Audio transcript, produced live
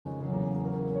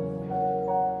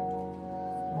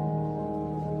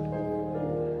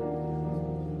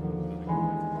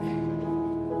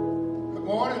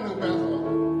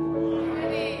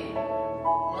Welcome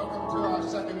to our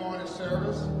second morning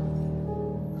service.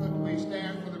 Could we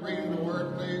stand for the reading of the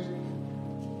word, please?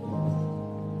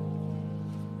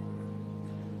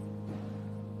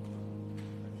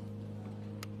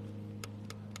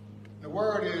 The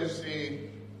word is the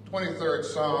 23rd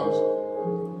Psalms.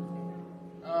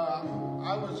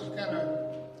 I was kind of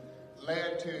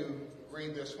led to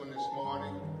read this one this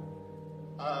morning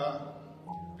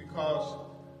because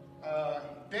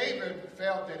David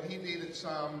felt that he needed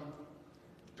some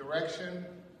direction,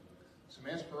 some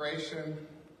inspiration,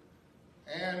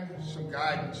 and some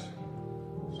guidance.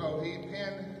 So he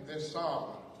penned this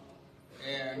song.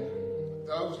 And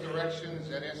those directions,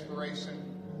 that inspiration,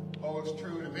 holds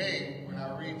true to me when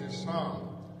I read this song.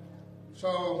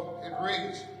 So it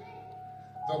reads,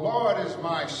 "The Lord is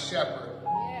my shepherd,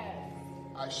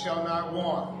 I shall not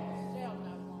want.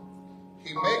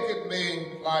 He maketh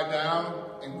me lie down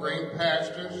in green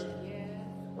pastures.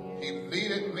 He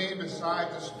leadeth me beside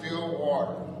the still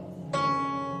water.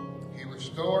 He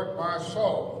restored my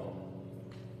soul.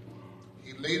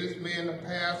 He leadeth me in the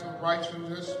path of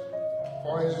righteousness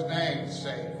for his name's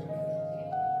sake.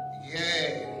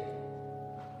 Yea,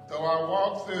 though I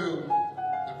walk through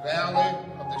the valley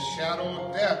of the shadow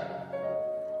of death,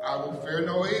 I will fear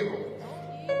no evil,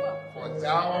 for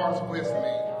thou art with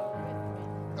me.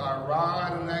 Thy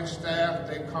rod and thy staff,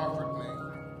 they comfort me.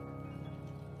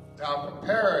 Thou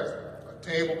preparest a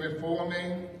table before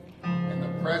me in the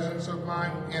presence of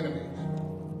mine enemies.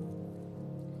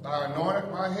 Thou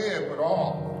anointest my head with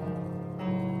oil.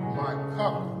 My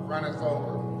cup runneth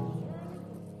over.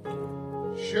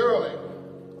 Surely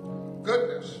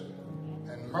goodness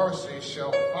and mercy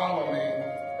shall follow me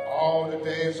all the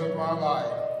days of my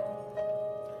life,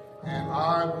 and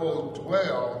I will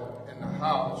dwell in the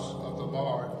house of the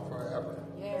Lord forever."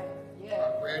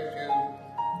 I read you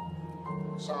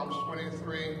Psalms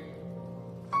 23 in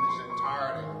its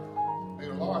entirety. May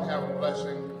the Lord have a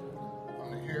blessing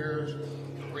on the hearers,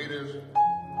 the readers,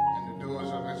 and the doers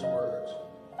of his words.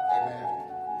 Amen.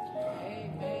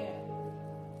 Amen.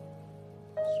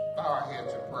 Let's bow our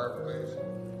heads in prayer, please.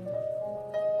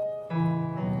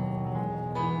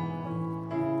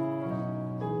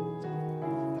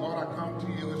 Lord, I come to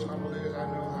you as humbly as I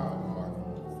know how, Lord.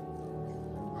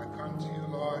 I come to you,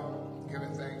 Lord,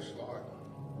 giving thanks, Lord.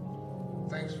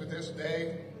 Thanks for this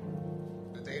day,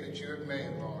 the day that you have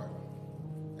made, Lord.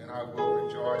 And I will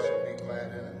rejoice and be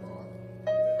glad in it, Lord.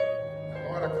 And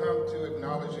Lord, I come to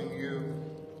acknowledging you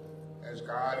as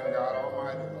God and God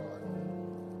Almighty, Lord.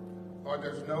 Lord,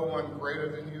 there's no one greater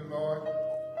than you, Lord.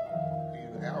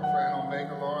 You're Alpha and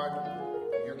Omega, Lord.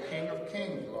 You're King of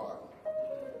Kings, Lord.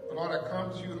 But Lord, I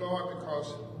come to you, Lord,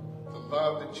 because the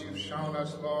love that you've shown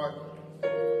us, Lord,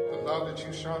 the love that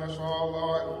you've shown us all,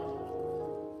 Lord,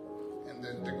 and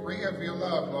the degree of your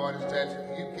love, Lord, is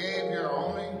that you gave your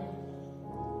only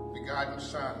begotten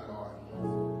Son,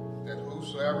 Lord, that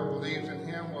whosoever believes in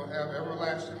him will have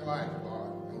everlasting life,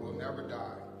 Lord, and will never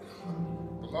die.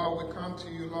 But Lord, we come to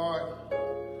you, Lord,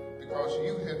 because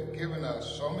you have given us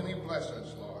so many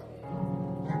blessings, Lord.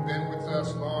 You've been with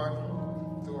us, Lord,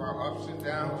 through our ups and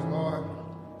downs, Lord.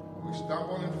 We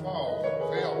stumble and fall,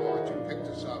 fail, Lord. You picked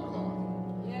us up, Lord.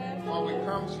 Yes. Lord, we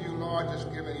come to you, Lord, just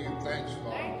giving you thanks,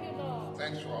 Lord. Thank you, Lord.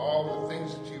 Thanks for all the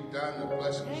things that you've done, the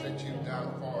blessings that you've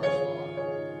done for us, Lord.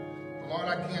 But Lord,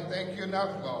 I can't thank you enough,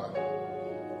 Lord.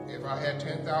 If I had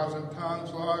 10,000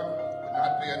 tongues, Lord, it would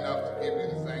not be enough to give you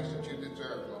the thanks that you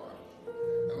deserve, Lord.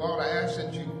 And Lord, I ask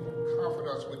that you comfort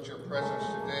us with your presence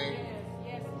today.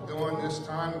 Yes. During this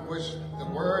time in which the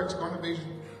word's going to be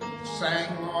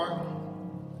sang, Lord,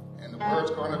 and the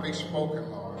word's going to be spoken,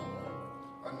 Lord.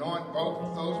 Anoint both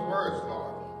of those words, Lord.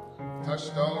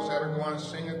 Touch those that are going to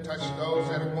sing and touch those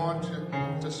that are going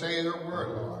to say their word,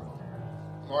 Lord.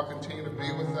 Lord, continue to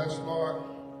be with us, Lord.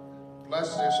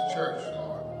 Bless this church,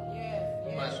 Lord.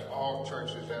 Yes. Bless all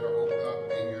churches that are open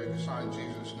up in your Son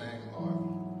Jesus' name,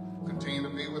 Lord. Continue to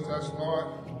be with us, Lord.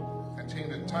 Continue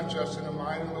to touch us in a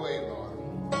mighty way, Lord.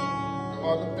 And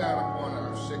Lord, look down upon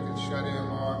our sick and shut in,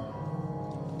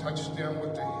 Lord. Touch them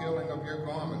with the healing of your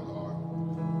garment, Lord.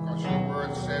 Because your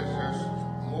word says there's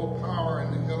more power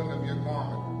in the healing of your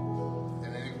garment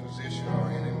than any physician or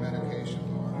any medication,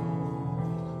 Lord.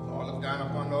 Lord, look down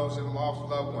upon those that lost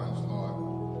loved ones, Lord.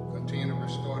 Continue to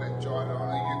restore that joy that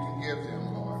only you can give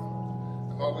them, Lord.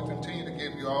 And Lord, we continue to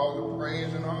give you all the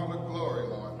praise and all the glory,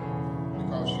 Lord,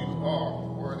 because you are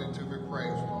worthy to be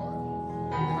praised,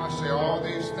 Lord. And I say all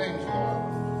these things,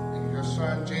 Lord, in your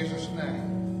Son Jesus'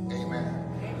 name. Amen.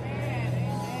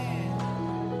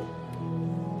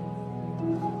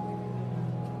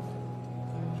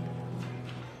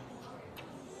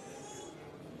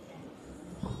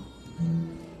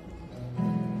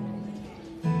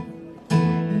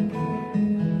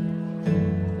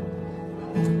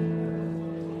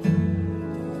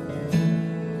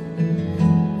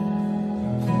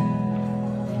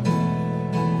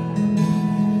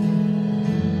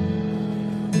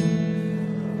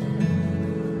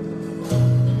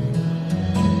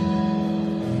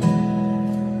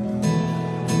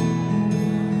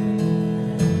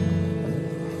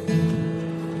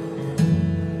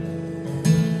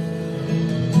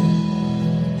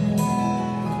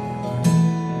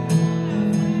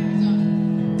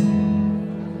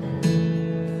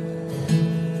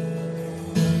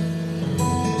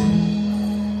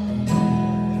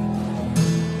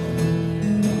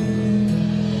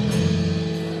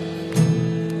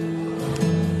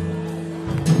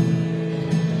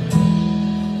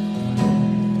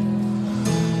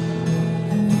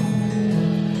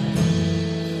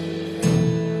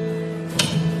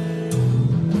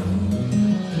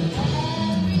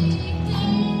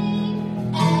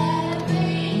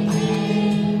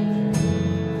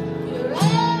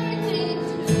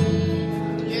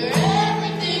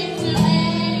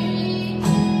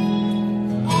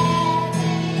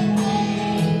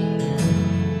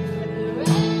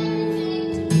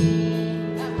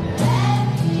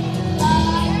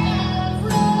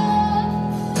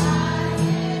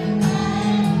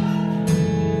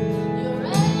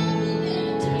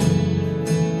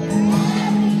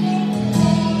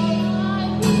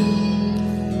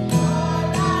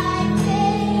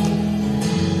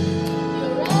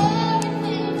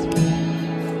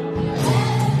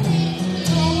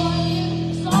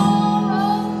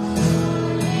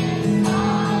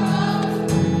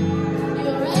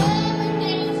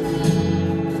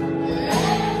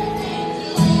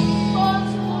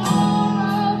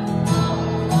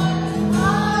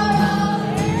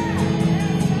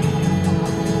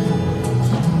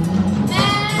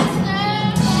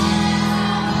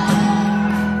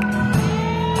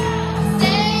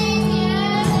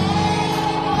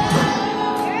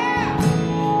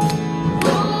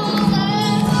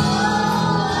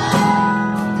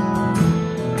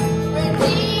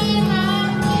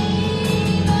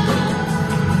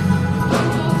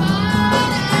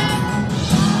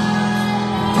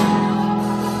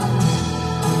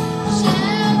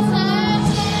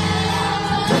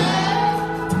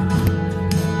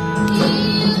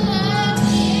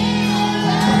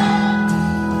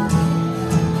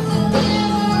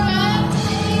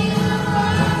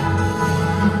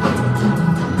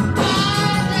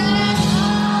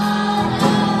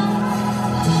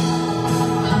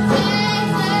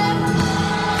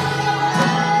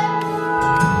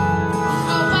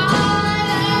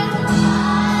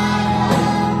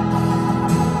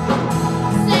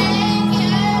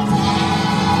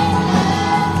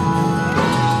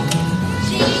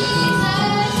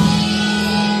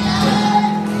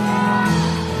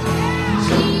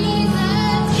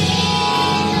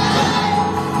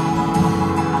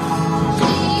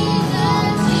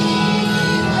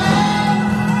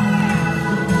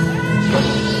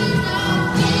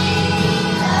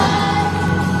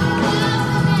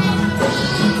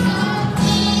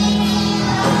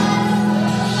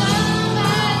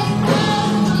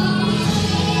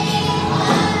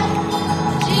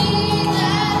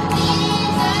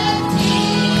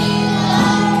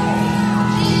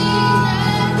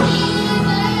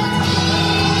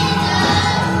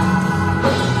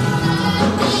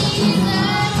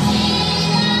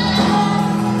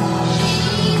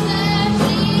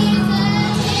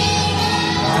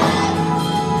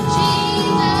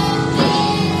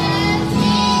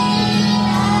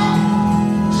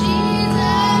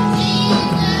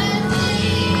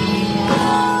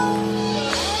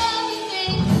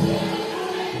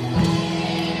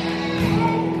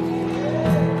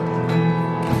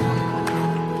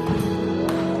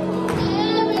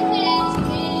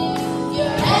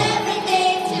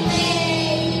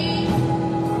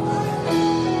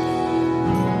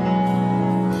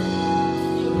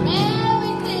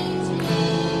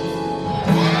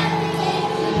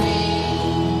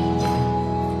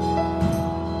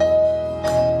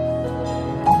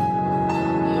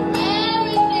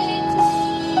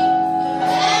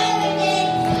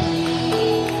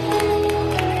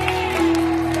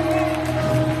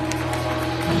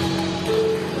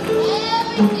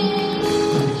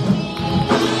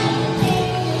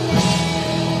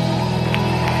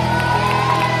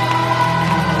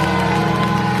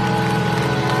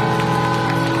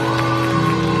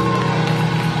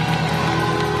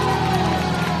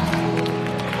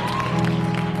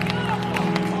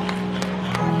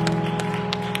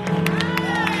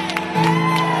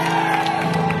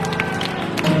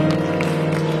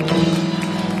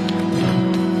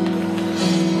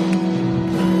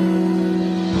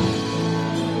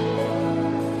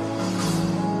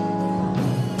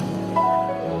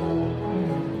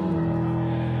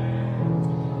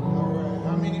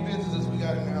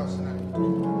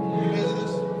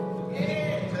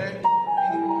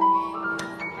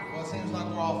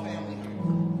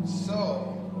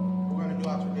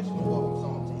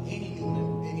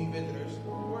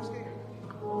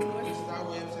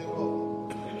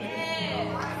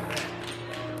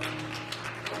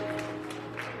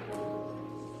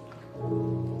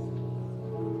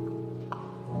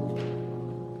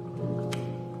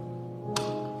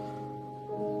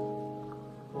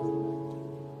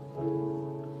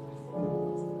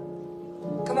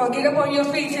 on, get up on your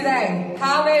feet today.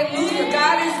 Hallelujah.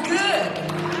 God is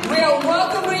good. We are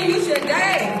welcoming you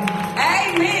today.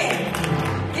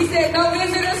 Amen. He said, no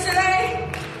visitors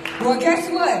today? Well,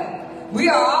 guess what? We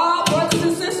are all brothers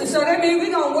and sisters. So that means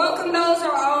we're going to welcome those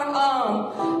who are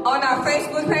on our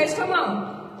Facebook page. Come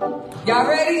on. Y'all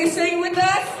ready to sing with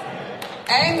us?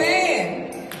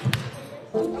 Amen.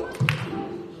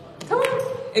 Come on.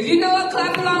 If you know it,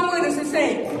 clap along with us and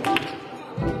sing.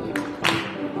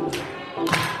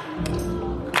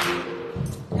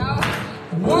 Y'all,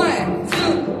 1,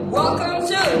 2, welcome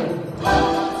to.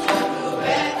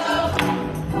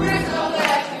 We're so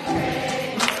glad you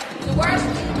came to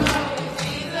worship.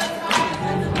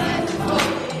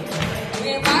 We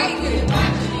invite you.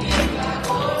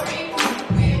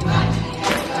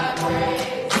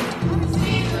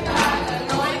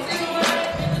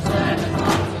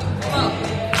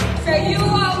 Say you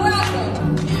are welcome.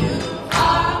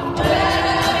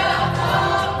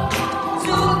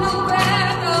 To New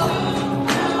Bethel.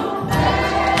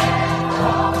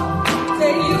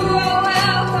 Say you are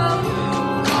welcome.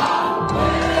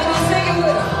 Come on, sing it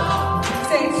with us.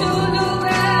 Say to New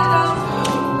Bethel.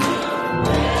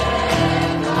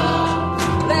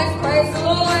 Let's praise the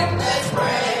Lord. Let's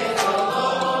praise the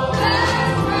Lord.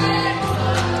 Let's praise the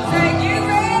Lord. Say get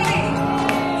ready.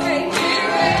 Say get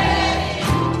ready.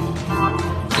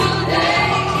 Today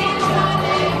is your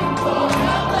day for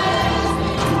a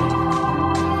blessing.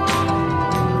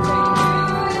 Say get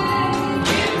ready.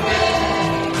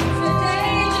 Today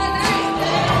is your day.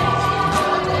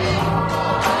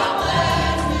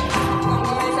 Come on,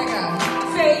 go ahead, take it out.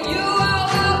 Say you are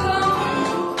welcome.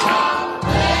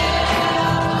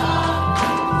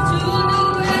 To New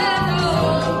Bethel.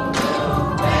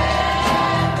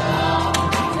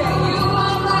 Say you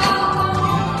are welcome.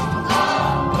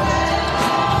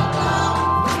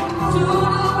 To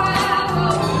New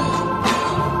Bethel.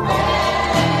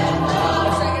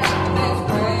 Let's take it out. Let's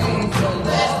praise the Lord.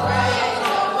 Let's praise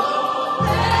the Lord.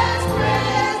 Let's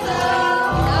praise the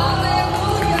Lord.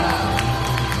 Hallelujah.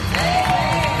 Amen.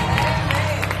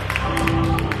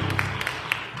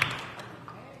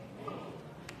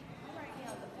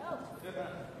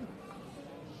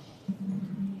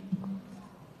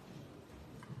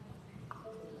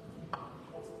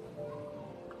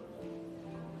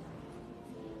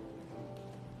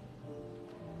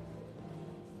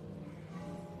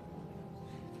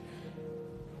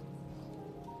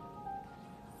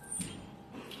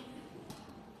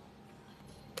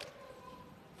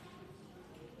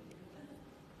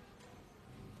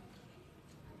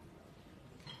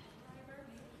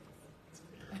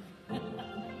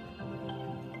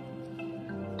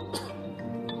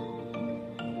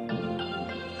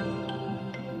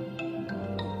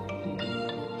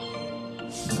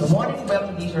 Good morning,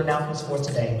 welcome. These are announcements for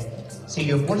today. See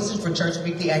your voices for church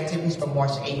weekly activities from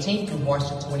March 18th through March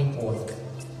 24th.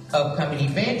 Upcoming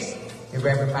events: the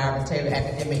Reverend Myron Taylor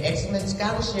Academic Excellence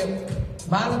Scholarship,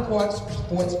 Milan Park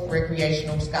Sports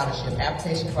Recreational Scholarship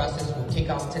application process will kick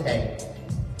off today.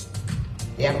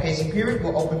 The application period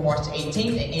will open March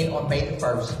 18th and end on May the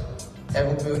 1st. There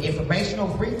will be an informational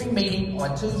briefing meeting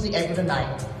on Tuesday, April the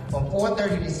 9th from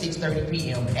 4:30 to 6:30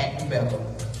 p.m. at New Bethel.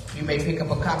 You may pick up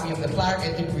a copy of the flyer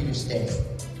at the greeter's desk.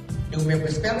 New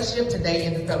Members Fellowship today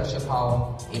in the Fellowship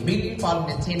Hall, immediately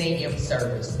following the 10 a.m.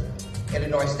 service.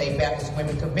 Illinois State Baptist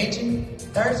Women Convention,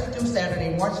 Thursday through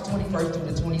Saturday, March 21st through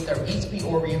the 23rd, East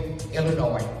Peoria,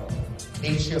 Illinois.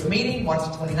 Leadership meeting, March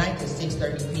 29th at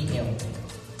 6:30 p.m.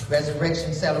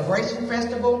 Resurrection Celebration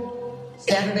Festival,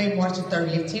 Saturday, March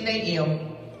 30th, 10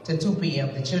 a.m. to 2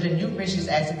 p.m. The Children Youth Mission is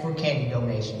asking for candy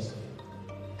donations.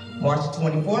 March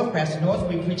 24th, Pastor Norris will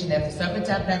be preaching at the Southern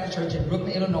Tabernacle Church in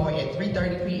Brooklyn, Illinois at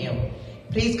 3:30 p.m.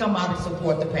 Please come out and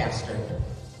support the pastor.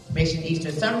 Mission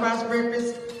Easter Sunrise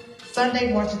Breakfast,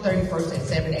 Sunday, March 31st at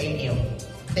 7 a.m.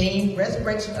 Theme,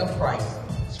 Resurrection of Christ.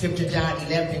 Scripture, John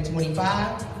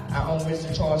 11:25. Our own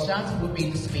Mr. Charles Johnson will be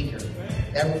the speaker.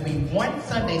 There will be one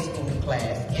Sunday school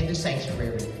class in the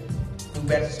sanctuary. New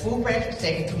Bethel School Pressure,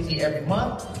 second Tuesday every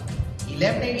month,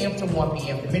 11 a.m. to 1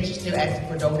 p.m. The ministry still asking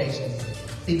for donations.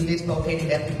 See the list located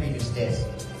at the greeter's desk.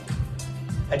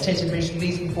 Attention ministry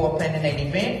leaders before planning an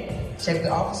event. Check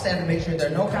the office staff to make sure there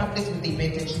are no conflicts with the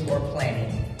event that you are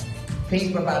planning.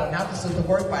 Please provide announcements of the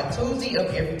work by Tuesday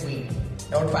of every week.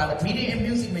 Notify the media and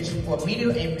music ministry for media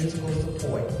and musical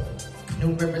support.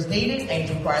 New members needed: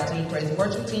 Angel Choir Team, Praise and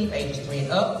Worship Team, ages 3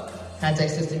 and up. Contact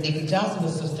Sister Nikki Johnson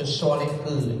with Sister Charlotte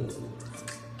Hood.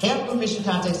 Help Mission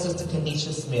contact Sister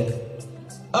Kenesha Smith.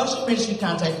 Usher Ministry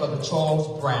contact Brother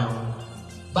Charles Brown.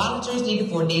 Volunteers needed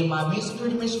for Nehemiah Music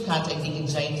Security Mission contact Deacon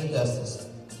James Augustus.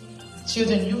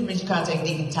 Children and Youth Mission contact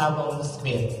Deacon Tyrone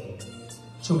Smith.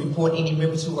 To report any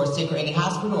members who are sick or in the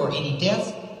hospital or any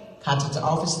deaths, contact the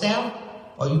office staff,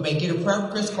 or you may get a prayer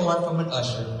request card from an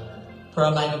usher.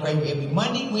 Prayer line available every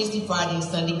Monday, Wednesday, Friday, and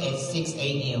Sunday at 6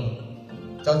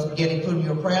 a.m. Don't forget including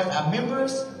your prayers, our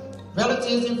members,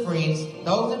 relatives, and friends,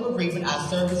 those in bereavement, our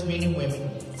servicemen and women,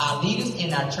 our leaders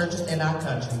in our churches and our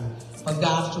country. For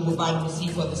God's true vitamin C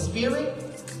for the spirit,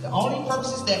 the only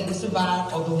purposes that will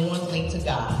survive are the ones linked to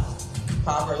God.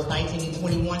 Proverbs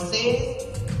 19:21 says,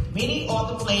 many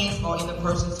are the plans are in the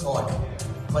person's heart,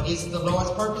 but it's the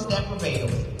Lord's purpose that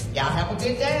prevails. Y'all have a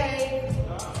good day.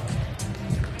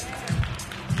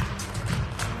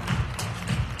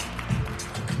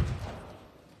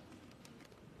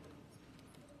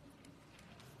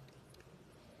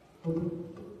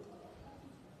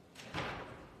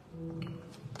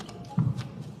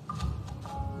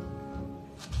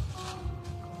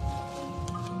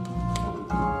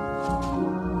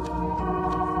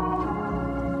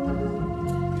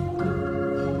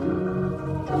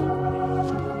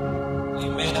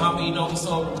 Amen. How many know it's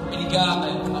so any God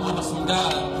and an awesome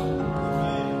God?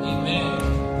 Amen.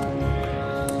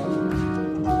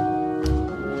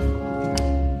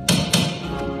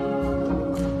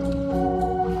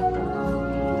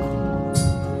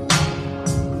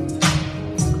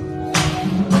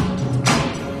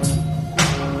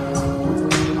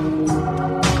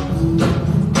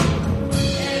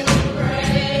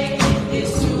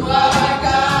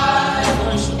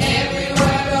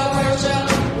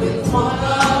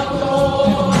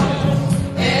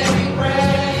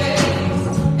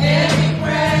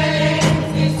 Every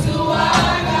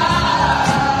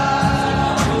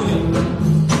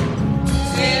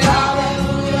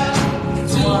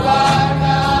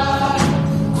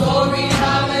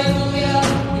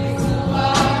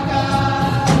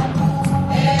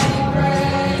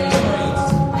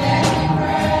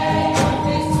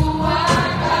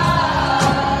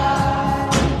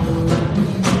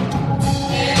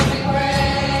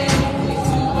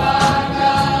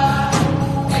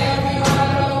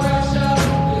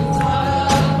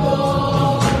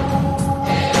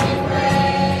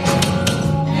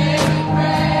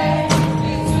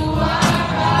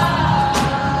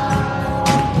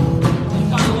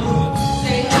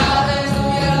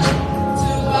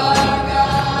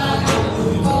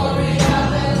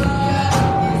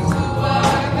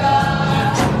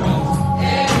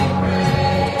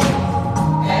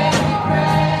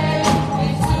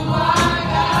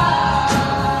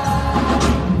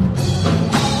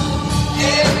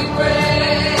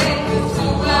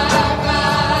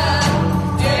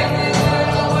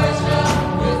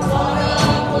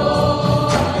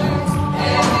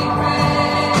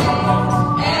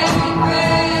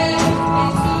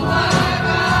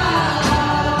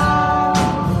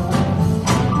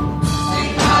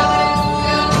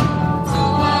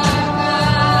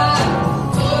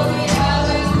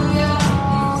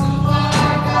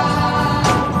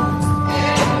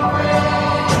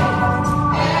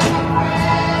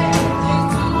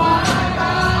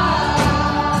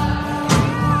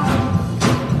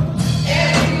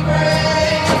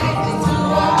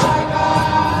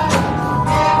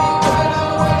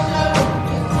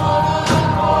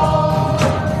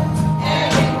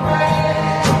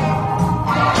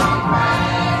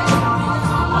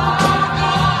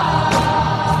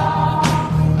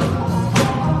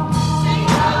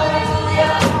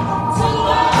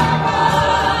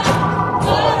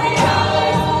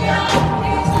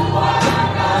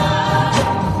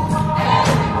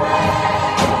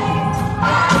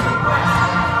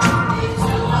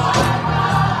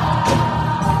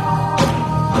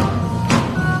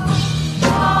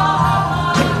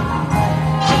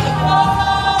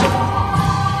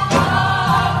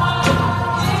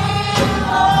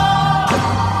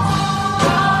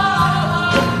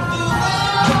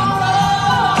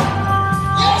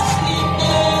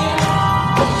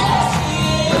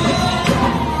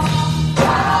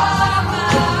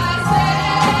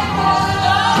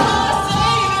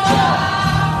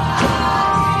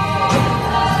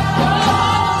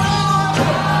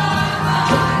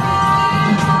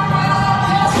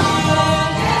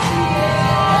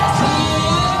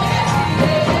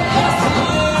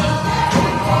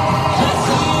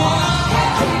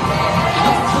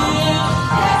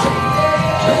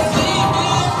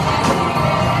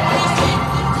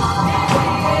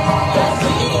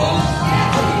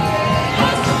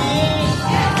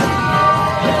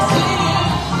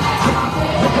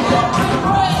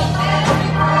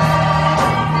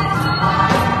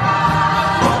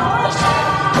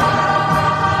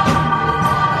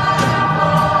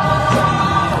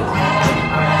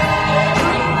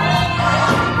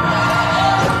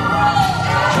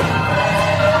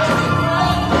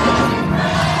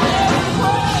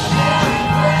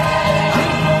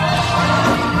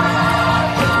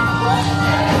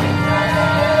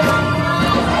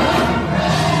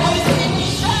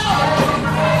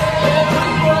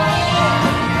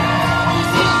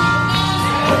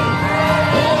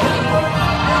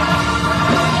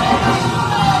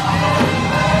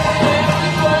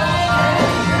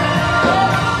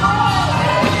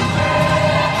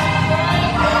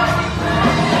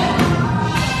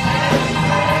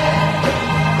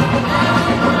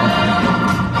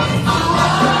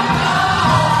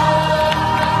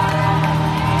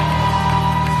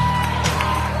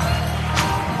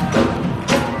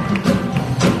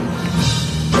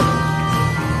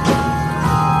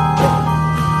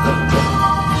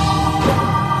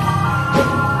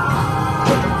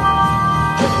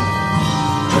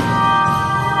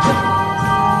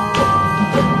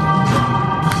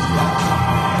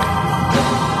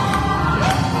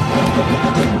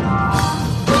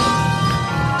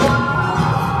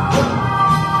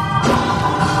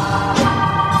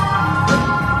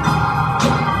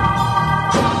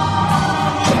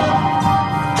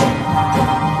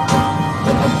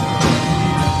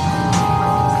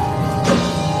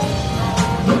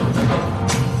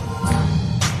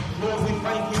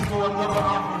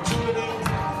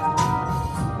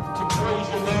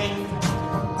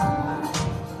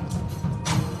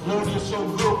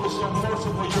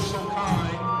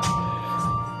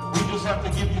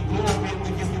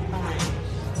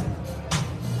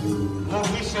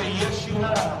say, yes, you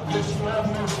are. Yes, you are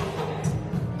merciful.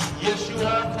 Yes, you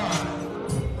are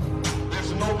kind.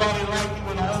 There's nobody like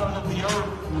you in all of the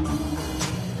earth.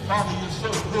 Father, you're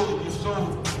so good. You're so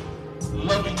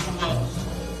loving to us.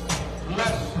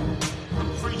 Bless the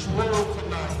preach word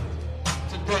tonight.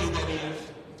 Today, that is.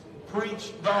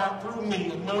 Preach, God, through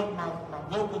me. Anoint my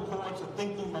vocal cords to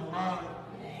think through my mind.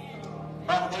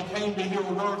 Father, they came to hear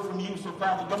a word from you, so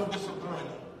Father, don't disappoint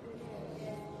them.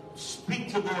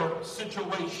 Speak to their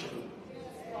situation.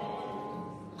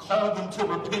 Call them to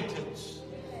repentance.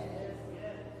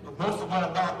 But most of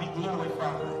all, God, be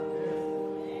glorified.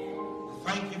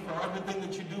 Thank you for everything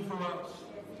that you do for us.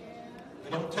 We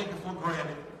don't take it for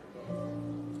granted.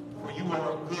 For you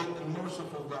are a good and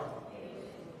merciful God.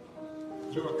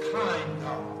 You're a kind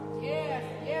God. Yes,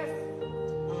 yes,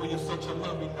 Oh, you're such a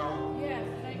loving God. yes.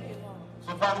 Thank you, Lord.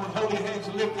 So, Father, with holy hands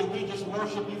lifted, we just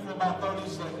worship you for about 30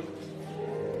 seconds.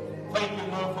 Thank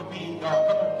you, Lord, for being God.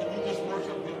 Come on, can you just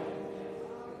worship him?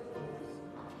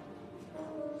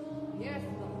 Yes,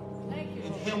 Lord. Thank you,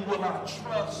 In Lord. him will I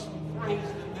trust. We praise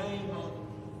the name of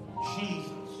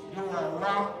Jesus. You're a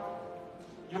rock.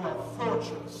 You're a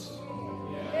fortress.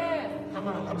 Yes, Come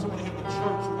on, I just want to hear the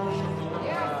church worship the Lord.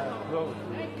 yes, Lord.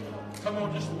 Thank you, Lord. Come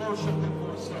on, just worship him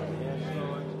for a second.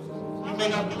 You may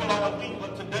not do it all week,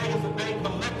 but today is a day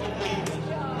collectively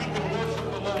we can worship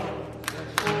the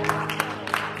Lord.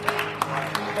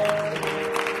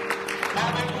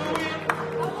 Hallelujah.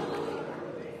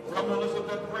 Come on, let's lift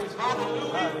that praise.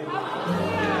 Hallelujah.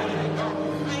 God, we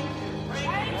thank you.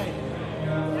 Thank you.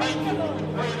 Thank you. We can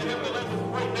pray in the heavenly language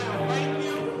right now. Thank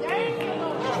you. Thank you,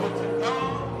 Lord. Glory to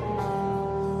God.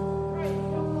 Praise you,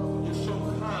 Lord. You're so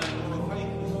kind, Lord.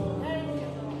 Thank you. Thank you,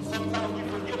 Lord. Sometimes we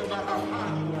forget about how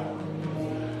high you are.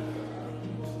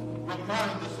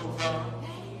 Remind us, oh God,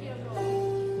 Thank you,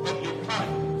 Lord. of your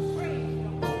kindness, Praise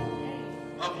your holy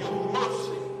name. of your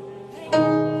mercy. Thank you.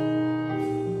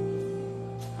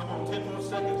 Come on, 10 more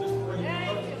seconds. Just praise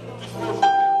Thank him. you, Lord. Just worship him.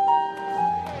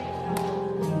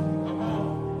 Come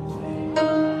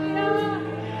on.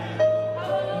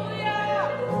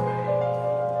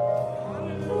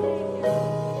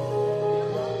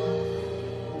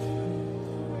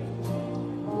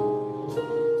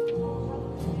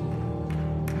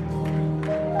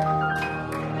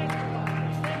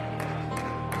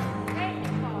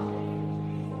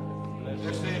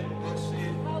 That's it. That's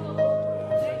it.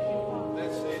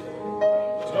 That's it.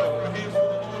 Let's clap our hands for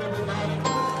the Lord,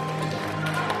 everybody.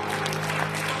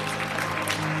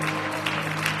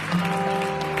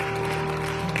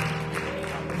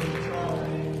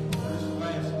 This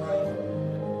last night.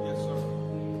 Yes, sir.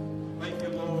 Thank you,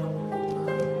 Lord.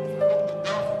 From the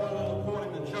gospel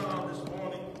according to John this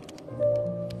morning.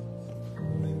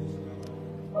 Thank you,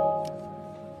 God.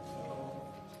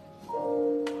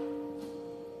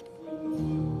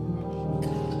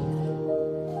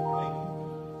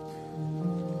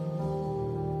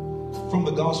 From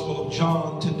the Gospel of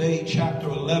John today, chapter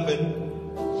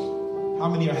 11. How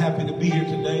many are happy to be here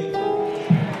today?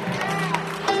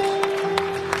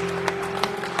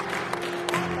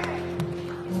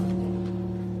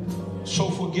 So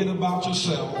forget about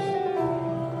yourself.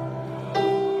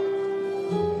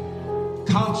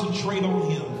 Concentrate on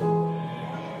him.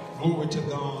 Glory to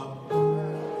God.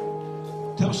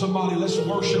 Tell somebody, let's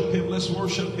worship him. Let's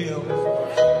worship him.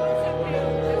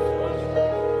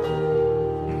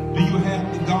 Do you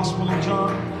have the Gospel of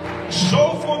John?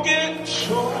 So forget.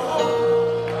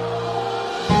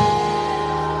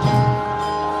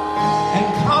 And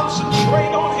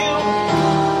concentrate on him.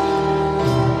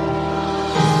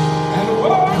 And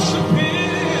worship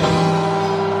him.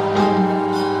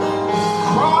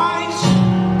 Christ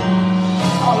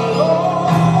our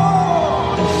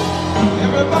Lord.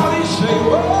 Everybody say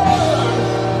word.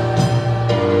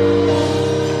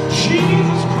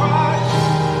 Jesus Christ.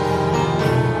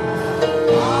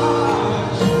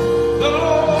 The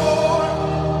Lord.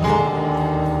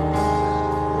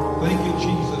 Thank you,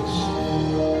 Jesus.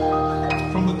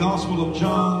 From the Gospel of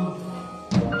John,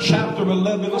 chapter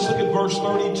 11, let's look at verse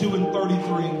 32 and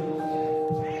 33.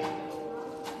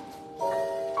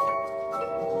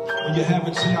 When you have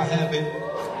it, say, I have it.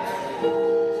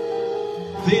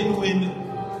 Then when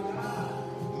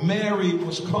Mary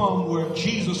was come where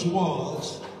Jesus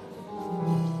was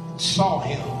and saw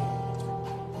him,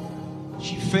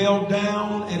 she fell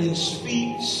down at his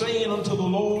feet, saying unto the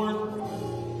Lord,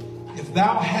 if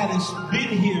thou hadst been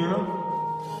here,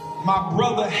 my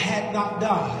brother had not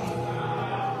died.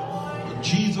 And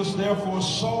Jesus therefore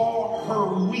saw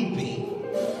her weeping,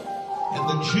 and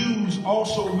the Jews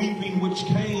also weeping which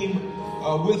came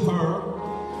with her.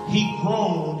 He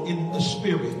groaned in the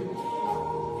spirit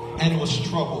and was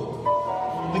troubled.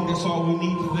 I think that's all we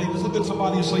need today. Let's look at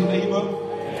somebody and say,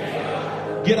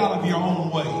 neighbor, get out of your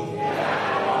own way.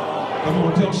 Come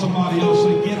on, tell somebody else,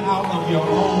 say, get out of your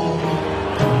own way.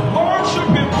 Worship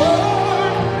Him, Lord.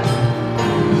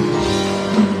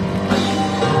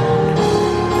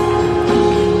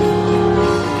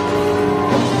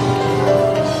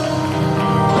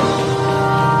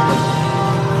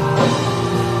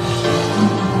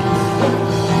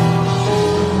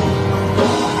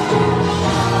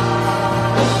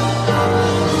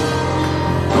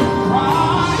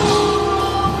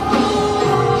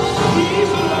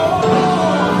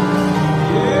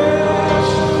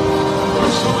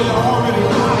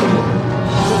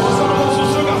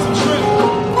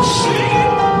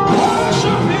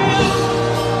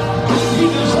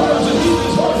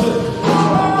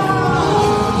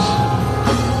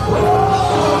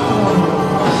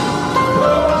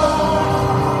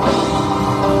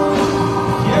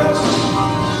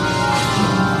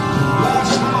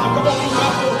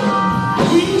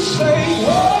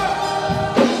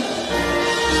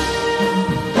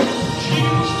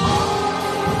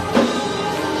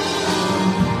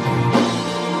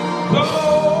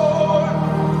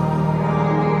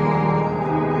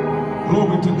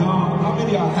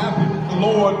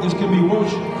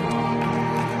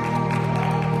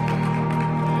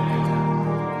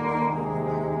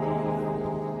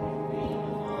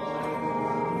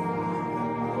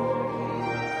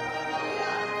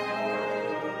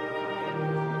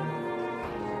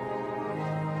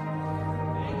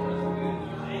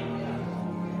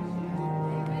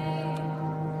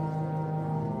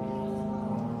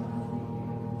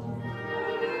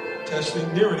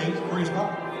 Testing, there it is. Praise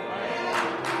God.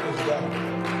 Praise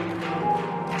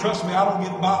God. Trust me, I don't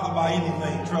get bothered by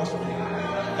anything. Trust me.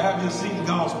 Have you seen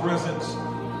God's presence?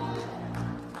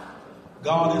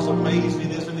 God is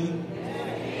amazing, isn't He?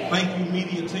 Thank you,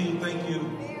 media team. Thank you.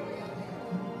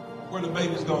 Where the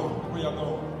baby's going? Where y'all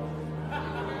going?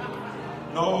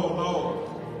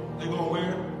 No. They going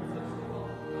where?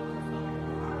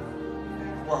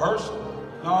 Rehearsal?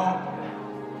 No.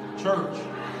 Church.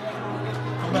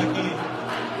 Come back in.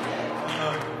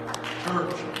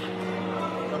 Church.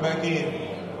 Come back in.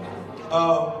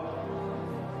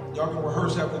 Y'all can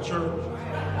rehearse after church.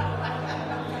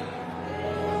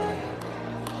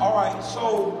 All right,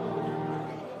 so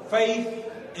faith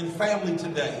and family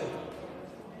today.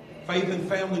 Faith and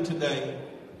family today.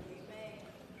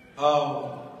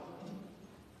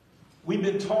 We've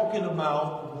been talking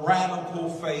about radical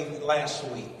faith last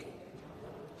week.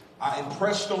 I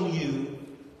impressed on you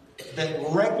that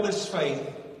reckless faith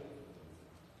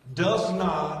does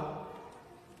not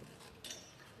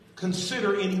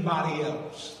consider anybody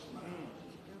else.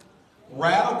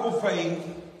 Radical faith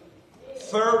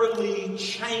thoroughly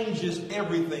changes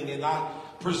everything. And I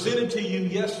presented to you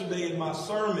yesterday in my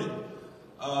sermon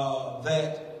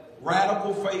that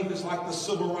radical faith is like the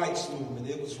civil rights movement.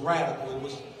 It was radical.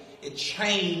 It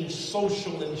changed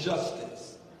social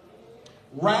injustice.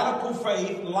 Radical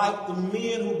faith, like the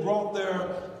men who brought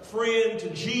their friend to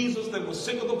Jesus that was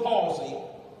sick of the palsy,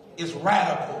 is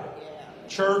radical.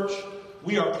 Church,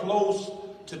 we are close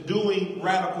to doing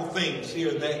radical things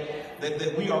here,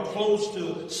 that we are close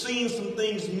to seeing some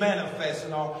things manifest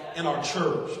in our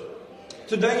church.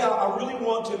 Today, I really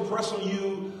want to impress on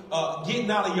you getting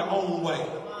out of your own way.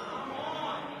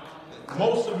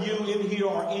 Most of you in here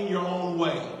are in your own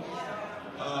way.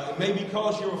 It may be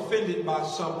because you're offended by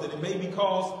something. It may be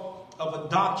because of a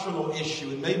doctrinal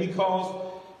issue. It may be because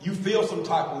you feel some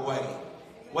type of way.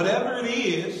 Whatever it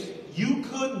is, you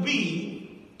could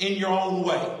be in your own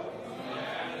way.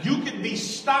 You could be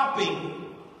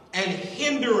stopping and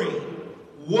hindering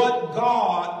what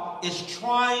God is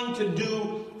trying to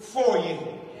do for you.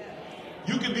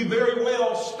 You could be very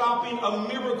well stopping a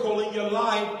miracle in your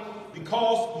life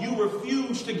because you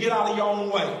refuse to get out of your own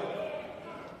way.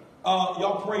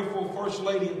 Y'all pray for First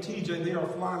Lady and TJ. They are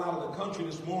flying out of the country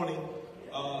this morning.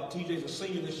 TJ's a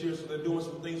senior this year, so they're doing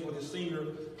some things with his senior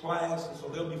class, and so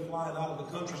they'll be flying out of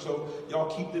the country. So y'all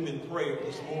keep them in prayer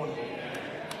this morning.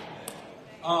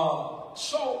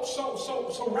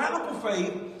 So radical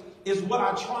faith is what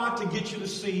I tried to get you to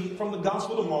see from the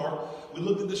Gospel of Mark. We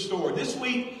looked at this story. This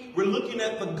week, we're looking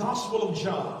at the Gospel of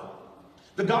John.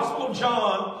 The Gospel of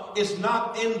John is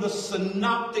not in the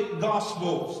synoptic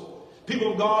Gospels.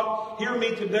 People of God, hear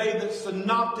me today that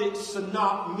synoptic,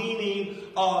 synop meaning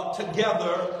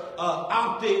together,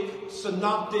 optic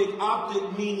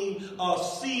meaning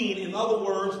seen. In other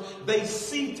words, they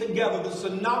see together. The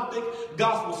synoptic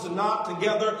gospel, synop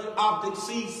together, optic,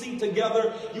 see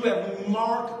together. You have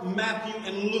Mark, Matthew,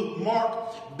 and Luke.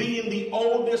 Mark being the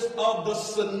oldest of the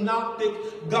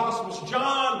synoptic gospels.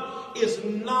 John is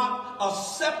not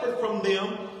separate from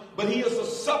them, but he is a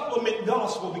supplement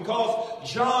gospel, because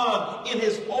John, in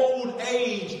his old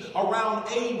age, around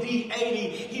AD 80,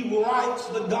 he writes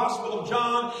the Gospel of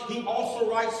John. He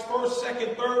also writes 1st,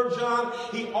 2nd, 3rd John.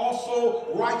 He also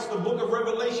writes the book of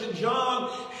Revelation. John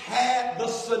had the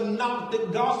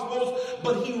synoptic gospels,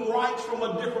 but he writes from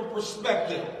a different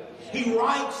perspective. He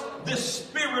writes this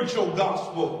spiritual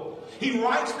gospel. He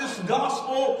writes this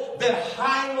gospel that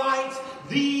highlights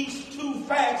these two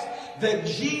facts: that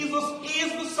Jesus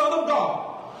is the Son of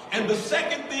God. And the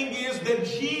second thing is that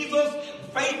Jesus,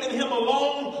 faith in him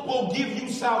alone, will give you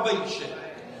salvation.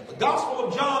 The Gospel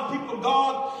of John, people of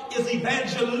God, is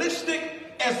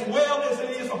evangelistic as well as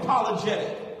it is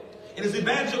apologetic. It is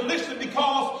evangelistic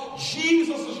because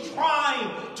Jesus is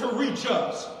trying to reach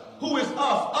us. Who is us?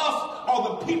 Us are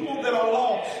the people that are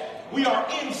lost. We are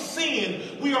in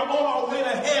sin. We are on our way to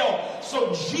hell.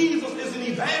 So Jesus is an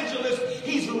evangelist.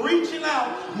 He's reaching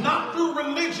out, not through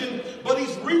religion, but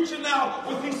he's reaching out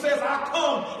when he says, I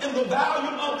come in the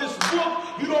volume of this book.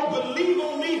 You don't believe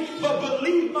on me, but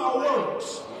believe my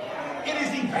works. It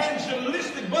is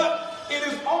evangelistic, but it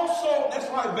is also, that's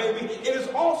right, baby, it is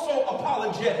also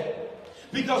apologetic.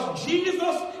 Because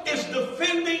Jesus is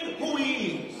defending who he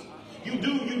is. You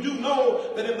do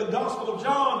know that in the Gospel of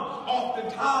John,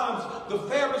 oftentimes the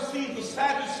Pharisees, the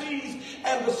Sadducees,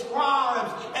 and the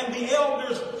scribes and the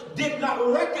elders did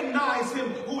not recognize him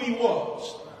who he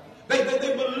was. They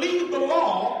believed the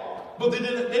law, but they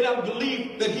didn't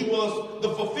believe that he was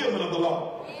the fulfillment of the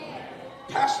law.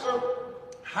 Pastor,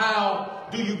 how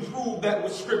do you prove that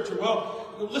with Scripture?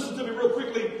 Well, listen to me real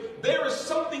quickly. There is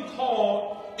something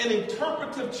called an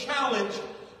interpretive challenge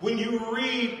when you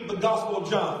read the Gospel of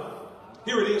John.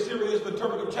 Here it is, the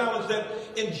interpretive challenge, that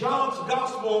in John's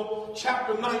Gospel,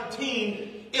 chapter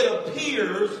 19, it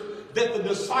appears that the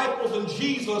disciples and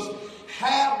Jesus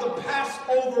have the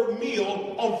Passover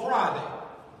meal on Friday.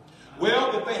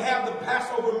 Well, if they have the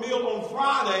Passover meal on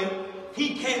Friday,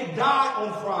 he can't die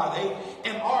on Friday,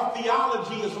 and our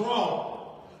theology is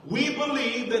wrong. We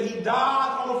believe that he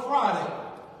died on a Friday.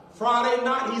 Friday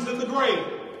night, he's in the grave.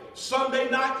 Sunday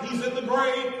night, he's in the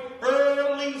grave.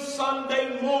 Early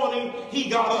Sunday morning, he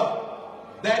got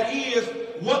up. That is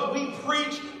what we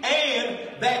preach, and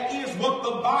that is what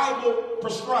the Bible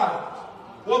prescribes.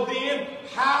 Well then,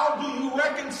 how do you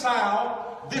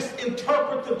reconcile this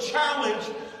interpretive challenge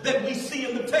that we see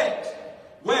in the text?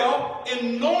 Well,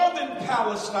 in northern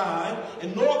Palestine,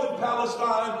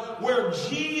 where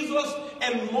Jesus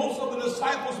and most of the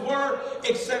disciples were,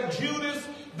 except Judas,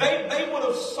 they would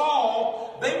have saw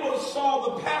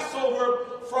the Passover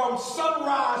from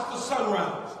sunrise to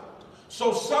sunrise.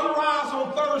 So sunrise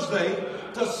on Thursday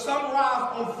to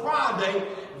sunrise on Friday,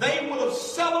 they would have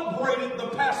celebrated the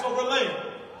Passover lamb.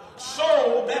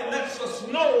 So that lets us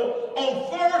know on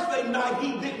Thursday night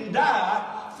he didn't die.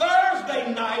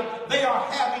 Thursday night they are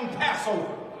having Passover.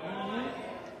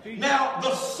 Now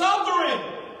the southern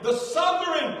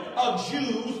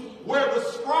Jews, where the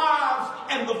scribes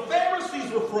and the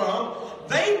Pharisees were from,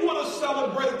 they would have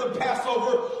celebrated the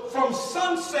Passover from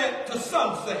sunset to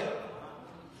sunset.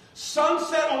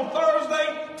 Sunset on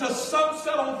Thursday to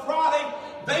sunset on Friday,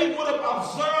 they would have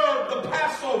observed the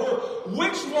Passover,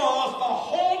 which was a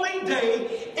holy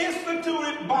day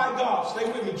instituted by God.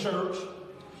 Stay with me, church.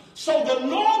 So the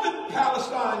northern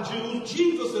Palestine Jews,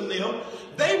 Jesus and them,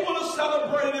 they would have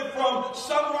celebrated it from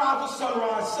sunrise to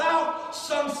sunrise, south,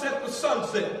 sunset to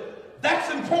sunset.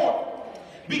 That's important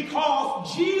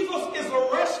because Jesus is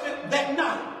arrested that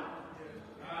night.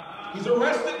 He's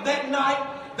arrested that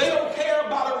night. They don't care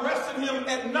about arresting him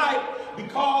at night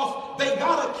because they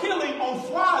got to kill him on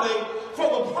Friday for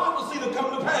the prophecy to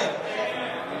come to pass.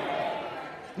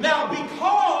 Now,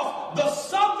 because the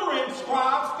southern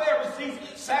scribes, Pharisees,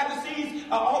 Sadducees,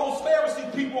 all those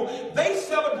Pharisee people, they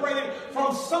celebrated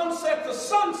from sunset to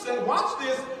sunset. Watch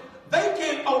this. They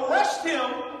can arrest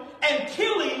him and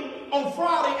kill him on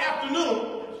Friday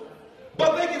afternoon,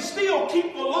 but they can still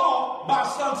keep the law by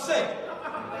sunset.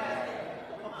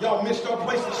 Y'all missed your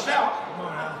place to shout.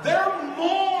 They're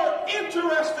more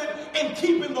interested in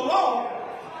keeping the law,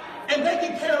 and they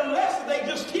can care less if they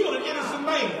just killed an innocent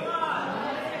man.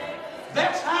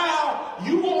 That's how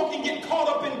you all can get caught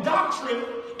up in doctrine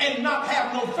and not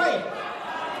have no faith.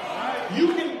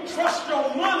 You can trust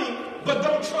your money but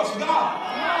don't trust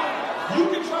God. You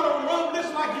can try to run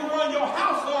this like you run your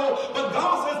household, but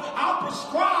God says, I'll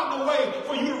prescribe the way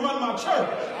for you to run my church.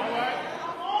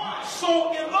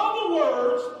 So in other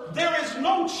words, there is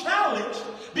no challenge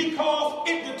because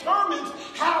it determines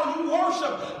how you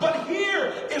worship. But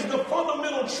here is the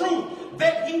fundamental truth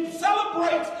that he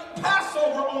celebrates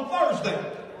Passover on Thursday.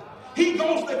 He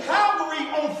goes to Calvary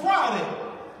on Friday.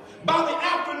 By the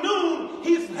afternoon,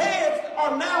 his heads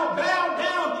are now bowed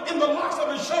down in the locks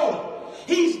of his shoulder.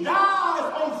 He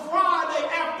dies on Friday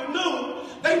afternoon.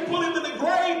 They put him in the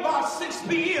grave by 6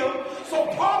 p.m. So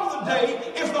part of the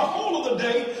day is the whole of the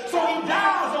day. So he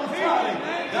dies on Friday.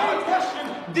 Now the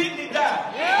question, did he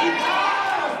die? He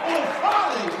dies on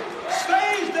Friday.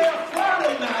 Stays there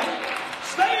Friday night.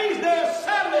 Stays there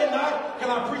Saturday night. Can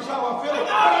I preach how I feel?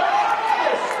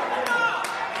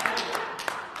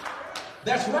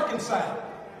 That's reconciled.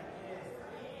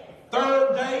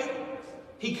 Third day,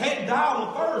 he can't die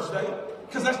on Thursday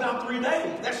because that's not 3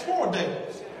 days. That's 4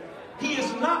 days. He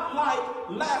is not like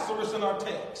Lazarus in our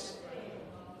text.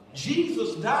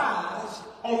 Jesus dies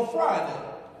on a Friday,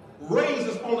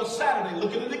 raises on a Saturday.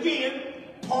 Look at it again.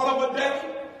 Part of a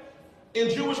day in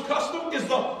Jewish custom is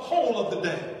the whole of the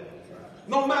day.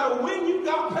 No matter when you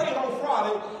got paid on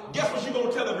Friday, guess what you're going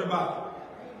to tell everybody?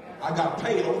 I got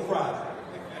paid on Friday.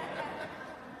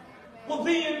 Well,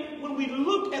 then, when we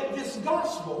look at this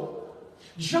gospel,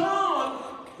 John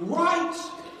writes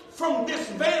from this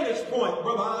vantage point,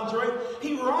 Brother Andre.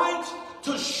 He writes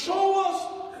to show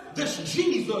us this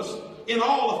Jesus in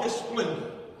all of his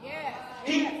splendor.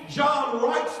 John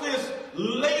writes this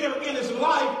later in his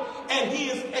life, and he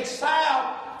is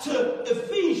exiled to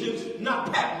Ephesians,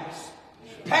 not Patmos.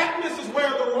 Patmos is where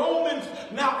the Romans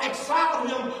now exiled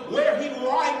him, where he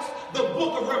writes the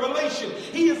book of Revelation.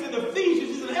 He is in Ephesians,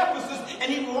 he's in Ephesus,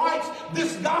 and he writes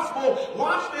this gospel,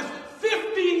 watch this,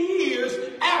 50 years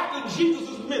after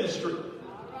Jesus' ministry.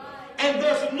 And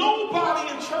there's nobody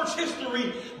in church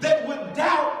history that would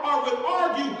doubt or would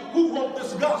argue who wrote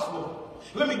this gospel.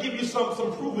 Let me give you some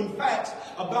proven facts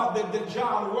about that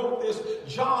John wrote this.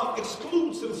 John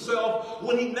excludes himself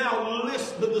when he now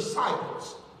lists the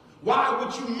disciples. Why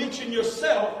would you mention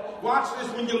yourself, watch this,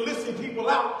 when you're listing people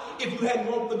out if you hadn't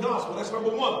wrote the gospel? That's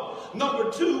number one. Number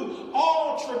two,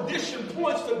 all tradition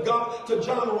points to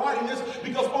John writing this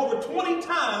because over 20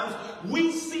 times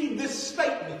we see this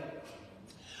statement.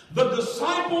 The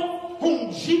disciple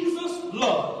whom Jesus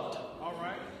loved. All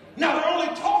right. Now they're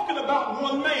only talking about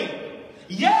one man.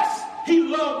 Yes, he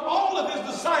loved all of his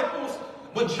disciples,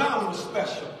 but John was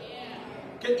special.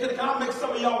 Can I make some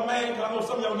of y'all mad? Because I know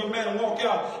some of y'all get mad and walk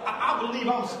out. I believe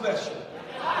I'm special.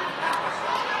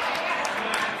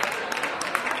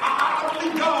 I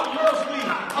believe God loves me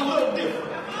a little different.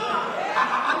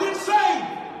 I didn't say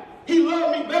he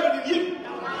loved me better than you.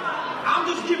 I'm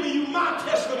just giving you my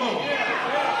testimony.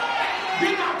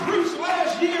 Didn't I preach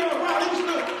last year around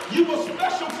Easter? You a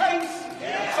special case.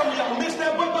 Some of y'all missed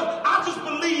that, but I just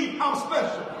believe I'm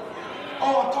special.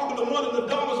 Oh, I'm talking to one of the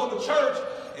daughters of the church,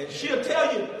 and she'll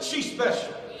tell you she's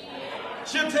special.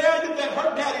 She'll tell you that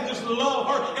her daddy just loved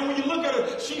her, and when you look at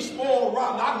her, she's spoiled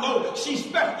rotten. I know she's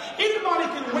special. Anybody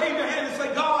can wave their hand and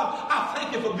say, God, I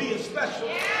thank you for being special.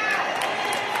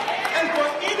 And for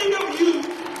any of you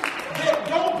that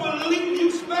don't believe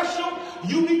you special,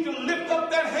 you need to lift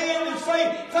up that hand and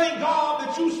say, thank God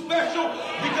that you special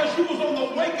because you was on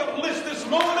the wake-up list this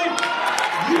morning.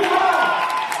 You are.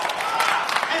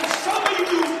 And some of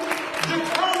you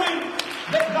determine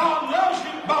that God loves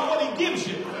you by what he gives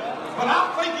you. But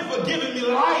I thank you for giving me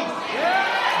life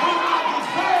when I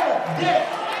deserve death.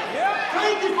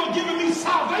 Thank you for giving me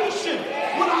salvation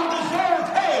when I deserved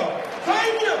hell.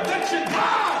 Thank you that you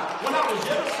died when I was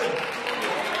yet a sinner.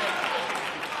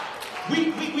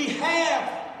 We have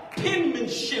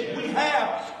penmanship, we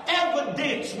have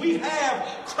evidence, we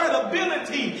have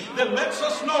credibility that lets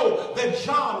us know that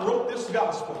John wrote this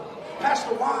gospel.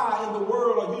 Pastor, why in the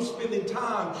world are you spending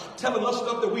time telling us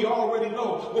stuff that we already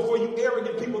know? Well, for you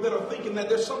arrogant people that are thinking that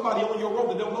there's somebody on your road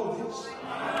that don't know this.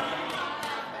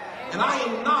 And I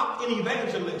am not an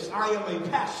evangelist, I am a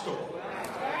pastor.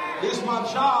 It's my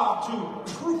job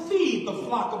to feed the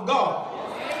flock of God.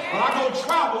 When I go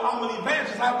travel, I'm an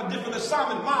evangelist. I have a different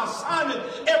assignment. My assignment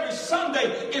every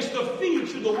Sunday is to feed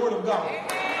you the Word of God.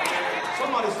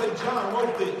 Somebody say, John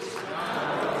wrote this.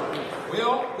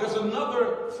 Well, there's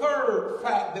another third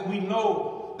fact that we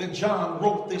know that John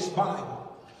wrote this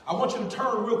Bible. I want you to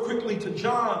turn real quickly to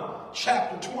John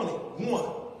chapter 21.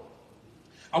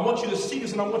 I want you to see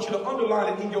this and I want you to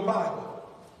underline it in your Bible.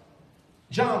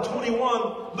 John 21,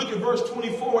 look at verse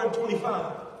 24 and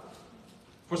 25.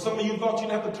 For some of you thought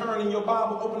you'd have to turn in your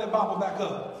Bible, open that Bible back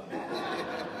up.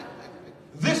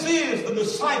 This is the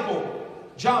disciple,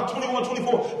 John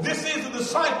 21:24. This is the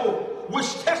disciple which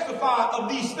testified of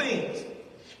these things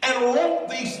and wrote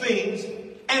these things,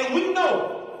 and we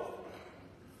know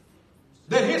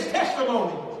that his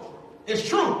testimony is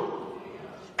true.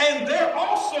 And there are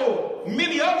also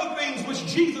many other things which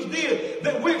Jesus did,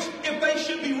 that which, if they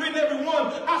should be written every one,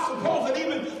 I suppose that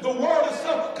even the word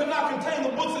itself could not contain the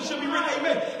books that should be written.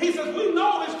 Amen. He says, we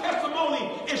know this testimony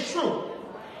is true.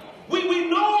 We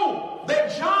know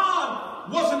that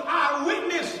John was an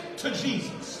eyewitness to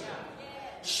Jesus.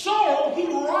 So he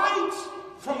writes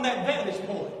from that vantage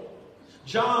point.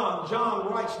 John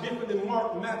writes different than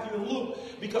Mark, Matthew, and Luke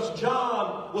because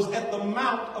John was at the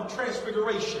Mount of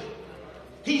Transfiguration.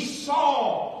 He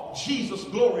saw Jesus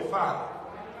glorified.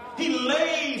 He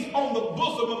lays on the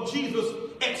bosom of Jesus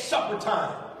at supper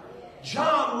time.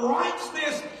 John writes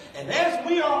this, and as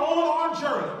we are on our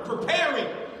journey, preparing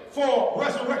for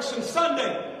Resurrection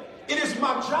Sunday, it is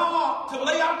my job to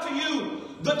lay out to you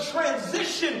the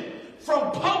transition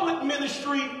from public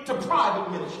ministry to private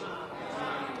ministry.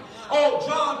 Oh,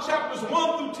 John chapters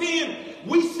 1 through 10,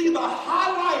 we see the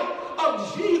highlight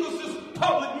of Jesus'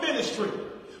 public ministry.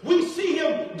 We see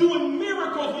him doing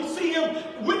miracles. We see him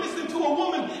witnessing to a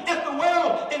woman at the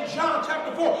well in John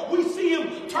chapter 4. We see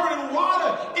him turning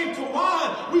water into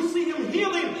wine. We see him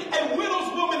healing a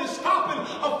widow's woman and stopping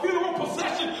a funeral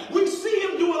procession. We see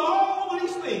him doing all of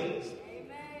these things. Amen.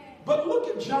 But look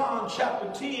at John chapter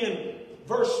 10,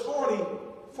 verse 40,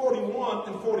 41,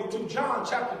 and 42. John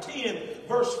chapter 10,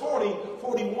 verse 40,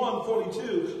 41,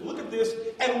 42. Look at this.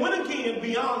 And went again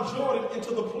beyond Jordan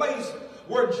into the place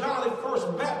where John had first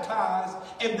baptized,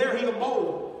 and there he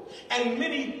abode. And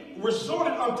many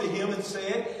resorted unto him and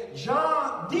said,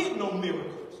 John did no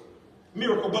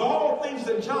miracle, but all things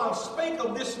that John spake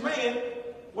of this man,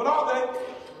 what are they?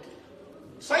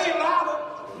 Say it louder.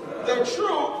 They're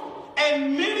true.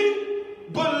 And many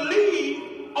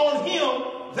believed on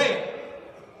him there.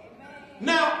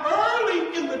 Now,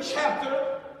 early in the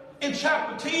chapter, in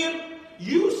chapter 10,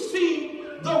 you see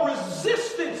the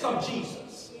resistance of Jesus.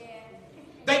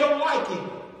 They don't like him.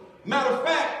 Matter of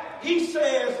fact, he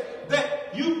says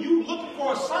that you looking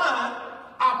for a sign.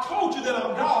 I told you that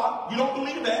I'm God. You don't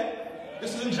believe that.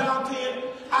 This is in John 10.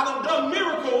 I done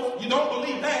miracles. You don't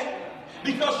believe that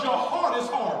because your heart is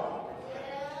hard.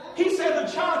 He says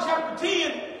in John chapter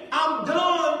 10, I'm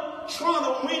done trying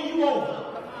to win you over.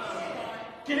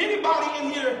 Can anybody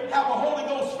in here have a Holy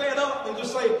Ghost fed up and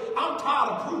just say, I'm tired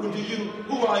of proving to you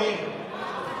who I am?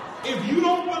 If you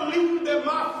don't believe that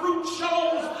my fruit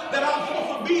shows that I'm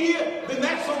supposed to be here, then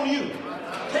that's on you.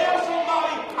 Tell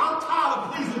somebody, I'm tired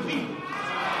of pleasing people.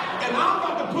 And I'm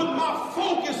about to put my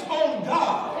focus on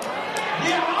God.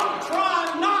 Yeah, I'm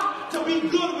trying not to be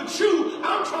good with you.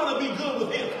 I'm trying to be good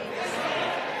with him.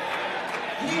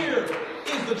 Here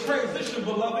is the transition,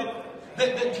 beloved,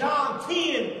 that John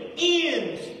 10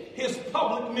 ends his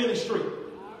public ministry.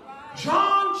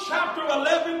 John chapter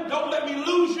 11, don't let me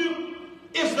lose you,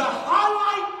 is the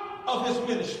highlight of his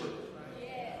ministry.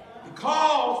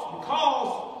 Because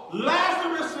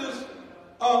Lazarus'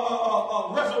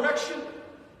 resurrection,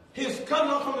 his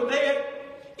coming up from the dead,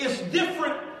 is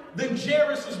different than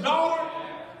Jairus' daughter,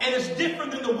 and it's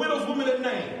different than the widow's woman at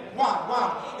Nain.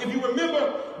 Why? If you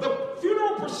remember the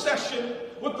funeral procession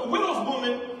with the widow's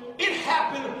woman, it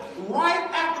happened right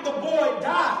after the boy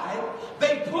died.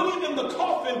 They put him in the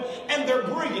coffin and they're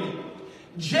bringing him.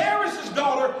 Jairus'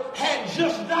 daughter had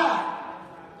just died.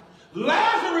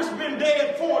 Lazarus been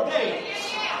dead 4 days.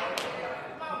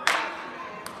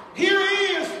 Here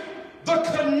is the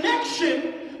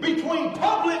connection between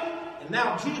public, and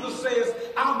now Jesus says,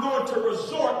 I'm going to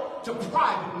resort to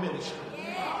private ministry.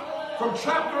 From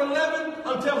chapter 11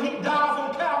 until he dies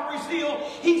on Calvary's Hill,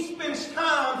 he spends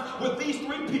time with these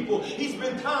three people. He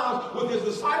spends time with his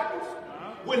disciples,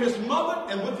 with his mother,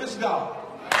 and with his God.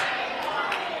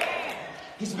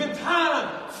 He spent time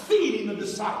feeding the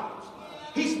disciples.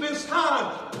 He spends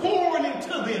time pouring into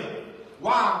them.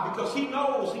 Why? Because he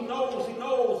knows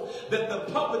that the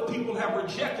public people have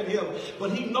rejected him.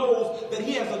 But he knows that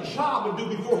he has a job to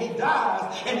do before he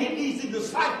dies. And he needs the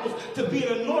disciples to be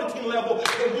at an anointing level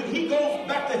that when he goes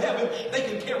back to heaven, they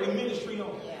can carry ministry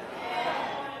on.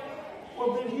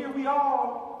 Well, then here we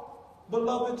are,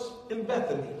 beloveds, in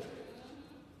Bethany.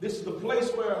 This is the place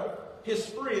where his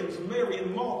friends, Mary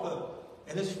and Martha,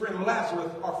 and his friend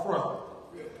Lazarus are from.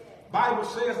 Bible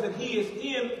says that he is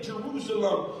in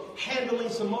Jerusalem handling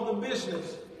some other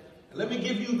business. And let me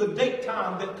give you the date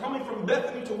time that coming from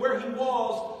Bethany to where he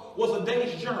was a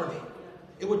day's journey.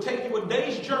 It would take you a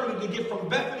day's journey to get from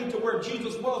Bethany to where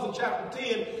Jesus was in chapter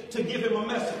 10 to give him a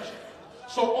message.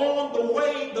 So on the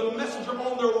way, the messenger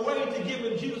on their way to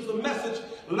giving Jesus a message,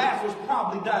 Lazarus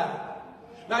probably died.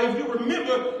 Now, if you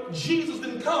remember, Jesus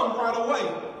didn't come right away.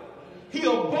 He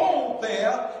abode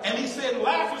there, and he said,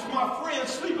 Lazarus, my friend,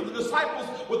 sleeping. The disciples,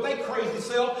 with their crazy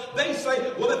self, they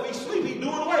say, well, if he sleep, he's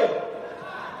doing well.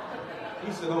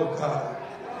 He said, oh, God,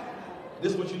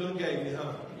 this is what you done gave me,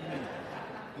 huh?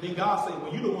 And then God said,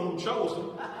 well, you the one who chose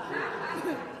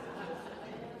him.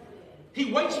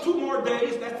 He waits 2 more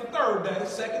days. That's the third day,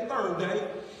 third day.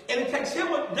 And it takes him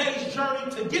a day's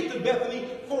journey to get to Bethany,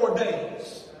 4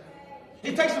 days.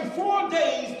 It takes him 4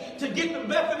 days to get to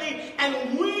Bethany.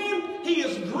 And when he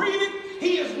is greeted,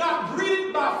 he is not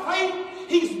greeted by faith.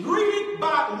 He's greeted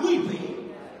by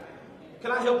weeping.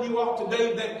 Can I help you out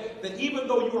today that even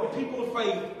though you are people of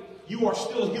faith, you are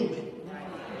still human.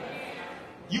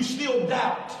 You still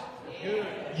doubt.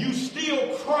 You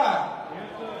still cry.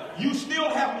 You still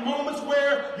have moments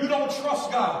where you don't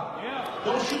trust God.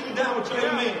 Don't shoot me down with your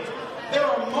amen. There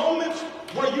are moments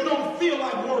where you don't feel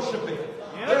like worshiping.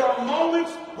 There are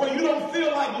moments where you don't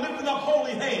feel like lifting up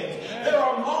holy hands. There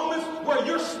are moments where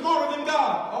you're smarter than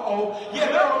God. Yeah,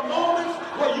 there are moments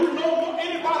where you know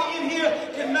anybody in here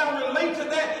can now relate to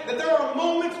that. That there are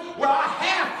moments where I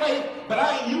have faith, but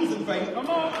I ain't using faith. Come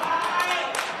on.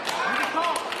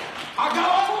 I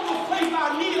got all the faith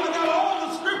I need. I got all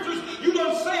the scriptures you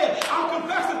done said. I'm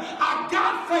confessing I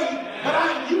got faith, but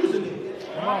I ain't using it.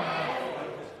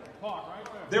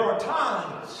 There are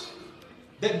times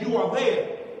that you are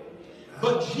there.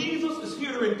 But Jesus is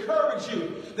here to encourage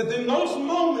you that in those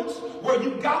moments where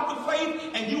you got the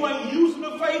faith and you ain't using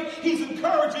the faith, he's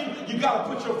encouraging you got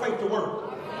to put your faith to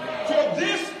work. For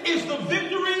this is the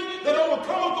victory that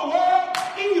overcometh the world,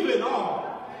 even all.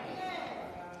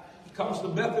 He comes to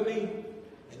Bethany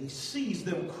and he sees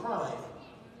them crying.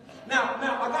 Now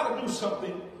I got to do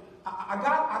something. I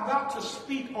got to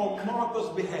speak on Martha's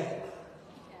behalf.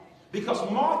 Because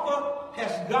Martha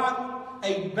has gotten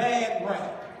a bad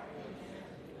rap.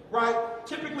 Right?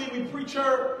 Typically we preach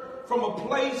her from a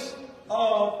place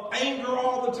of anger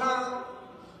all the time.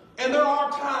 And there are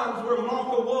times where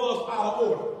Martha was out of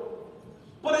order.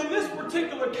 But in this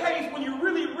particular case, when you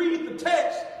really read the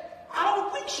text, I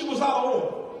don't think she was out of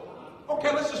order.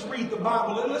 Okay, let's just read the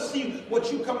Bible and let's see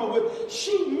what you come up with.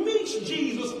 She meets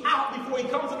Jesus out before he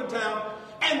comes into town.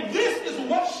 And this is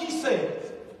what she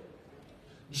says.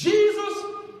 Jesus,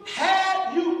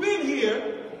 had you been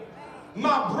here,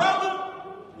 my brother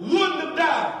wouldn't have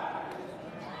died.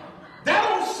 That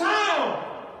don't sound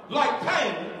like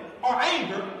pain or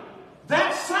anger.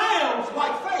 That sounds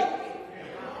like faith.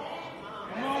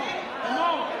 Come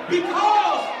on.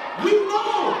 Because we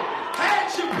know, had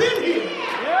you been here,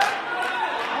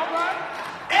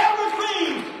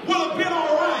 everything would have been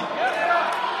all right.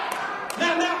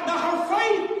 Now her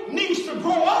faith needs to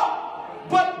grow up,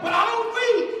 but I don't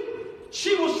think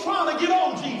she was trying to get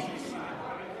on Jesus.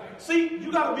 See,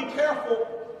 you got to be careful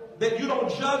that you don't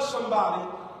judge somebody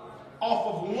off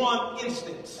of one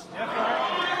instance.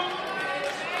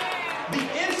 The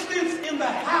instance in the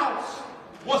house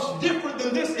was different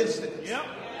than this instance.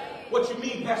 What you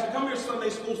mean, Pastor? Come here, Sunday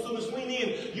school students, lean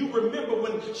in. You remember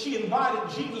when she invited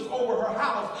Jesus over her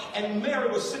house and Mary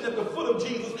was sitting at the foot of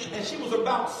Jesus and she was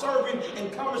about serving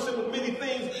and conversing with many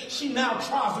things. She now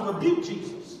tries to rebuke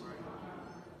Jesus.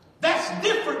 That's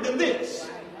different than this.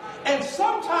 And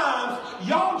sometimes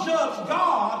y'all judge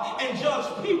God and judge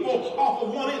people off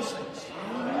of one instance.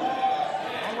 All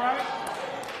right.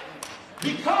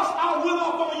 Because I went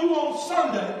off on you on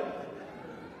Sunday,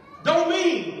 don't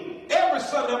mean every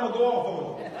Sunday I'm going to go off on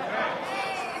you.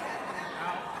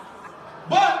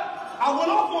 But I went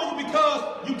off on you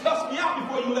because you cussed me out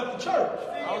before you left the church.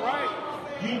 All right.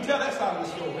 You didn't tell that side of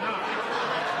the story.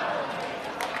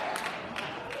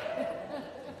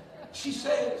 She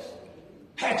says,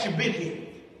 had you been here,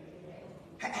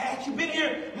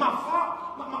 my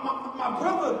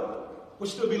brother would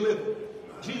still be living.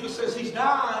 Jesus says he's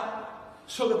died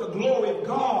so that the glory of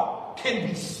God can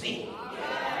be seen.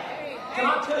 Can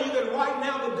I tell you that right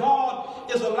now that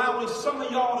God is allowing some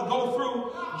of y'all to go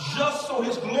through just so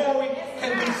his glory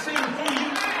can be seen through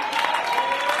you?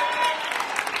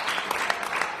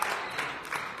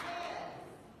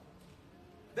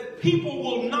 That people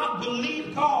will not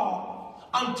believe God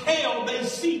until they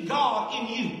see God in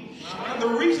you. And the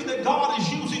reason that God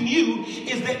is using you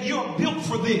is that you're built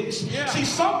for this. See,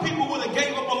 some people would have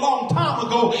gave up a long time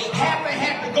ago had they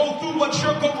had to go through what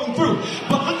you're going through.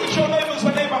 But look at your neighbor and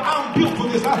say, neighbor, I'm built for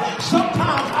this.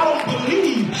 Sometimes I don't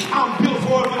believe I'm built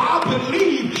for it, but I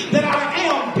believe that I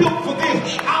am built for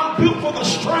this. I'm built for the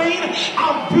strain.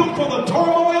 I'm built for the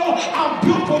turmoil. I'm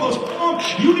built for the storm.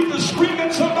 You need to scream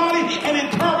at somebody and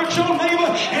encourage your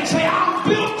neighbor and say, I'm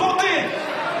built for this.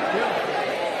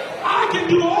 I can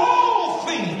do all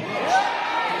things.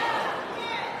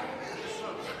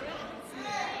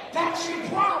 That's the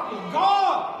problem.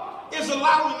 God is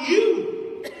allowing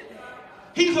you.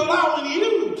 He's allowing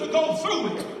you to go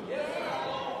through it.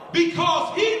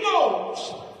 Because he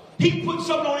knows he put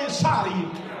something on the inside of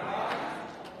you.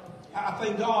 I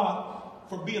thank God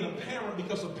for being a parent,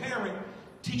 because a parent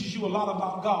teaches you a lot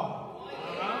about God.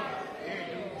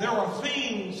 There are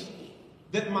things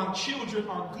that my children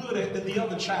are good at than the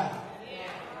other child.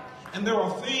 And there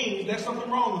are things, there's something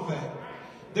wrong with that.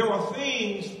 There are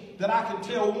things that I can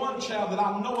tell one child that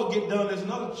I know will get done. There's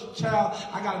another child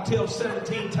I got to tell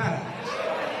 17 times.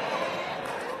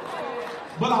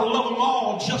 But I love them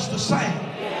all just the same.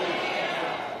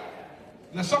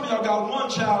 Now some of y'all got one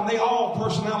child and they all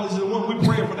personalities in one. We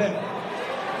pray for that.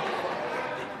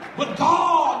 But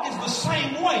God is the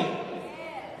same way.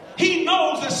 He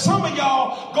knows that some of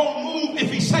y'all gonna move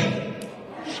if he say it.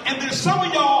 And then some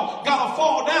of y'all gotta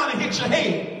fall down and hit your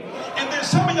head. And then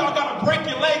some of y'all gotta break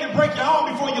your leg and break your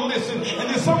arm before you listen. And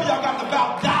then some of y'all got to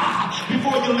about die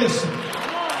before you listen.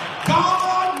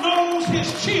 God knows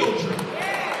his children.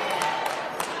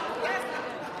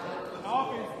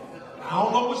 I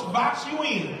don't know which box you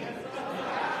in.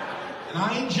 And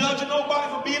I ain't judging nobody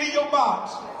for being in your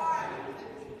box.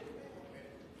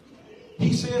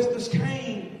 He says this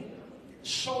came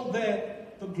so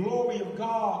that the glory of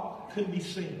God could be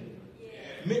seen.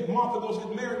 Martha goes,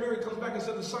 and Mary comes back and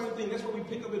said the same thing. That's what we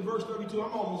pick up in verse 32.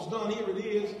 I'm almost done. Here it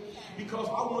is. Because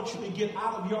I want you to get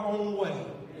out of your own way.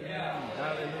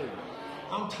 Hallelujah.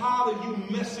 I'm tired of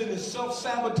you messing and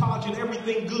self-sabotaging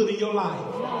everything good in your life.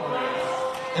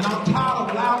 And I'm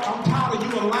tired of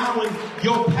you allowing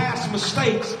your past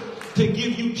mistakes to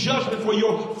give you judgment for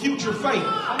your future faith.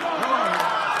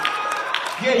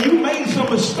 Yeah, you made some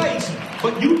mistakes,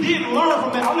 but you did learn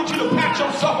from that. I want you to pat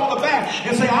yourself on the back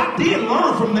and say, I did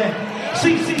learn from that.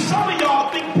 See, some of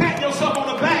y'all think patting yourself on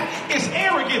the back is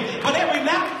arrogant, but every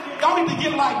now and then y'all need to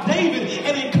get like David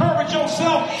and encourage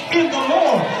yourself in the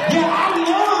Lord. Yeah, I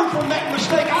learned from that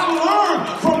mistake. I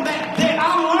learned from that debt.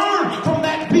 I learned from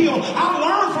that bill. I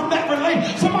learned from that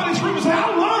relationship. Somebody scream and say, I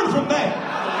learned from that.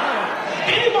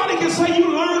 Anybody can say you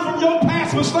learned from your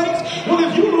past mistakes. Well,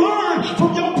 if you learn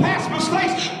from your past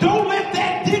mistakes, don't let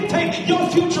that dictate your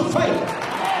future faith.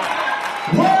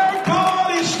 Where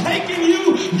God is taking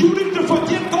you, you need to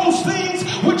forget those things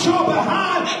which are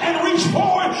behind and reach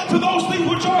forward to those things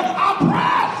which are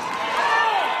abreast.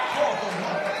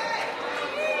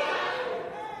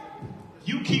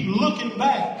 You keep looking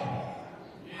back,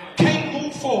 can't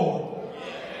move forward.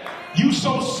 You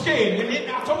so scared. And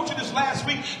I told you this last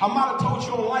week. I might have told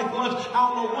you on Life Lunch. I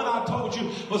don't know when I told you.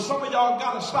 But some of y'all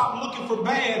got to stop looking for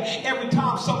bad every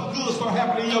time something good starts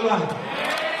happening in your life.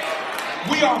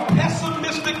 We are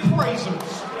pessimistic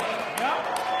praisers.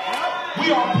 We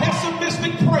are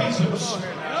pessimistic praisers.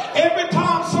 Every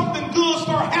time something good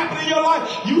starts happening in your life,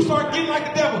 you start getting like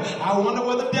the devil. I wonder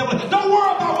where the devil is. Don't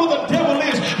worry about where the devil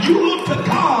is. You look to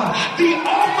God, the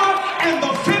author and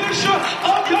the finisher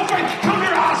of your faith. Come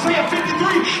here, Isaiah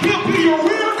 53. He'll be your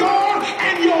rear guard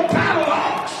and your battle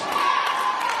axe.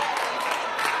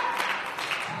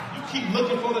 You keep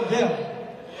looking for the devil.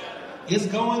 It's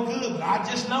going good, but I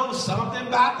just know something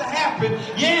about to happen.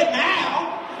 Yeah,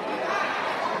 now.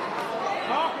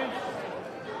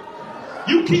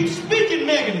 You keep speaking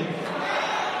negative.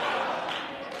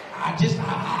 I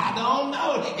don't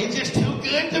know. It's just too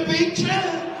good to be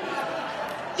true.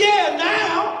 Yeah,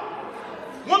 now.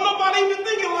 Well, nobody even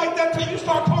thinking like that till you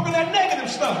start talking that negative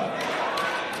stuff.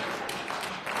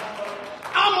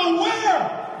 I'm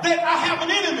aware that I have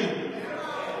an enemy.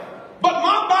 But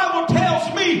my Bible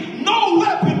tells me no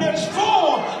weapon that's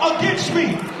formed against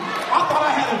me. I thought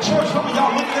I had a church. Some of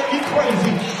y'all looking at me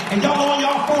crazy. And y'all on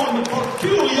y'all phone, for a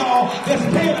few of y'all that's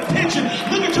paying attention,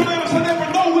 look at your neighbor and say, there was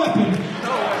no weapon.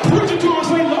 Preach it to him and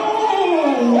say,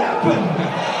 no weapon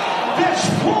that's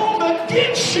formed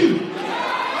against you.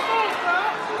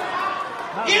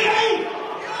 It ain't.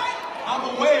 I'm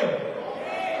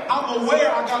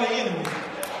aware I got an enemy.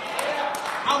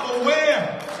 I'm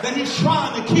aware that he's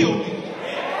trying to kill me.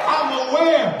 I'm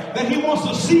aware that he wants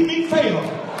to see me fail.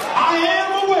 I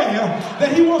am aware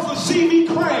that he wants to see me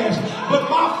crash. But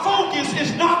my focus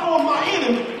is not on my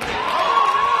enemy.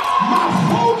 My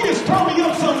focus, turn me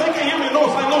up so they can hear me.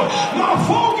 Lord, say, Lord, my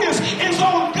focus is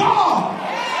on God.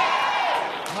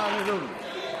 Hallelujah.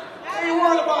 I ain't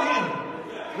worried about him.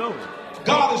 No.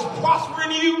 God is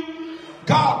prospering you.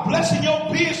 God blessing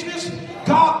your business.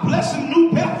 God blessing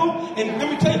New Bethel. And let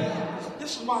me tell you, this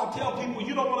This is why I tell people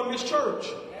you don't want to miss church.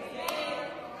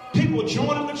 People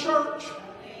joining the church.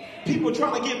 People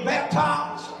trying to get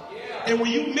baptized. And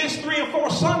when you miss 3 and 4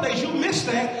 Sundays, you miss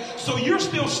that. So you're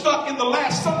still stuck in the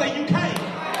last Sunday you came.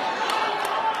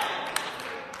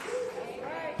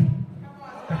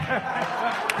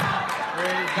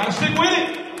 Gotta stick with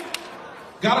it.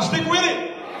 Gotta stick with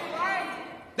it.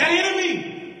 That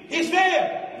enemy is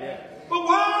there. But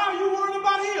why are you worried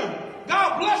about him?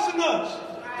 God blessing us.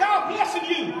 God blessing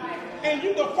you. And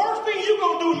you, the first thing you're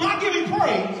going to do, not give him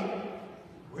praise,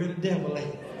 where the devil at?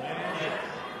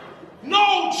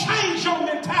 No, change your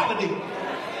mentality.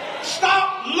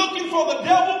 Stop looking for the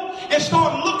devil and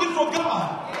start looking for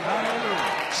God.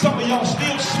 Some of y'all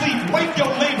still sleep. Wake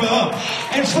your neighbor up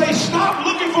and say, stop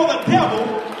looking for the devil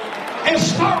and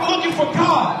start looking for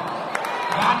God.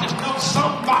 I just know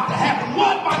something about to happen.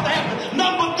 What about to happen?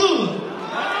 Nothing but good.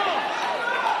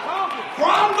 For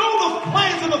I know the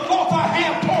plans and the thoughts I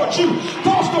have towards you.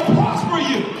 Thoughts to prosper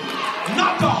you,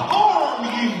 not to harm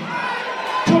you,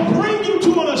 to bring you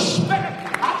to an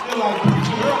expected. I feel like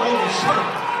preaching early in the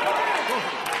service.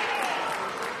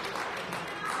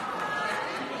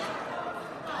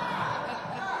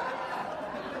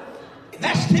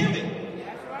 That's timid.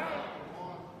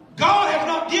 God has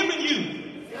not given you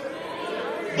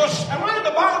am I in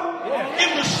the Bible?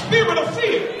 In the spirit of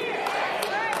fear.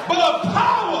 But of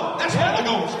power, that's Holy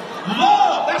Ghost.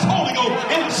 Love, that's Holy Ghost.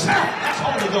 And the sound, that's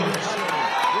Holy Ghost.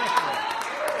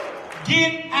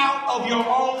 Get out of your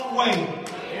own way.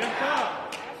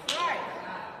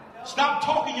 Stop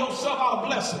talking yourself out of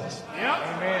blessings.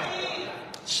 Amen.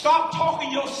 Stop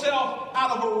talking yourself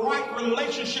out of a right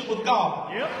relationship with God.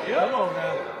 Come on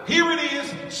now. Here it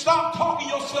is. Stop talking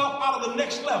yourself out of the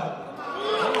next level.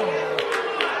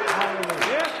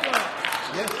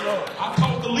 Yes, Lord. I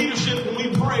told the leadership when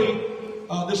we prayed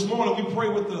this morning, we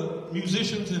prayed with the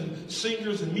musicians and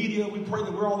singers and media. We prayed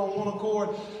that we're all on one accord.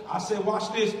 I said, watch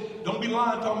this. Don't be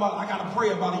lying talking about, I got to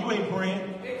pray about it. You ain't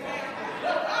praying.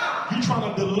 You're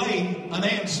trying to delay an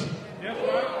answer.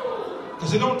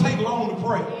 Because it don't take long to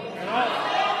pray.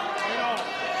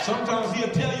 Sometimes he'll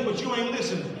tell you, but you ain't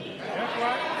listening.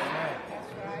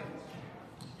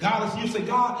 God is, you say,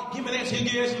 God, give me that. He'll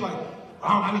give you like,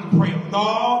 I need to pray.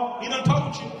 No, he done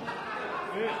told you.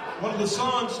 One of the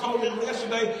sons told me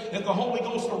yesterday that the Holy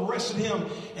Ghost arrested him.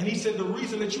 And he said, the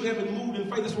reason that you haven't moved in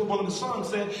faith, this is what one of the sons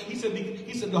said. He said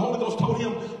the Holy Ghost told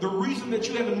him, the reason that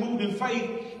you haven't moved in faith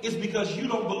is because you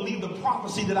don't believe the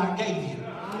prophecy that I gave you.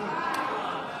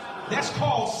 That's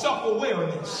called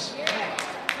self-awareness.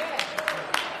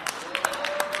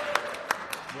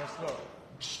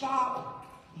 Stop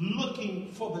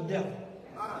looking for the devil.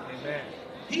 Amen.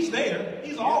 He's there.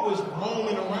 He's always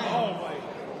roaming around.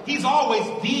 He's always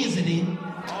visiting.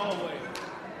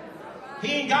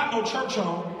 He ain't got no church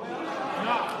home.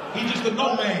 He's just a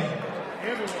nomad.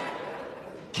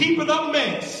 Keeping a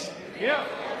mess.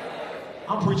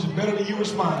 I'm preaching better than you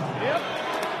responding.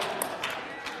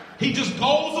 He just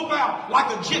goes about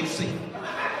like a gypsy.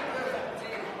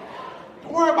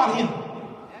 Don't worry about him.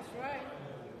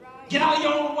 Get out of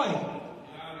your own way.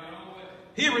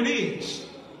 Here it is.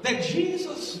 That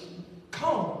Jesus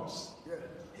comes.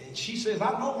 And she says,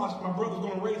 I know my brother's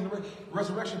going to raise the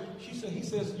resurrection. He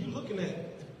says, you're looking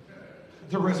at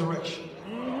the resurrection.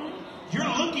 You're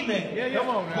looking at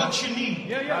what you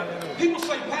need. People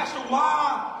say, Pastor,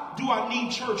 why do I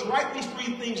need church? Write these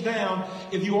 3 things down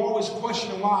if you're always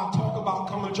questioning why I talk about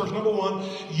coming to church. Number 1,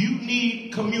 you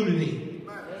need community.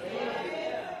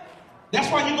 That's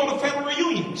why you go to family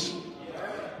reunions.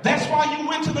 That's why you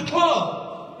went to the club.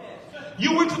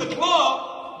 You went to the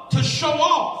club to show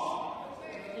off.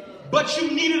 But you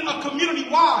needed a community.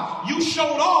 Why? You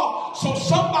showed off so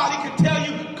somebody could tell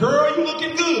you, girl, you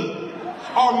looking good.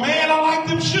 Or man, I like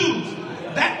them shoes.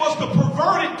 That was the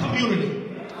perverted community.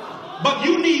 But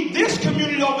you need this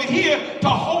community over here to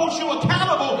hold you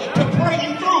accountable, to pray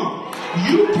you through.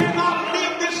 You cannot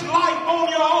live this life on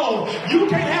your own. You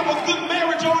can't have a good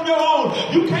marriage on your own.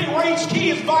 You can't raise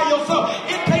kids by yourself.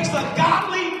 It takes a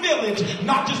godly village,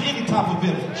 not just any type of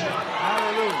village.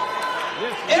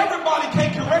 Everybody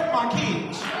can't correct my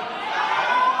kids.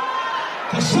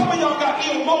 Because some of y'all got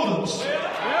ill motives.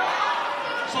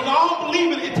 So now I don't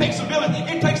believe it takes a village.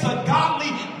 It takes a godly,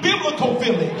 biblical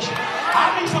village.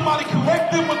 I need somebody to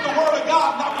correct them with the word of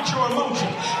God, not with your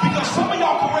emotions. Because some of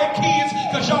y'all correct kids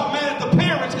because y'all mad at the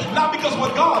parents, not because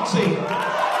what God said.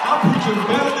 I'm preaching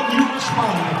better than you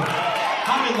responding.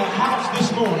 I'm in the house this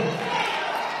morning.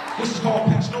 This is called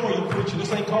pastoral preaching.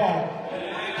 This ain't called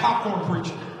popcorn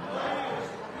preaching.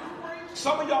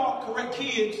 Some of y'all correct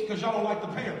kids because y'all don't like the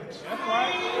parents. That's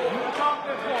right. You talk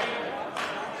this way.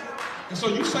 And so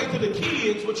you say to the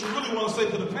kids what you really want to say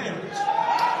to the parents. So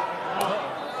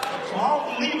I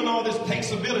don't believe in all this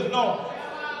takes a village. No.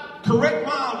 Correct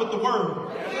mine with the word.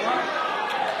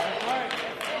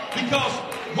 Because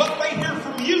what they hear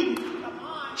from you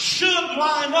should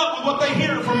line up with what they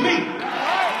hear from me.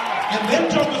 And them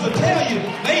jokers will tell you,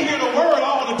 they hear the word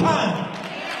all the time.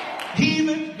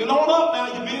 Heathen, get on up now.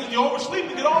 You're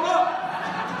oversleeping, get on up.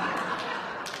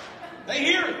 They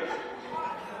hear it.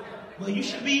 Well, you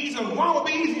should be easy on them. Why would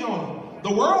be easy on them?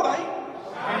 The world ain't.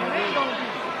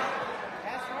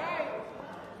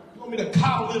 You want me to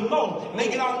coddle them? No. When they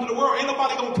get out into the world, ain't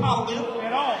nobody gonna coddle them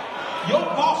at all. Your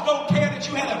boss don't care that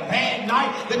you had a bad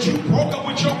night, that you broke up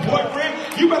with your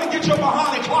boyfriend. You better get your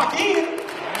behind and clock in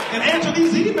and answer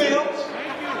these emails.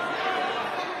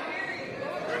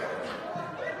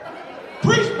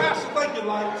 Preach, Pastor, thank you,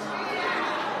 lights.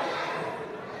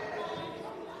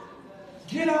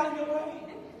 Get out of your way.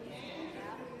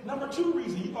 Number 2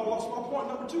 reason, you thought I lost my point.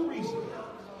 Number 2 reason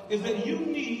is that you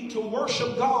need to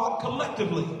worship God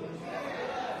collectively.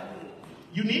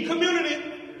 You need community.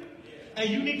 And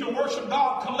you need to worship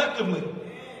God collectively.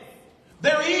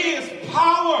 There is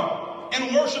power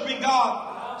in worshiping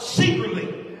God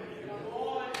secretly.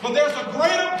 But there's a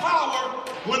greater power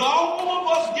when all of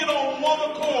us get on one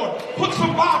accord. Put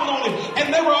some Bible on it.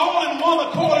 And they were all in one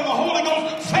accord and the Holy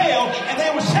Ghost fell and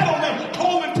they were set on them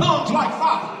cloven tongues like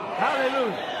fire.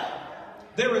 Hallelujah.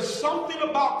 There is something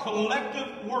about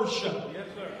collective worship. Yes,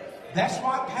 sir. That's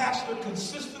why Pastor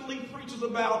consistently preaches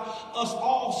about us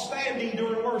all standing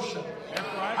during worship. That's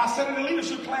right. I said in the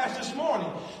leadership class this morning,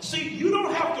 see, you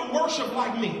don't have to worship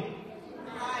like me.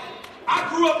 I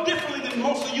grew up differently than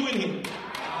most of you in here.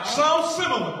 Some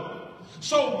similar.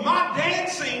 So my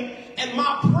dancing and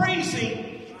my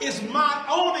praising is my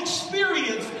own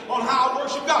experience on how I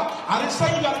worship God. I didn't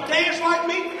say you got to dance like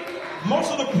me.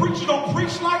 Most of the preachers don't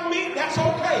preach like me. That's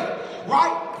okay.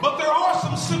 Right? But there are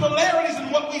some similarities in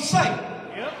what we say.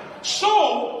 Yep.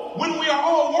 So, when we are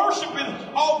all worshiping,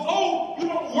 although you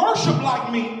don't worship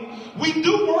like me, we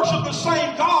do worship the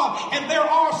same God, and there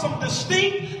are some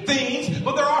distinct things,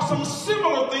 but there are some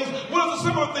similar things. What is a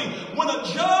similar thing? When a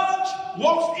judge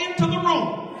walks into the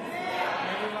room,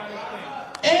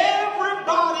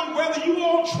 everybody, whether you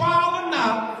on trial or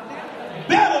not,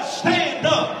 better stand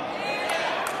up.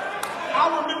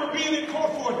 I remember being in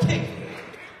court for a ticket.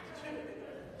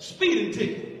 Speeding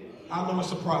ticket. I know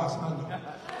it's a surprise, I know.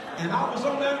 And I was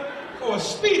on there for a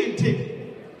speeding ticket.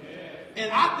 And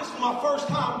this was my first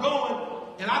time going,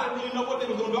 and I didn't really know what they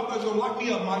were going to do. I thought they were going to lock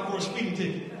me up, Mike, for a speeding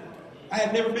ticket. I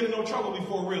had never been in no trouble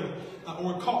before, really.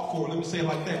 Or caught for it, let me say it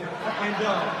like that.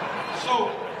 And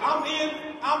so I'm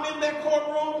in that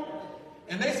courtroom,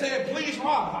 and they said, please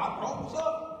rise. I rose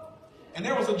up. And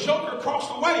there was a joker across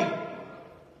the way.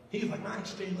 He was like, I ain't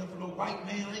standing up for no white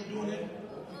man. I ain't doing that.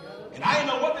 And I didn't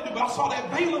know what to do, but I saw that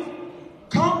bailiff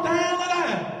come down the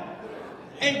line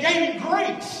and gave him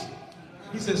grace.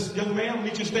 He says, young man, I'm going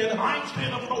to need you to stand up. I ain't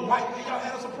standing up for no white man. Y'all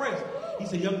had us oppressed. He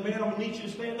said, young man, I'm going to need you to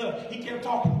stand up. He kept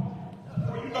talking.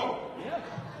 Where you go?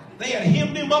 They had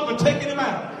hemmed him up and taken him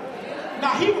out.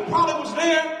 Now, he probably was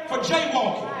there for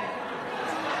jaywalking.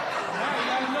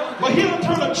 But he'll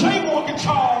turn a jaywalking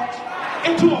charge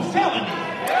into a felony.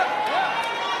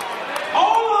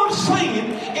 All I'm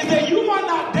saying is that you might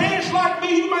not dance like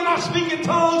me, you might not speak in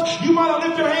tongues, you might not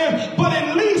lift your hands, but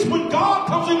at least when God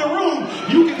comes in the room,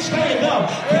 you can stand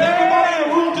up. Can everybody in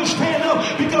the room just stand up?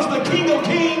 Because the King of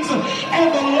Kings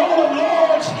and the Lord of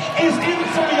Lords is in.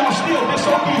 Some of y'all still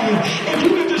disobedient. If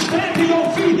you can just stand to your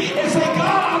feet and say,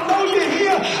 God, I know you're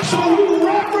here, so we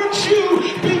reverence you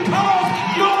because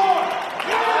you're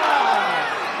God.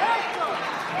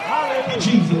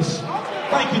 Jesus.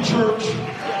 Thank you, church.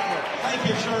 Thank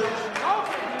you, church.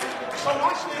 So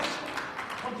watch this.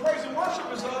 When praise and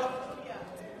worship is up,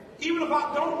 even if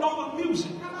I don't know the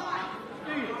music,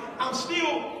 I'm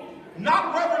still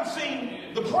not reverencing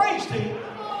the praise team,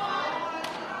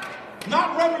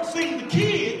 not reverencing the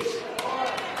kids,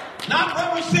 not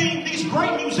reverencing these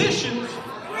great musicians.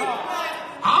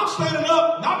 I'm standing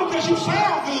up not because you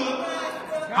sound good.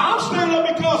 I'm standing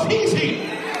up because he's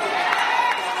here.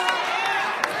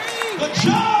 The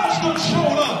judge done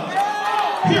showed up.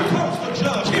 Here comes the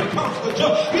judge. Here comes the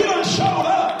judge. He done showed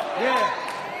up. Yeah.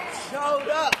 Showed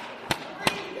up.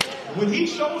 When he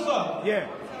shows up,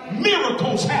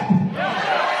 miracles happen.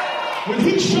 When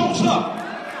he shows up,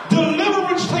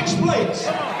 deliverance takes place.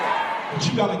 But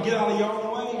you got to get out of your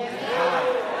own way.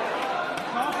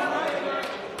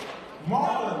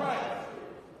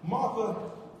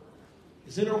 Martha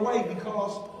is in her way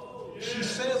because she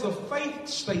says a faith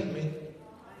statement.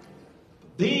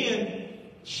 Then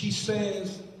she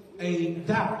says a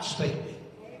doubt statement.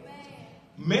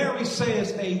 Mary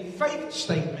says a faith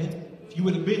statement. If you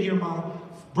would have been here, my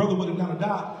brother would have not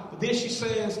died. But then she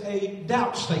says a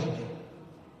doubt statement.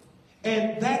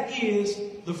 And that is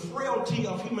the frailty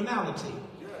of humanity.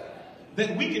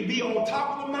 That we can be on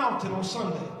top of the mountain on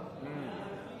Sunday.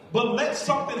 But let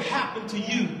something happen to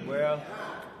you. Well,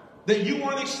 that you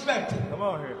weren't expecting. come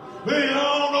on here. Man,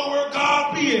 I don't know where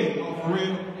God be at. Oh, for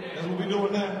real? That's what we're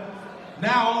doing now.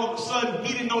 Now all of a sudden,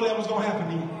 he didn't know that was going to happen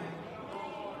to you.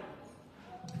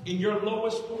 In your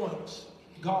lowest points,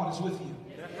 God is with you.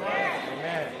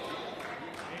 Amen.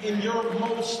 In your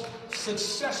most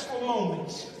successful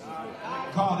moments,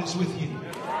 God is with you.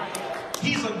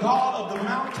 He's a God of the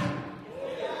mountain.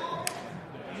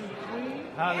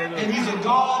 Hallelujah. And he's a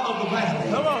God of the valley.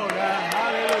 Come on now.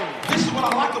 Hallelujah. This is what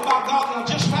I like about God, and I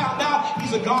just found out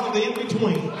he's a God of the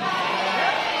in-between.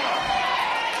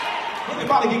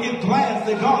 Anybody can get glad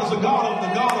that God is a God of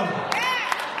the God of.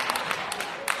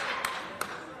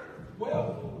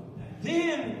 Well,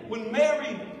 then when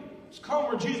Mary was come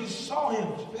where Jesus saw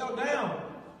him, she fell down.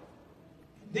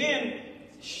 Then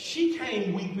she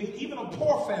came weeping, even a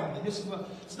poor family. It's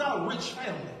not a rich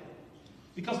family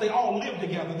because they all live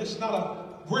together. This is not a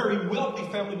very wealthy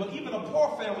family, but even a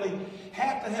poor family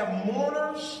had to have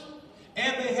mourners,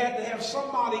 and they had to have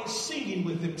somebody singing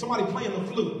with them, somebody playing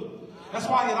the flute. That's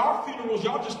why at our funerals,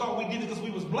 y'all just thought we did it because we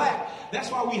was black.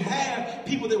 That's why we have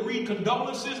people that read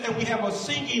condolences, and we have a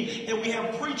singing, and we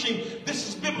have preaching. This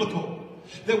is biblical.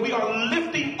 That we are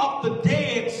lifting up the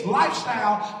dead's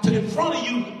lifestyle to in front of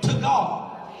you to God.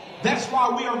 That's why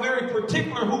we are very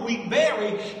particular who we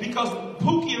bury, because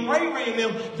Pookie and Ray Ray and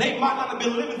them, they might not have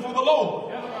been living for the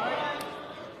Lord.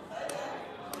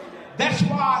 That's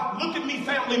why, look at me,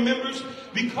 family members,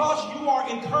 because you are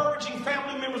encouraging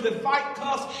family members that fight,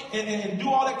 cuss, and do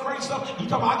all that crazy stuff. You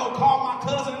talking about, I go call my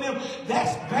cousin and them.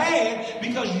 That's bad,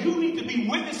 because you need to be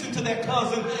witnessing to that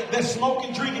cousin that's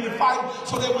smoking, drinking, and fighting,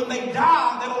 so that when they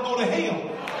die, they don't go to hell.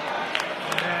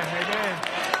 Amen.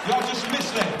 Y'all just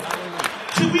missed that.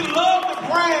 See, we love to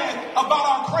brag about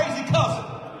our crazy cousin,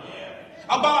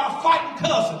 about our fighting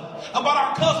cousin, about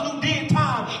our cousin who did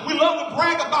time. We love to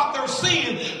brag about their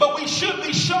sin, but we should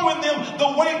be showing them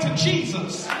the way to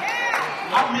Jesus.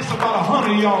 I miss about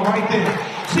 100 of y'all right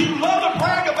there. See, you love to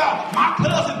brag about my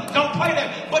cousin, don't play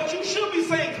that, but you should be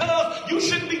saying, cuz, you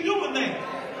shouldn't be doing that.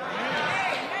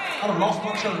 I done lost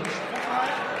my church.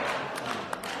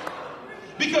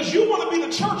 Because you want to be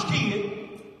the church kid,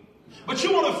 but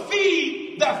you want to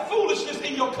feed that foolishness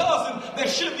in your cousin that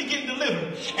should be getting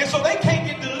delivered. And so they can't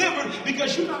get delivered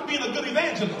because you're not being a good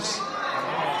evangelist.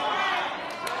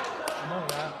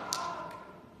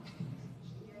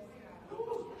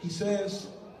 He says,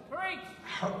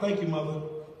 thank you, Mother.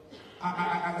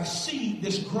 I see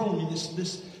this groaning,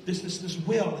 this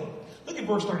wailing. Look at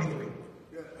verse 33.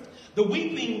 The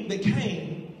weeping that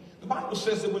came, the Bible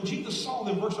says that when Jesus saw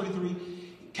them, verse 33,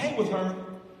 came with her,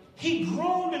 he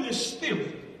groaned in his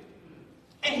spirit,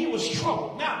 and he was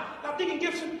troubled. Now Deacon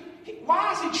Gibson,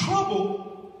 why is he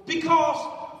troubled? Because,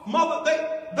 Mother,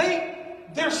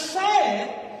 they're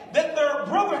sad that their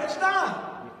brother has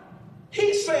died.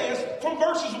 He says from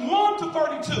verses 1 to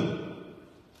 32,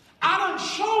 I done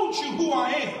showed you who I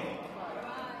am,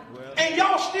 and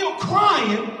y'all still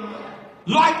crying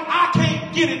like I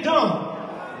can't get it done.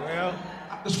 Well,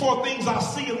 there's four things I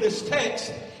see in this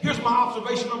text. Here's my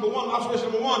observation number one.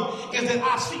 Observation number one is that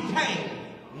I see pain.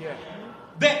 yeah.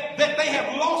 That they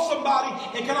have lost somebody.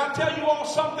 And can I tell you all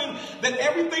something? That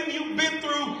everything you've been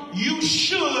through, you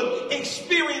should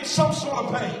experience some sort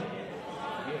of pain.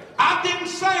 I didn't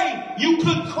say you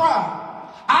couldn't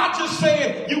cry. I just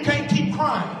said you can't keep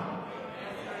crying.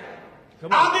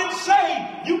 I didn't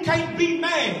say you can't be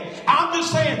mad. I'm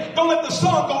just saying don't let the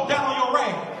sun go down on your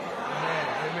wrath.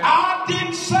 I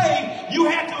didn't say you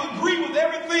had to agree with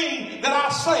everything that I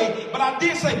say, but I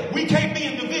did say we can't be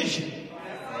in division.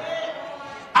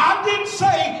 I didn't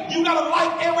say you got to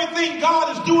like everything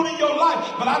God is doing in your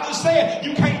life, but I just said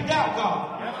you can't doubt God.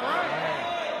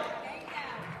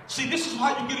 See, this is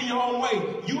how you get in your own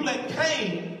way. You let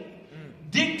pain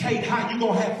dictate how you're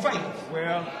going to have faith.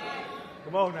 Well,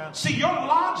 come on now. See, your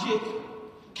logic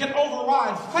can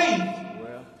override faith.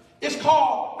 It's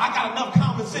called, I got enough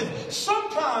common sense.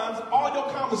 Sometimes all your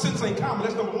common sense ain't common.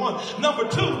 That's number one. Number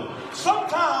two,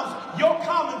 sometimes your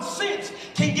common sense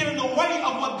can get in the way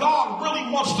of what God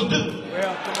really wants to do.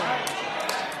 Well,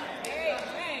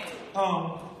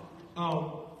 come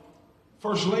on.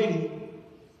 First lady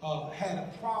had a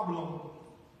problem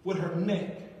with her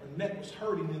neck. Her neck was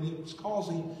hurting, and it was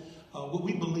causing what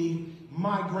we believe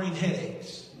migraine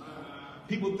headaches.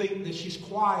 people think that she's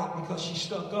quiet because she's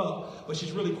stuck up, but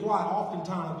she's really quiet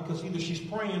oftentimes because either she's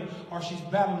praying or she's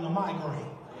battling a migraine.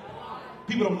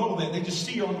 People don't know that. They just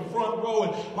see her on the front row,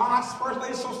 and why first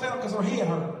lady so sad? Because her head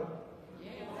hurt.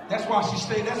 That's why she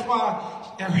stayed. That's why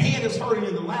her head is hurting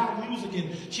in the loud music,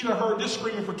 and she done heard this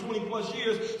screaming for 20 plus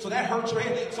years, so that hurts her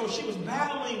head. So she was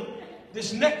battling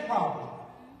this neck problem.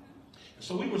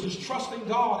 So we were just trusting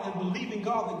God and believing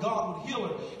God that God would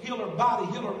heal her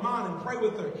body, heal her mind, and pray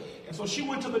with her. And so she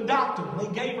went to the doctor.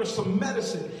 They gave her some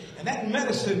medicine, and that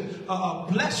medicine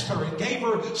blessed her. It gave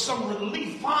her some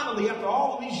relief. Finally, after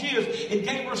all of these years, it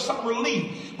gave her some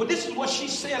relief. But this is what she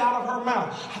said out of her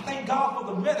mouth. I thank God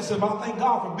for the medicine, but I thank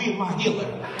God for being my healer.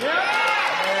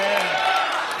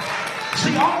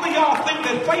 See, all of y'all think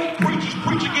that faith preachers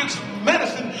preach against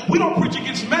medicine. We don't preach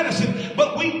against medicine,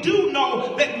 but we do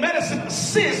know that medicine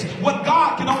assists what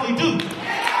God can only do.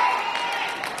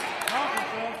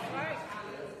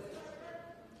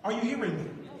 Are you hearing me?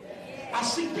 I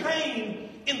see pain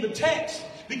in the text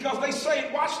because they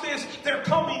say, watch this, they're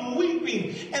coming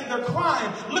weeping and they're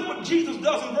crying. Look what Jesus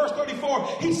does in verse 34.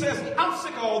 He says, I'm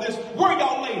sick of all this. Where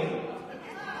y'all laid?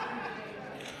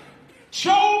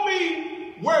 Show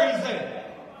me where he's at.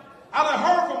 I done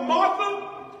heard from Martha.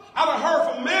 I done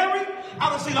heard from Mary. I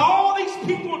done seen all these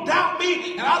people doubt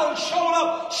me, and I done showed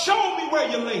up. Show me where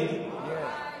you laid him.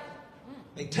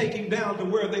 They take him down to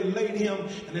where they laid him,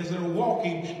 and as they're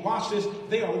walking, watch this,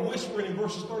 they are whispering in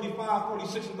verses 35,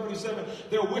 36, and 37.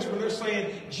 They're whispering, they're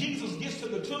saying, Jesus gets to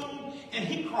the tomb, and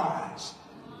he cries.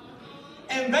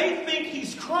 And they think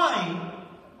he's crying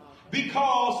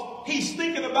because he's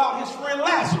thinking about his friend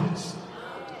Lazarus.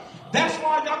 That's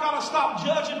why y'all got to stop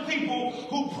judging people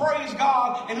who praise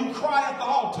God and who cry at the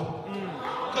altar.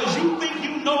 Because you think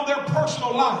you know their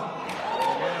personal life.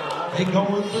 They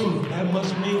going through. That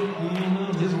must mean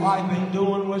his wife ain't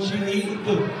doing what she needs to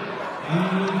do.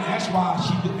 That's why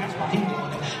he doing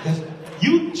that.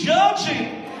 You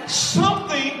judging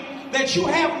something that you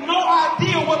have no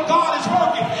idea what God is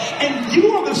working. And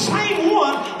you are the same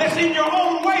one that's in your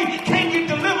own way can't get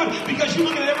delivered because you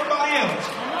look at everybody else.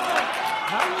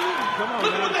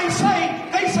 Look at what they say.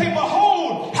 They say,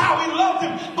 behold, how he loved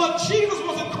him. But Jesus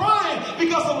wasn't crying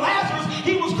because of Lazarus.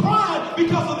 He was crying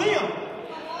because of them.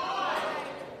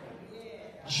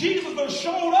 Jesus done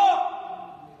showed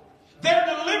up. Their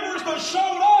deliverers done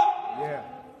showed up. Yeah.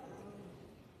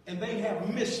 And they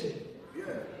have missed it. Yeah.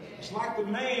 It's like the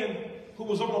man who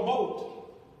was on a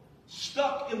boat,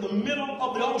 stuck in the middle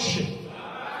of the ocean.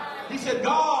 He said,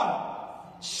 God,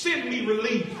 send me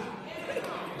relief.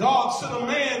 God sent a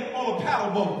man on a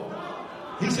paddle boat.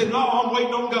 He said, no, I'm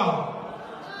waiting on God.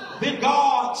 Then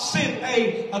God sent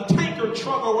a tanker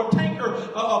truck or a tanker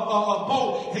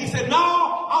boat. And he said,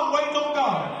 no, I'm waiting on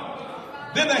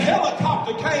God. Then the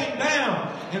helicopter came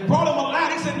down and brought him a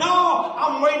ladder. He said, no,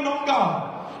 I'm waiting on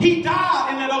God. He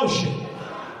died in that ocean.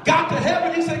 Got to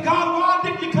heaven. He said, God, why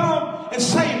didn't you come and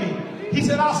save me? He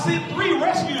said, I sent 3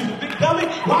 rescuers, big dummy.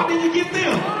 Why didn't you get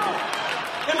them?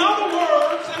 In other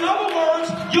words,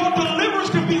 your deliverance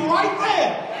can be right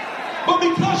there. But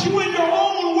because you're in your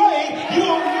own way,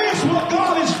 you'll miss what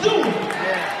God is doing.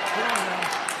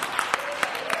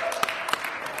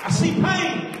 I see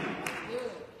pain.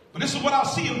 But this is what I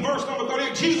see in verse number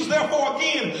 38. Jesus, therefore,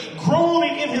 again,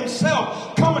 groaning in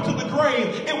himself, coming to the grave.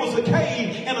 It was a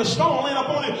cave and a stone laying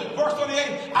upon it. Verse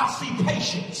 38, I see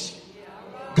patience.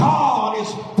 God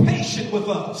is patient with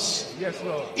us. Yes,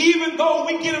 Lord. Even though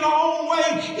we get in our own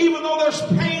way, even though there's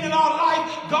pain in our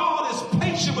life, God is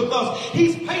patient with us.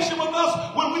 He's patient with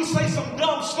us when we say some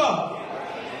dumb stuff.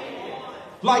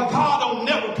 Like, God don't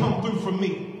never come through for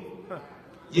me.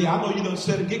 Yeah, I know you done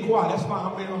said it. Get quiet. That's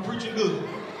fine, man. I'm preaching good.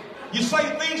 You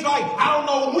say things like, I don't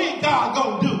know when God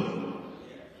gonna do it.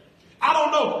 I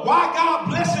don't know why God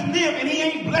blessing them and he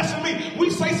ain't blessing me. We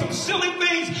say some silly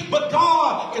things, but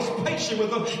God is patient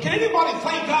with us. Can anybody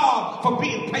thank God for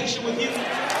being patient with you?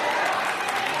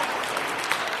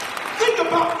 Think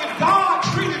about if God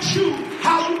treated you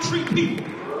how you treat people.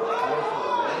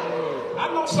 I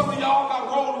know some of y'all got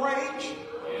road rage.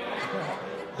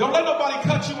 Don't let nobody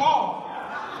cut you off.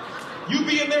 You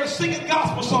be in there singing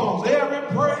gospel songs. Every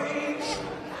praise.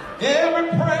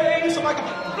 Somebody go,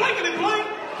 blankety blank.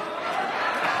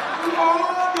 Oh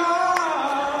God.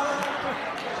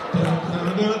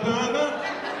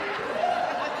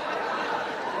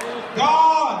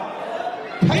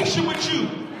 God, patient with you.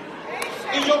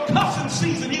 In your cussing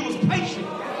season, he was patient.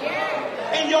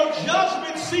 In your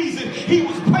judgment season, he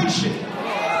was patient.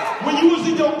 When you was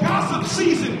in your gossip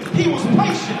season, he was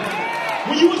patient.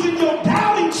 When you was in your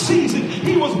doubting season,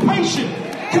 he was patient.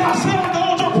 Can I say on the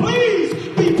altar, please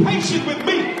be patient with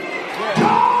me?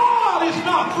 God is not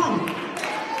gone through.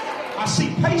 I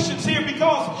see patience here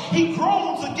because he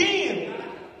groans again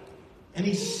and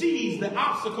he sees the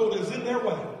obstacle that is in their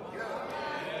way.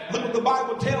 Look what the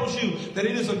Bible tells you, that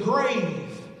it is a grave.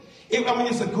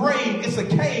 It's a grave, it's a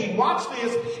cave. Watch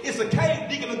this, it's a cave,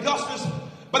 Deacon Augustus,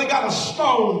 but it got a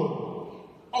stone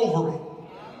over it.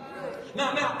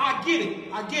 Now, I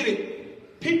get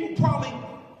it. People probably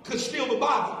could steal the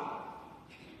body.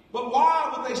 But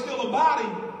why would they steal the body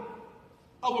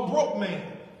of a broke man?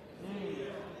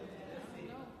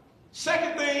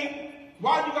 Second thing,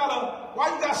 why you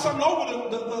got something over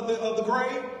the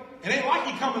grave? It ain't like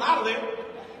he coming out of there.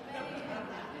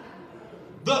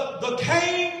 The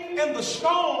cave and the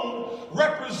stone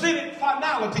represented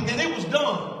finality, and it was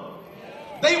done.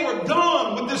 They were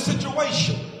done with this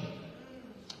situation.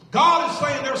 God is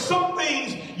saying there's some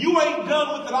things you ain't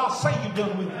done with that I'll say you're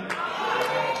done with it.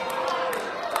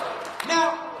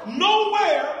 Now,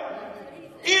 nowhere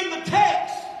in the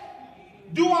text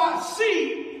do I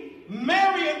see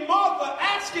Mary and Martha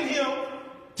asking him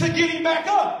to get him back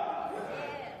up.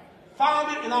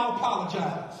 Find it and I'll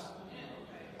apologize.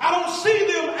 I don't see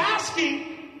them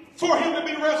asking for him to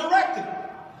be resurrected.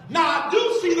 Now, I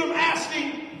do see them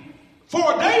asking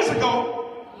 4 days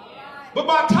ago, but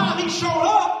by the time he showed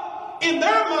up, in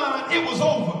their mind, it was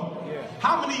over.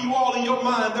 How many of you all in your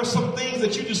mind, there's some things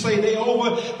that you just say they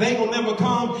over, they ain't gonna never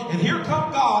come, and here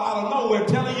come God out of nowhere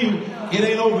telling you it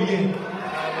ain't over yet.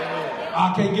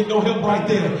 I can't get no help right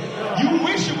there. You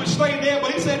wish it would stay there,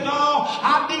 but he said, no,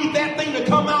 I need that thing to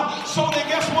come out so that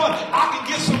guess what? I can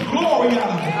get some glory out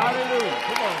of it. Hallelujah.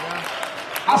 Come on now.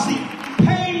 I see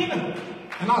pain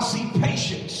and I see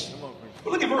patience.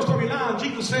 But look at verse 39.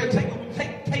 Jesus said, take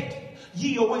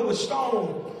ye away the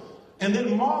stone. And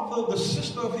then Martha, the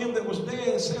sister of him that was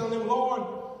dead, said unto him, Lord,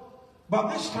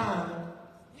 by this time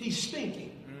he's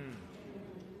stinking.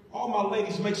 All my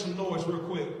ladies, make some noise real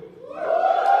quick.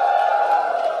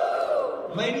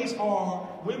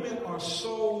 Women are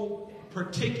so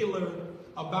particular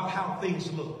about how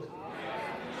things look.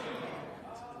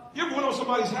 You ever went on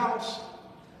somebody's house,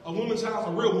 a woman's house,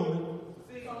 a real woman?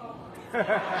 Not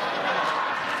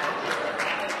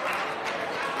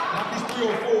these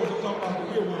 304s, I'm talking about the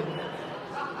real woman.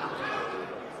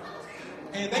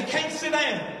 And they can't sit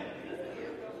down.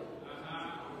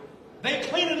 They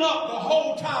cleaning up the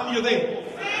whole time you're there.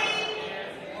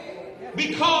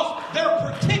 Because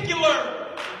they're particular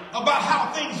about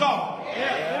how things are.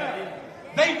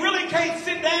 They really can't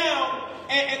sit down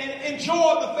and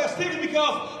enjoy the festivity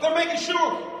because they're making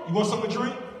sure you want something to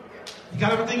drink, you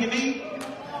got everything you need,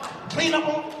 clean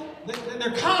up.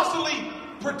 They're constantly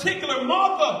particular.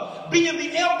 Martha, being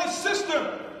the eldest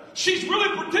sister, she's really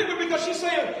particular because she's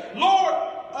saying, Lord,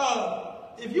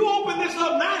 if you open this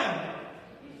up now,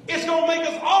 it's going to make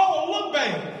us all look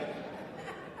bad.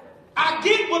 I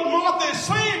get what Martha is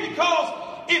saying because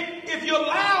if you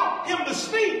allow him to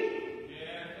speak,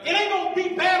 it ain't going to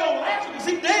be bad on Lazarus because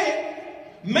he's dead.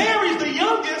 Mary's the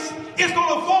youngest. It's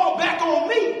going to fall back on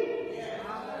me.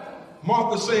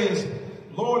 Martha says,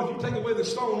 Lord, if you take away the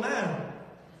stone now,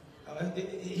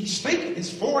 he's stinking. It's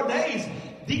 4 days.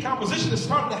 Decomposition is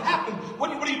starting to happen.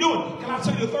 What are you doing? Can I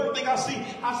tell you the third thing I see?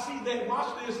 I see that, watch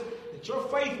this, that your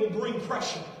faith will bring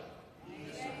pressure.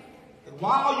 And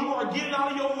while you are getting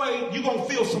out of your way, you're going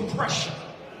to feel some pressure.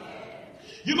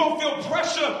 You're going to feel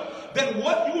pressure that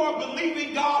what you are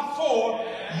believing God for,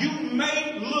 you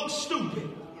may look stupid.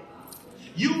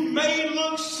 You may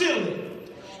look silly.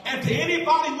 And to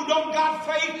anybody who don't got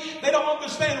faith, they don't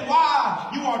understand why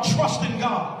you are trusting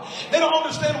God. They don't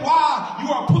understand why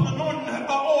you are putting anointing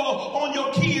oil on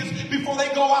your kids before they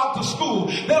go out to school.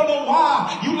 They don't know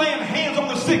why you laying hands on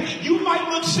the sick. You might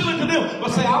look silly to them,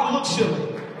 but say, I'll look silly.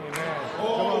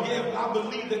 Oh, yeah, I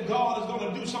believe that God is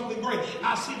going to do something great.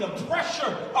 I see the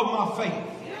pressure of my faith.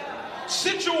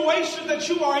 Situations that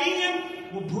you are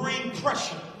in will bring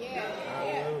pressure.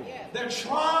 They're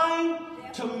trying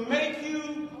to make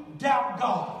you doubt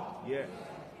God.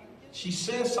 She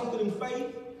says something in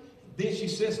faith, then she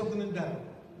says something in doubt.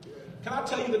 Can I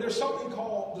tell you that there's something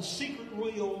called the secret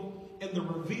will and the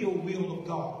revealed will of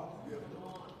God?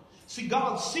 See,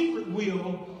 God's secret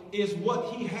will is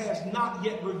what he has not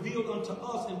yet revealed unto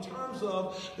us in terms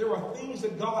of there are things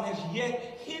that God has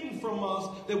yet hidden from us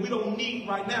that we don't need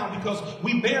right now because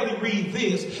we barely read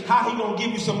this. How he going to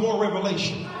give you some more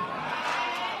revelation?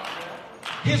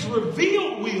 His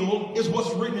revealed will is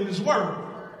what's written in his word.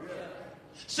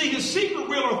 See, his secret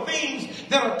will are things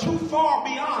that are too far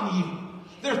beyond you.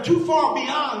 They're too far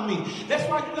beyond me. That's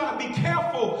why you got to be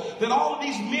careful that all of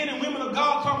these men and women of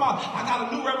God talking about, I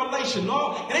got a new revelation.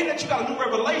 No, it ain't that you got a new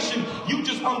revelation. You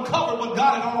just uncovered what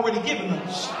God had already given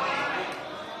us.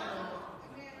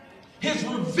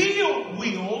 revealed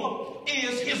will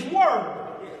is his word.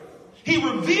 He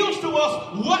reveals to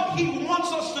us what he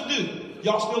wants us to do.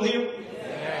 Y'all still here?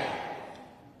 Yeah.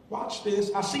 Watch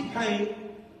this. I see pain.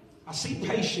 I see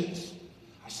patience.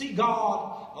 I see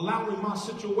God allowing my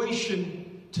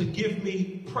situation to give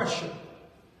me pressure.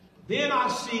 Then I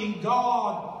see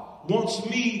God wants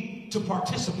me to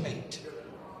participate.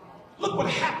 Look what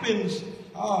happens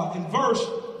in verse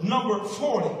number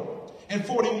 40 and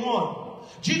 41.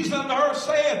 Jesus unto her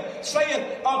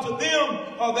saith unto them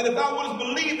that if thou wouldest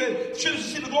believe that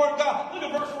shouldst see the glory of God. Look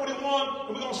at verse 41,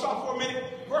 and we're going to stop for a minute.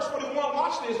 Verse 41,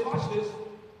 watch this.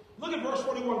 Look at verse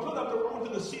 41. Put up the, I want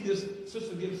them to see this,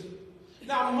 Sister Gibson.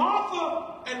 Now,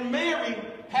 Martha and Mary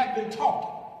have been talking.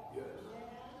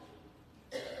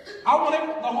 I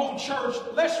want the whole church,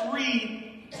 let's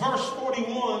read verse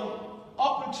 41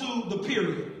 up into the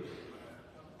period.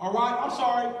 All right, I'm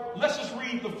sorry. Let's just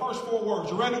read the first 4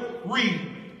 words. You ready? Read.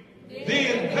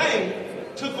 Then they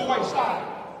took away. Stop.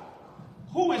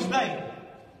 Who is they?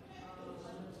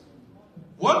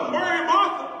 Wasn't Mary and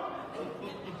Martha.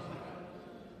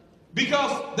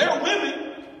 Because they're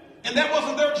women and that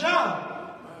wasn't their job.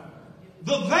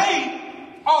 The they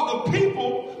are the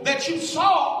people that you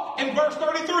saw in verse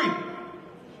 33.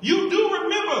 You do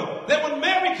remember that when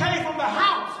Mary came from the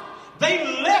house, they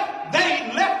left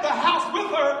the house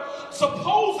with her,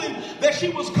 supposing that she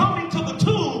was coming to the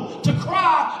tomb to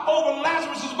cry over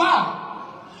Lazarus' body.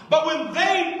 But when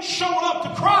they showed up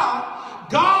to cry,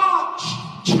 God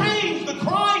changed the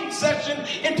crying session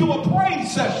into a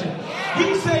praise session.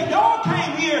 He said, y'all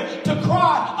came here to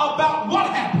cry about what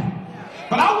happened,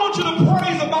 but I want you to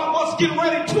praise about what's getting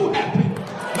ready to happen.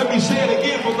 Let me say it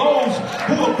again for those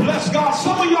who will bless God.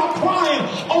 Some of y'all crying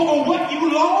over what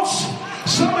you lost.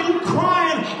 Some of you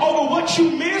crying over what you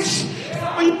missed.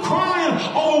 Some of you crying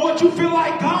over what you feel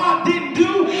like God didn't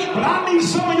do. But I need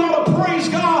some of y'all to praise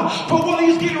God for what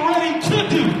he's getting ready to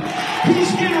do.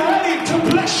 He's getting ready to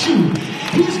bless you.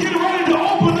 He's getting ready to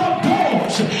open up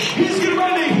doors. He's getting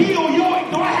ready to heal your.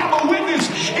 Do I have a witness?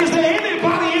 Is there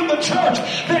anybody in the church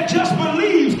that just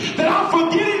believes that I'm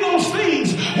forgetting those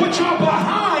things which are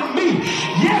behind me?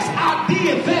 Yes, I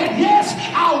did that. Yes,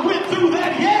 I went through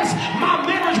that. Yes, my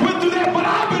marriage went through that. But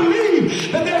I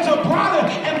believe that there's a brighter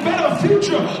and better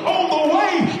future on the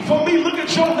way for me. Look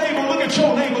at your neighbor. Look at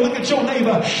your neighbor. Look at your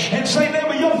neighbor. And say,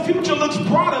 neighbor, your future looks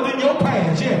brighter than your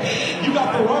past. Yeah, you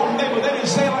got the wrong neighbor. They didn't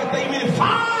say it like they meant it.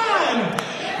 Fine.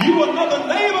 You another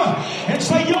neighbor and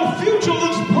say your future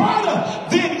looks brighter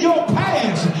than your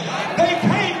past. They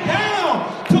came down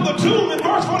to the tomb in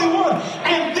verse 41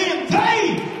 and then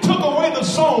they took away the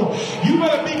stone. You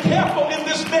better be careful in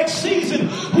this next season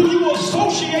who you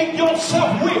associate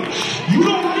yourself with. You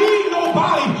don't need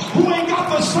nobody who ain't got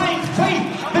the same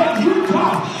faith that you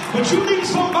got, but you need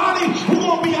somebody who's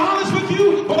going to be honest with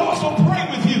you but also pray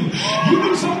with you. You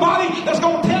need somebody that's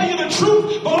going to tell you the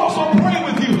truth but also pray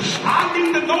with you. I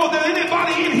need to know that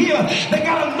anybody in here that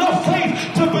got enough faith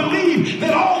to believe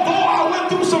that although I went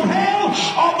through some hell,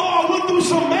 although I went through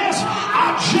some mess,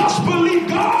 I just believe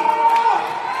God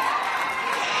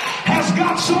has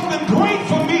got something great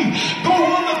for me. Go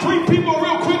run to 3 people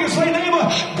real quick and say, neighbor,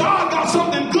 God got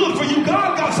something good for you.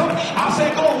 God got something. I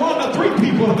said, go run to 3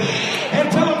 people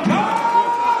and tell them,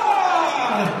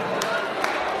 God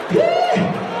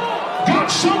got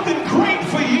something great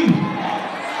for you.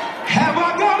 Have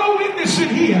I got a witness in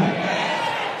here?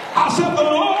 I said, the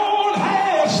Lord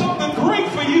has something great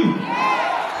for you.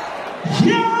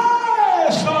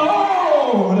 Yes, the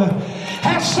Lord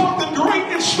has something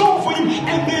great in store for you.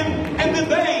 And then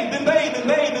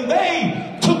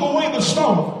they took away the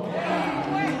stone.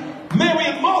 Mary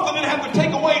and Martha didn't have to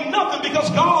take away nothing because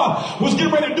God was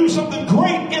getting ready to do something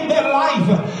great in their life.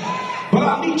 But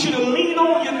I need you to lean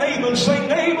on your neighbor and say,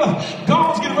 neighbor,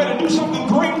 God's getting ready to do something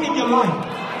great in your life.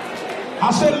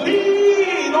 I said,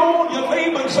 lean on your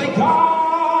neighbor and say,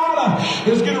 God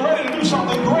is getting ready to do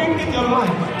something great in your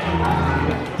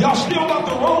life. Y'all still got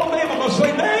the wrong neighbor, but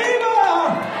say,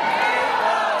 neighbor,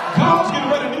 God's getting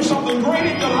ready to do something great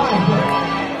in your life.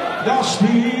 Y'all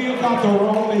still got the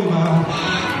wrong neighbor,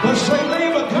 but say,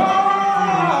 neighbor,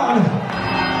 God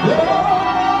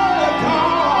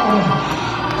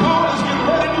is getting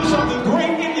ready to do something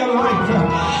great in your life.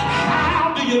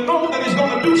 How do you know that he's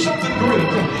going to do something great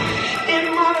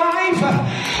in my life?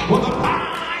 Well, the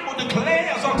Bible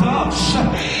declares unto us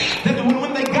that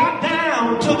when they got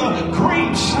down to the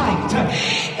grave site,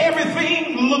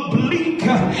 everything looked bleak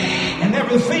and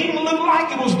everything looked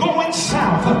like it was going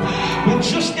south. But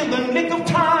just in the nick of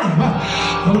time,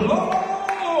 the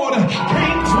Lord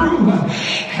came through.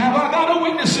 Have I got a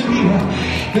witness in here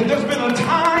that there's been a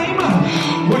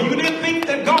time where you didn't think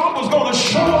that God was going to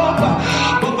show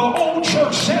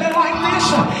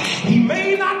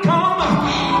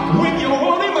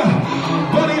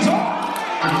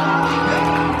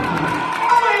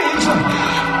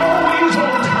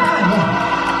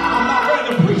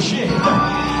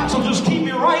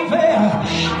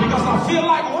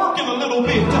rocking a little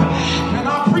bit. And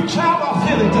I preach how I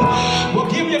feel it. Well,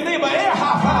 give your neighbor air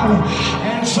high five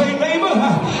and say, neighbor,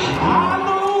 I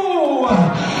know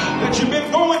that you've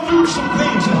been going through some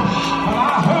things, but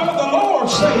I heard the Lord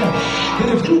say that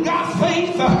if you got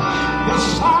faith the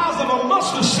size of a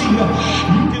mustard seed,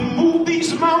 you can move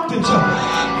these mountains.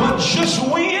 But just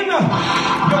when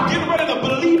you're getting ready to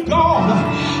believe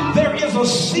God, there is a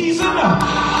season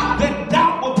that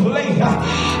doubt will play.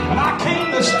 But I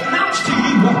came to announce to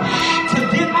you to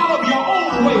get out of your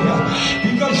own way,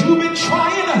 because you've been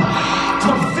trying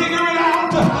to figure it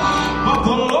out, but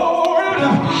the Lord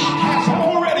has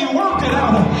already worked it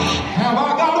out. Have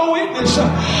I got a witness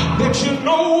that you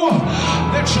know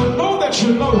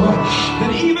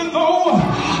that even though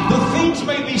the things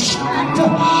may be stacked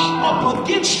up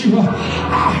against you,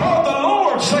 I heard the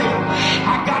Lord say,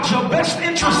 I got your best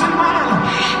interest in mind.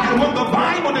 And when the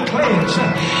Bible declares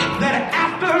that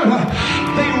after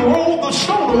they rolled the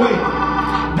stone away,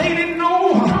 they didn't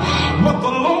know what the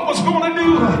Lord was going to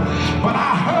do, but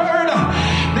I heard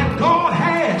that God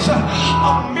has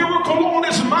a miracle on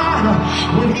his mind.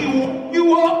 When he woke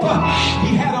you up,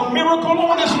 he had a miracle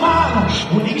on his mind.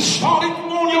 When he started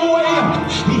on your way,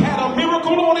 he had a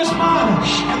miracle on his mind.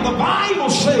 And the Bible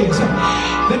says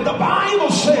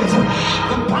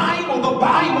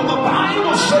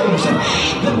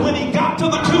that when he got to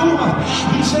the tomb,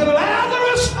 he said,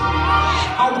 Lazarus,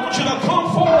 I want you to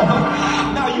come forth.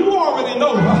 Now you already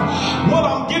know what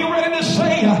I'm getting ready to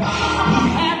say. He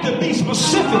had to be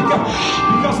specific,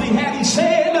 because he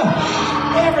said,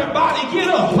 everybody get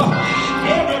up.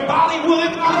 Everybody will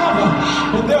get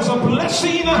up. But there's a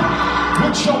blessing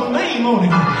with your name on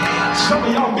it. Some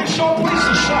of y'all miss your place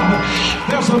to shout.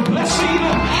 There's a blessing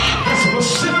that's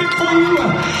specific for you.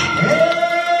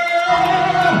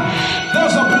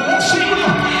 There's a blessing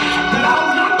that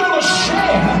I'm not going to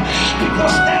share,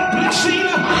 because that blessing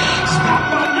has got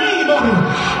my name on it.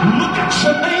 Look at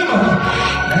your neighbor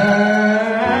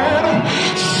and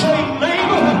say,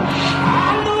 neighbor,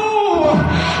 I know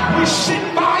we sit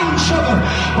by each other,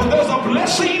 but there's a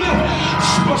blessing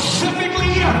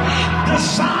specifically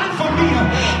designed for me.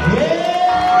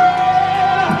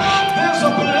 Yeah, there's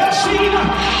a blessing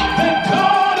that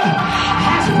God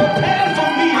has prepared for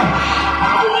me.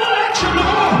 I want to let you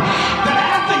know that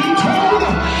after he told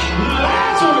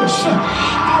Lazarus,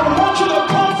 I want you to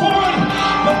come forward,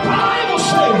 the Bible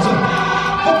says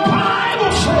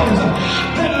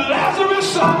that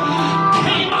Lazarus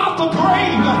came out the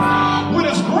grave with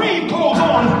his grave clothes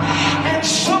on. And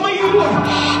some of you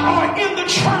are in the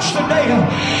church today.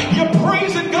 You're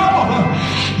praising God.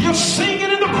 You're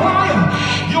singing in the choir.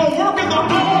 You're working the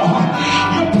door.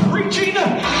 You're preaching,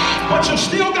 but you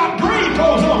still got grave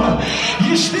clothes on.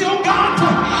 You still got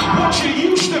what you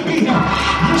used to be.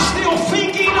 You're still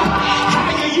thinking how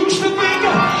you used to think.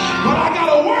 But I got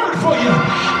a word for you,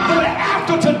 that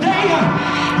after today,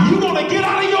 you're going to get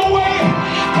out of your way,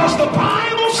 because the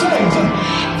Bible says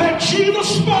that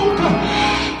Jesus spoke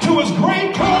to his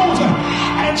grave clothes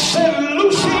and said,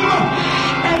 loose him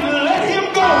and let him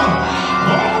go.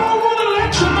 All I want to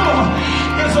let you know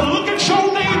is to look at your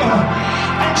neighbor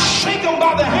and shake him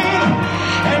by the hand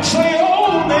and say,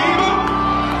 oh neighbor,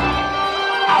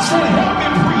 I said help me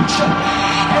preach,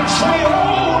 and say,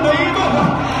 oh neighbor.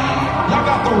 Y'all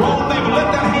got the wrong neighbor.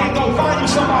 Let that hand go. Find you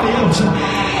somebody else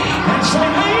and say,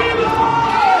 neighbor,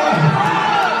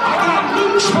 I got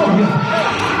news for you,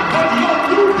 that your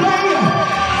new day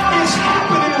is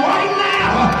happening right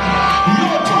now.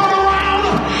 Your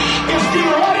turnaround is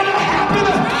getting ready to happen.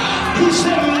 He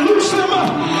said, loose him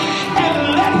and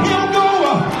let him go.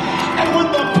 And when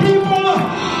the people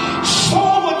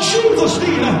saw what Jesus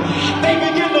did, they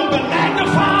began to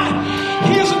magnify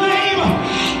his name.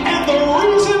 And the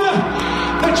reason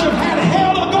that you've had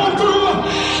hell to go through,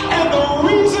 and the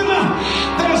reason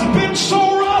that it's been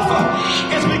so rough,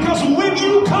 is because when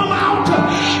you come out,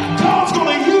 God's going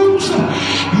to use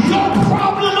your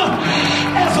problem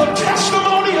as a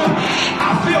testimony.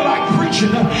 I feel like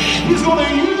preaching. He's going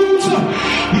to use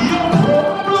your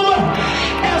problem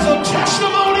as a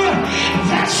testimony.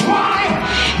 That's why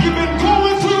you've been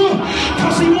going through,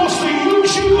 because he wants to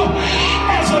use you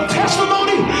as a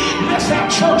testimony. Let's have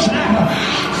church now.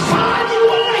 Find you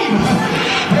a neighbor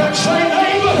and say,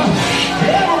 neighbor,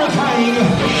 everything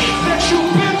that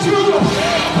you've been through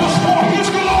was for his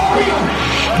glory.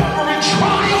 Every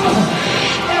trial,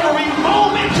 every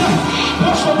moment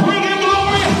was to bring him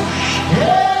glory.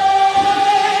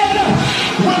 And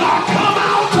when I come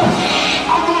out,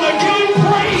 I'm going to give him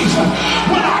praise.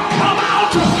 When I come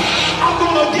out, I'm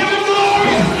going to give him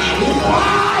glory.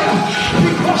 Why?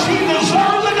 Because he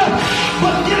deserves it.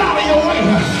 But get out of your way.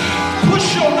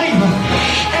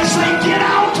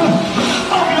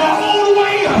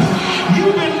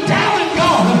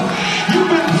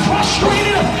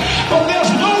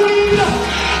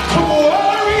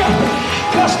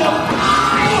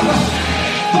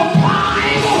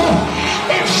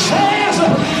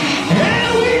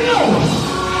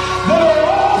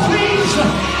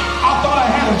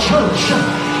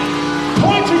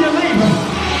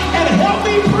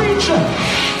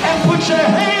 your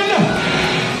hand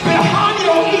behind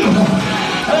your ear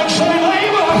and say,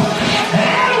 neighbor,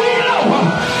 and we know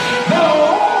that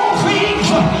all things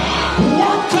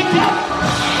work together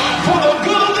for the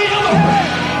good of them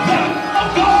that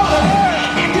love God.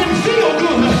 It didn't feel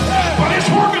good, but it's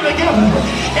working together.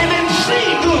 It didn't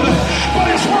seem good, but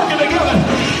it's working together.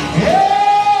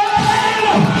 And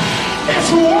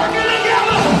it's working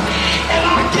together, and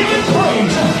I give it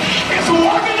praise. It's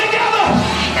working together,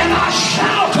 and I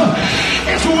shout.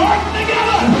 It's working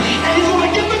together, and he's going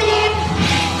to give the glory.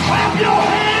 Clap your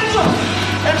hands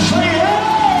and say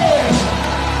yes.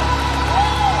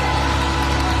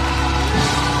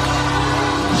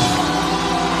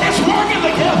 It's working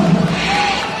together.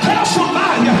 Tell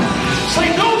somebody,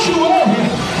 say, don't you worry.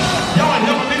 Y'all ain't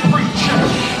never been preach.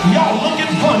 Y'all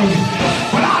looking funny.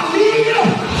 But I need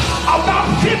about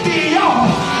 50 of y'all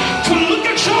to look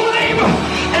at your neighbor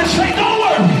and say, don't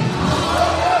worry.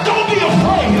 Don't be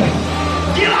afraid.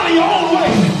 Get out of your own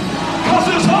way. Because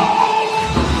it's all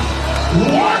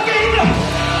working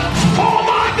for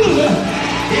my good.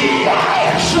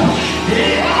 Yes.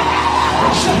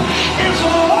 Yes. It's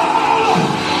all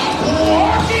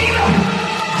working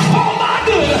for my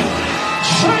good.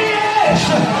 Say yes.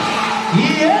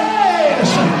 Yes.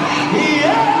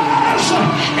 Yes.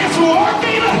 It's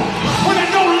working when it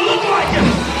don't look like it.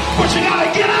 But you got to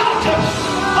get out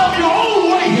of your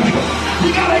own way.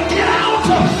 You got to get out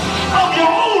of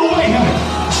your own way.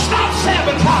 Stop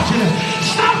sabotaging it.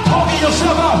 Stop talking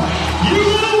yourself out. You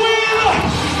will.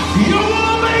 You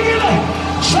will make it.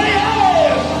 Say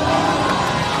yes.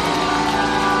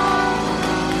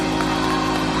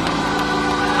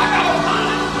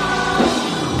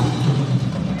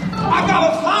 I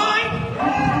gotta find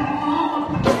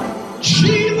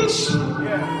Jesus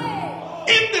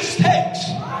in this text.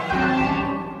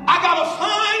 I gotta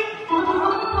find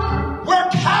where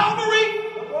Calvary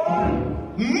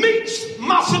meets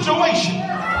my situation.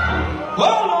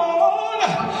 Oh Lord,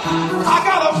 I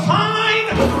gotta find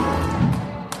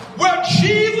where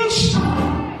Jesus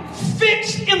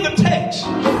fits in the text.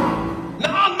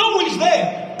 Now I know he's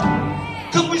there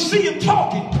because we see him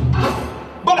talking.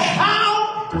 But how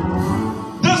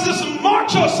does this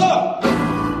march us up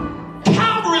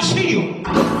Calvary's hill?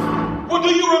 Well, do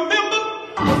you remember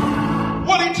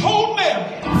what he told Mary?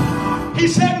 He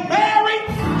said, Mary,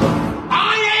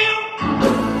 I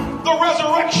am the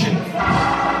resurrection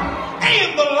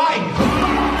and the life.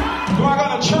 Do I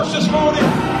got a church this morning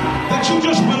that you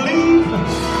just believe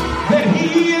that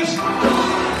he is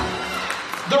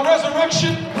the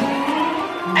resurrection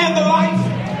and the life?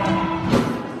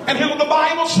 And here the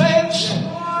Bible says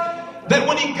that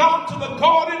when he got to the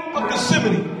Garden of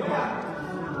Gethsemane,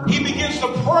 he begins to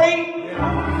pray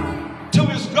to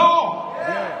his God.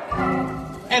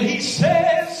 And he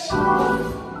says,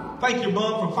 thank you,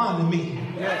 Bud, for finding me.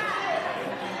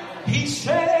 He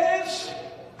says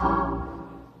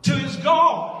to his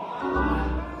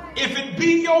God, if it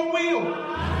be your will,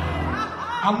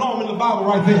 I know I'm in the Bible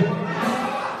right there,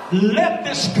 let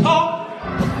this cup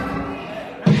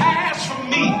pass from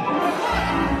me.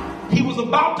 He was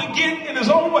about to get in his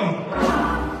own way,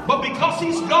 but because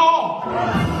he's God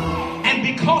and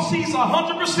because he's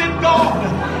 100%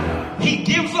 God, he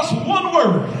gives us one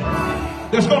word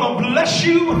that's going to bless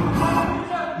you.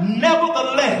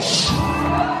 Nevertheless,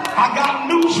 I got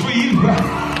news for you.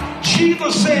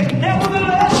 Jesus said,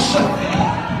 nevertheless,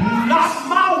 not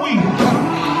my will,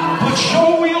 but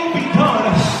your will be done.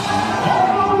 All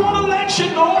I want to let you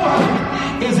know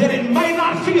is that it may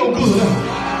not feel good,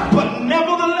 but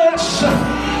nevertheless,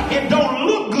 it don't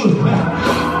look good.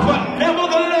 But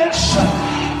nevertheless,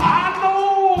 I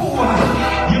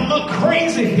know you look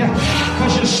crazy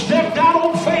because you stepped out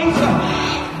on faith.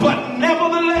 But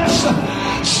nevertheless,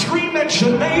 scream at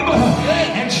your neighbor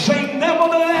and say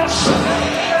nevertheless,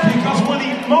 because when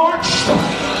he marched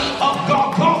up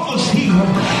Golgotha's hill,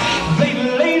 they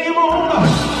laid him on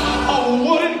a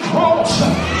wooden cross,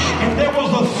 and there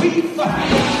was a thief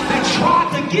that tried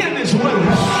to get in his way,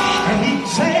 and he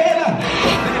said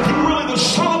that if you're really the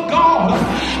Son of God,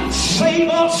 save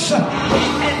us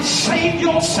and save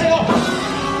yourself.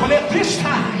 But at this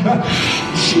time,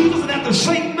 Jesus didn't have to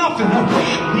say nothing.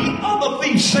 The other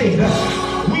thief said,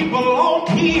 we belong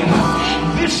here.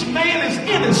 This man is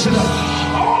innocent.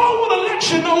 All I want to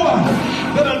let you know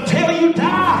that until you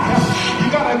die, you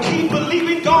got to keep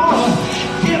believing God.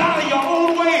 Get out of your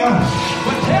own way.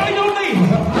 But tell your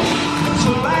neighbor, it's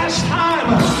the last time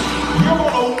you're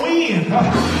going to win.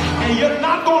 And you're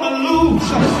not going to lose.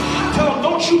 Tell them,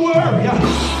 don't you worry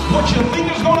what you think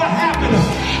is going to happen.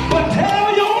 But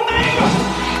tell your neighbor,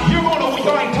 you're going to,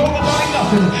 you ain't told them like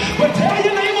nothing. But tell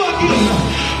your neighbor again,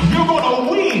 you're going to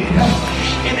win.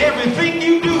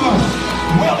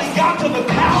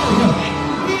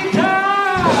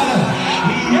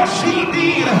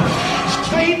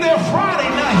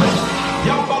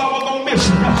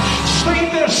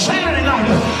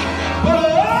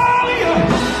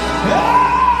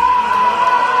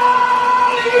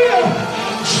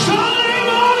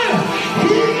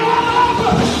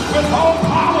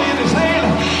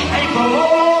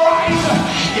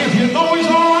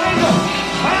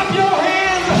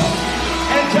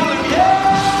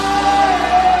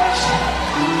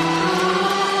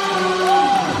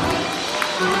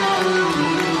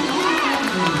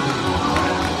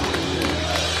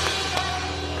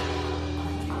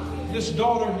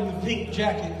 pink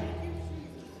jacket.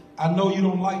 I know you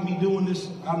don't like me doing this.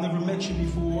 I've never met you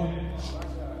before.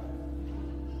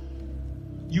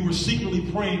 You were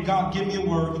secretly praying, God, give me a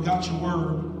word. You got your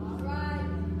word.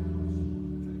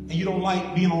 And you don't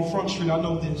like being on Front Street. I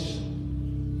know this.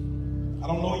 I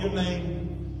don't know your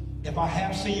name. If I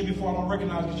have seen you before, I don't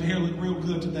recognize because your hair look real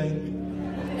good today.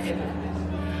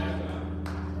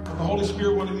 But the Holy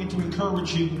Spirit wanted me to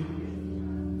encourage you,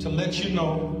 to let you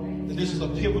know that this is a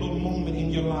pivotal moment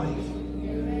in your life.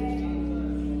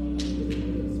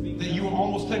 That you are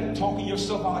almost talking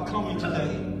yourself out of coming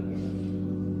today.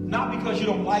 Not because you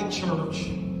don't like church,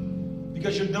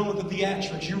 because you're done with the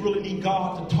theatrics. You really need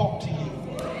God to talk to you.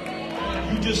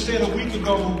 You just said a week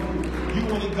ago, you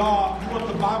wanted God, you want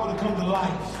the Bible to come to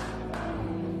life.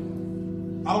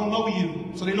 I don't know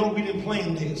you, so they know we didn't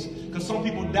plan this. Because some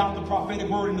people doubt the prophetic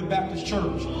word in the Baptist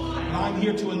church. And I'm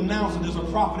here to announce that there's a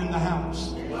prophet in the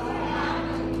house.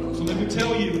 So let me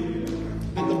tell you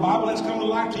that the Bible has come to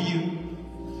life to you.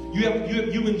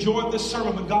 You enjoyed this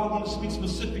sermon, but God wants to speak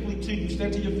specifically to you.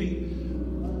 Stand to your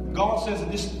feet. God says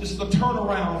that this is a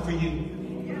turnaround for you.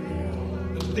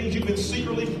 The things you've been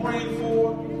secretly praying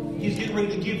for, He's getting ready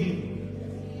to give you.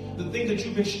 The things that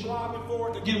you've been striving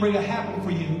for, they're getting ready to happen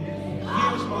for you.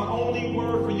 Here's my only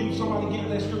word for you. Somebody get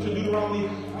that scripture, Deuteronomy.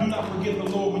 Do not forget the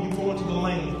Lord when you go into the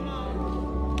land.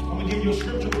 I'm going to give you a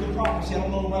scripture with a prophecy. I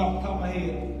don't know right off the top of my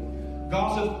head.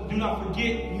 God says, do not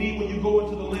forget me when you go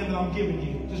into the land that I'm giving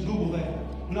you. Just Google that.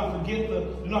 Do not forget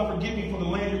me for the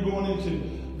land you're going into.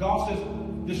 God says,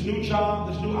 this new job,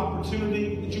 this new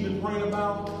opportunity that you've been praying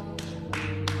about,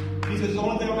 He says, the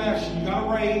only thing I'm asking, you got a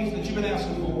raise that you've been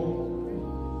asking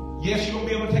for. Yes, you're going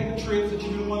to be able to take the trips that you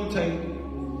didn't want to take.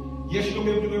 Yes, you're going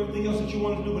to be able to do everything else that you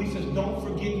want to do, but He says, don't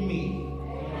forget me.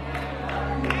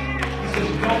 He says,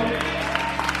 don't forget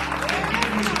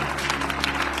me.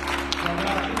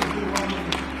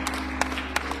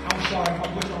 I'm sorry if I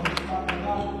put you on the spot right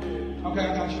now. Okay,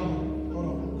 I got you. Hold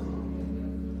on.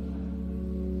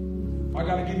 I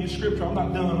got to give you scripture. I'm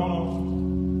not done. Hold on.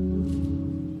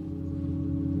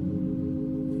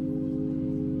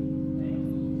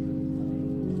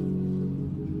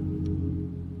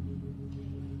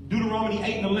 Deuteronomy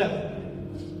 8 and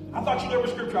 11. I thought you knew every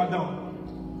scripture. I don't.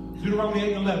 Deuteronomy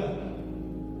 8 and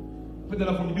 11. Put that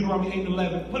up for me. Deuteronomy 8 and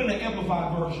 11. Put in the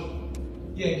Amplified version.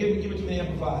 Yeah, give it to me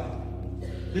Amplified.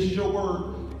 This is your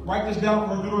word. Write this down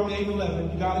for Deuteronomy 8 and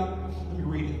 11. You got it? Let me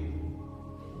read it.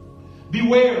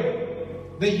 Beware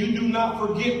that you do not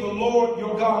forget the Lord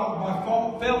your God by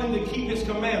failing to keep His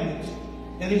commandments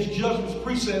and His judgments,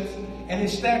 precepts, and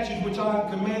His statutes, which I am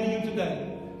commanding you today.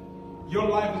 Your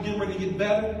life is getting ready to get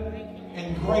better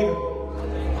and greater.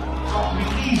 It's going to be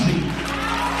easy.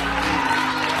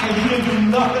 And you didn't do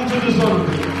nothing to deserve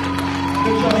it.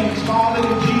 Lift your hands. Father,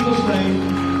 in Jesus' name.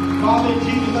 Father, in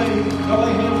Jesus' name. Don't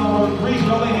lay hands on her. Reach,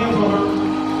 don't lay hands on her.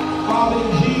 Father, in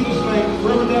Jesus' name.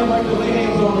 Wherever that right there, lay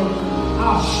hands on her.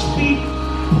 I speak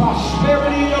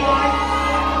prosperity in your life.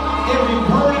 Every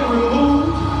burden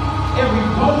removed. Every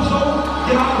bozo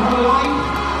get out of her life.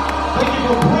 Thank you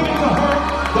for bringing to her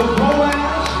the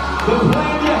Boaz, the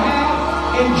plan you have,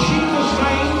 in Jesus'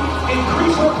 name,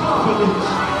 increase her confidence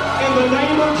in the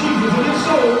name of Jesus. It is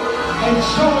so, and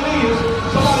so it is.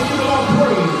 Somebody give the Lord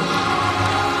praise.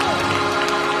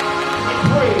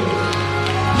 Praise.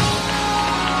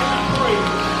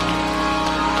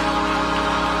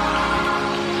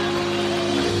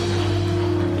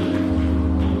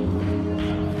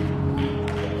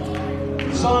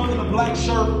 Praise. Son in a black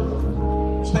shirt.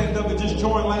 Stand up and just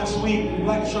joined last week,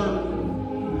 black shirt.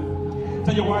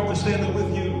 Tell your wife to stand up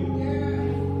with you.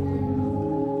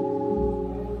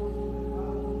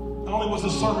 Not only was the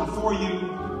sermon for you,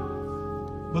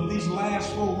 but these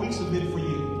last 4 weeks have been for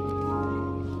you.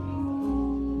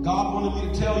 God wanted me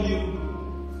to tell you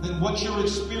that what you're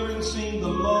experiencing, the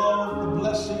love, the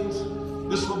blessings,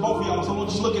 this is for both of y'all. So don't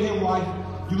just look at him, wife.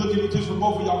 You look at me too, it's for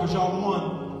both of y'all because y'all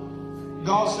one.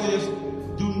 God says,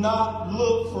 do not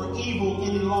look for evil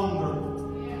any longer.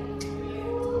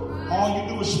 All you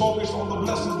do is focus on the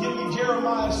blessings. Give me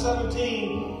Jeremiah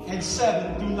 17 and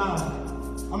 7 through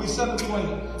 9. 7 through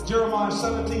 8. Jeremiah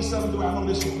 17, 7 through 8. I know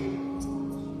this one.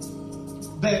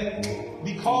 That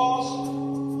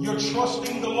because you're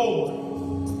trusting the Lord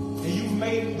and you've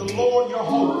made the Lord your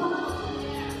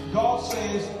hope, God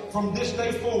says from this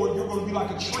day forward, you're going to be like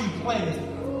a tree planted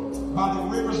by the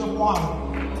rivers of water.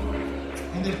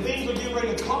 And the things are getting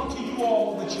ready to come to you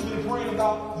all that you've been praying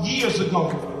about years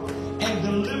ago. And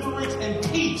deliverance and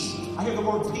peace. I hear the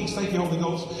word peace. Thank you, Holy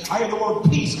Ghost. I hear the word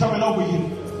peace coming over you.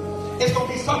 It's going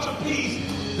to be such a peace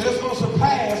that it's going to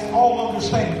surpass all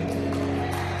understanding.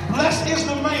 Blessed is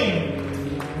the man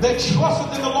that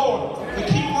trusteth in the Lord. The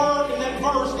key word in that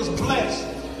verse is blessed.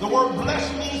 The word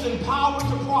blessed means empowered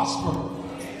to prosper.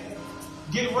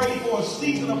 Get ready for a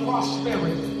season of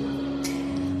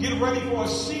prosperity. Get ready for a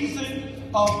season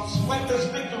of sweatless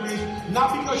victories,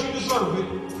 not because you deserve it,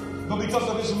 but because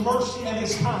of His mercy and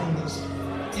His kindness.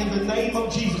 In the name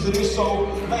of Jesus, it is so.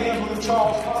 Lay hands on the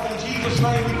Charles. Father, in Jesus'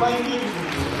 name, we thank you.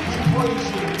 We praise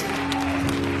you.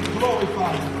 We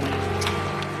glorify you.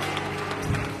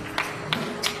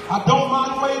 I don't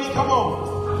mind waiting. Come on.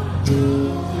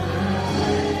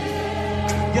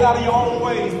 Get out of your own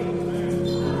way.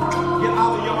 Get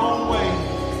out of your own way.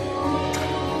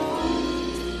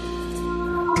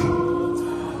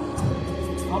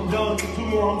 I'm done. Two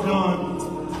more, I'm done.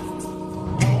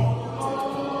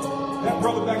 That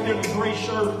brother back there in the gray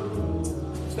shirt.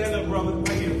 Stand up, brother.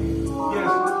 Right here.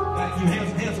 Yes. You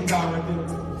handsome guy right there.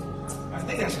 I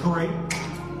think that's great.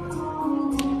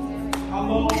 How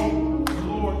long,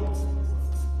 Lord,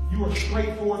 you are a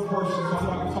straightforward person, so I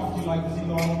know I can talk to you like this, even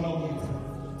though I don't know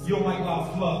you. You don't like a lot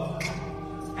of fluff.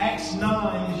 Acts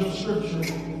 9 is your scripture.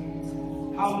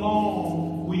 How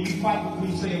long will you fight with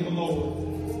me, saith the Lord?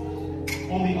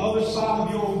 On the other side of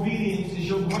your obedience is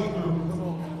your breakthrough,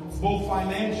 both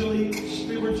financially,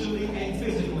 spiritually, and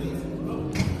physically.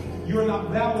 You're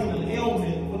not battling an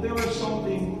ailment, but there is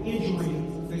something, injury,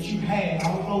 that you had. I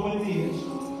don't know what it is.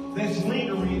 That's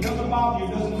lingering. It doesn't bother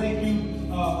you. It doesn't make you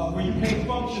where you can't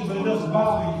function, but it doesn't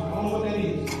bother you. I don't know what that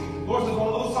is. Lord says on the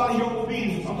other side of your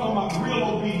obedience, I'm talking about real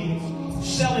obedience,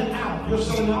 selling out. You're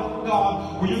selling out for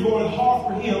God, where you're going hard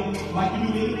for Him like you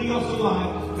do anything else in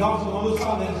life. God's on the other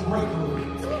side of that is breakthrough.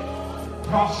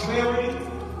 Prosperity,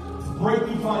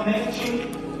 breakthrough financially.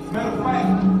 Matter of fact,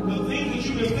 the things that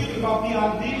you've been thinking about, the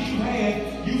ideas you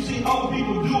had, you've seen other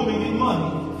people do them and get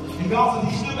money. And God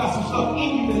says He still got some stuff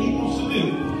in you that He wants to do.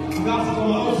 And God says on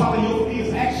the other side of your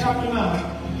obedience, Acts chapter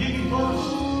 9, give you verse.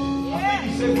 I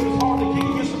think He said when it's hard to kick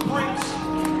against the prince.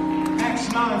 Acts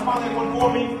 9, find that one for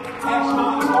me. Acts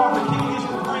 9 is hard to kick against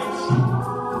the prince.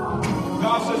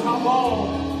 God says, how long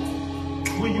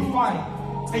will you fight?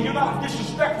 And you're not a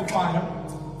disrespectful fighter.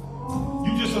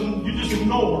 You just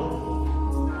ignore.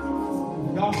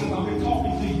 God says, I've been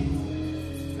talking to you.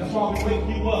 That's why we wake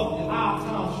you up in our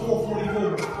times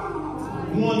 444,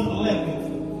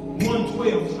 111,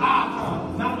 112. It's our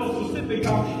time, not no specific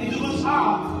time. It just looks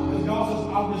high. Because God says,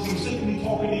 I've been specifically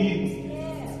talking to you.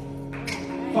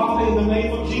 Father, in the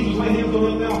name of Jesus, lay hands on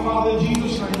him now. Father, in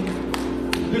Jesus' name,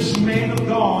 this man of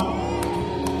God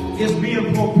is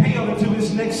being propelled into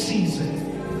this next season.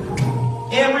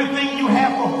 Everything you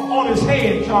have on his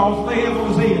head, Charles, lay hands on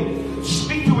his head.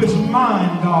 Speak to his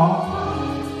mind, God.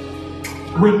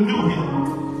 Renew him.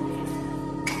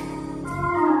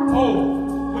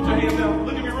 Oh, put your hands down.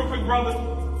 Look at me real quick, brother.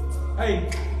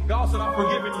 Hey, God said, I'm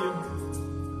forgiving you.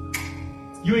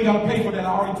 You ain't got to pay for that. I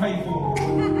already paid for it.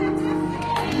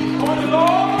 Oh, Lord,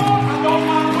 I don't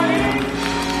mind waiting.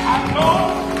 I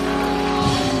know.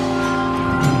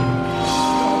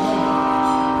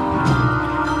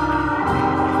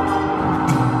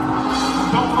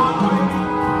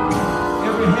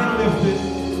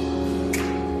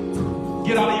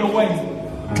 Get out of your way.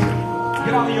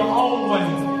 Get out of your own way.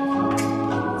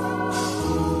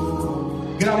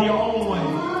 Get out of your own way.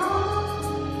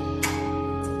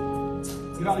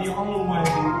 Get out of your own way.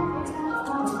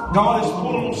 God is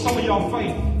pulling on some of your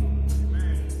faith.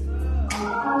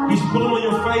 He's pulling on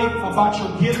your faith about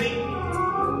your giving.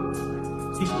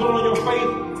 He's pulling on your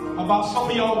faith about some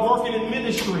of y'all working in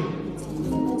ministry.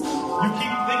 You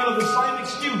keep thinking of the same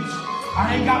excuse.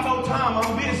 I ain't got no time.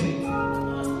 I'm busy.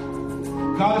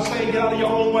 God is saying, get out of your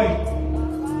own way.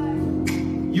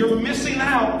 You're missing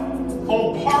out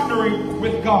on partnering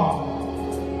with God.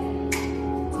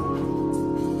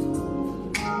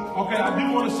 Okay, I do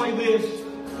want to say this.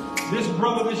 This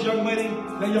brother, this young lady,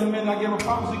 that young man that I gave a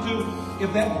prophecy to,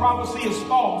 if that prophecy is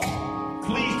false,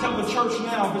 please tell the church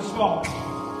now if it's false.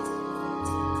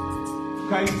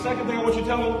 Okay, second thing I want you to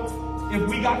tell them, if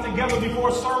we got together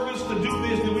before service to do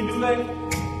this, did we do that?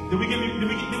 Did we get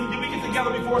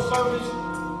together before service?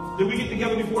 Did we get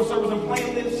together before service and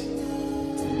plan this?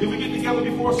 Did we get together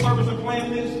before service and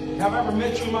plan this? Have I ever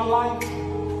met you in my life?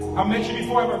 I met you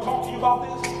before I ever talked to you about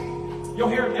this? Your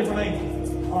hair is different, ain't it?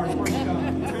 All right, praise God.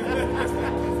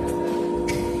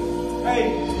 Hey,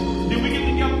 did we get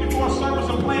together before service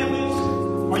and plan this?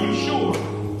 Are you sure?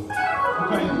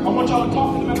 Okay, I want y'all to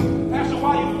talk to them. Pastor,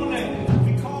 why are you doing that?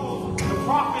 Because the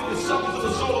prophet is subject to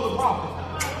the soul of the prophet.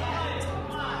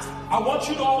 I want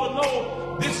you all to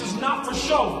know this is not for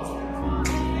show.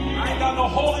 I ain't got no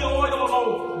holy oil or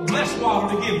no blessed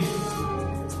water to give you.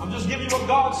 I'm just giving you what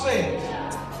God says.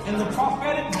 And the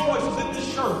prophetic voice is in this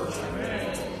church.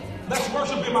 Let's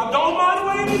worship him. I don't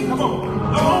mind waiting. Come on.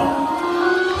 Come on.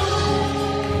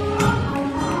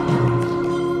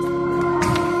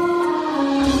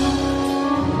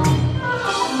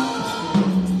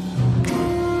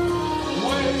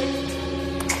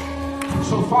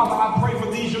 So, Father, I pray for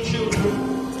these, your children.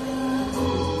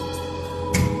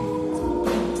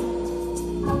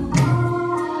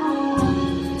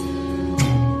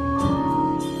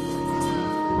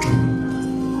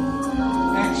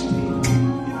 Acts 10.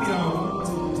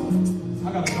 I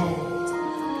gotta go.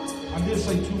 I did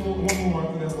say one more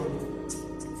after that word.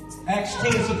 Acts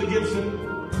 10, Sister Gibson.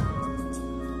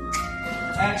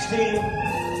 Acts 10.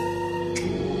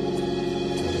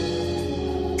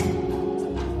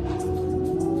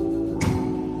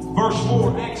 Verse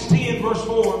 4, Acts 10, verse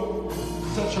 4.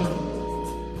 Touch her.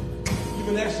 You've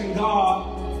been asking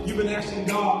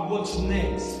God what's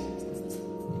next.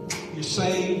 You're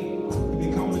saved.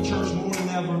 You've come to church more than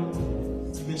ever.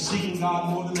 You've been seeking God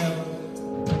more than ever.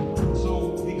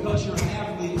 So because you're an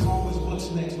athlete, it's always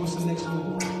what's next. What's the next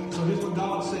move? So here's what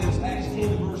God says, Acts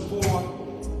 10, verse 4.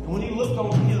 And when he looked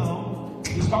on him,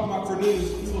 he's talking about Cornelius.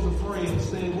 He was afraid and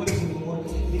said, what is it, Lord?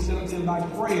 And he said unto him, thy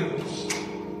prayers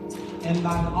and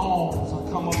thine alms are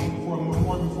come up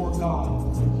before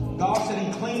God. God said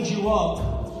he cleaned you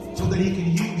up so that he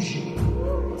can use you.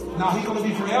 Now he's going to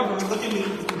be forever, look at me,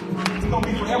 he's going to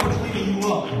be forever cleaning you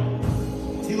up.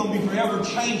 He's going to be forever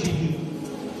changing you.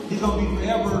 He's going to be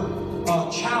forever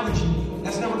challenging you.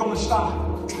 That's never going to stop.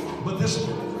 But this,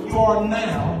 you are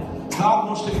now, God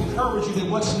wants to encourage you that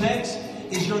what's next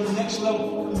is your next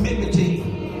level commitment to him.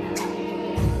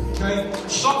 Okay?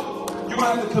 So, you're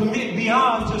going to have to commit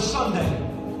beyond just Sunday.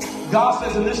 God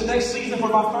says in this next season for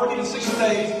about 30 to 60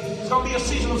 days, it's going to be a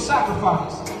season of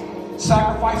sacrifice.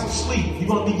 Sacrifice of sleep. You're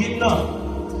going to be getting up.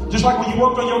 Just like when you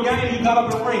worked on your game, you got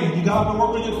up and ran. You got up and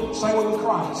worked on your same way with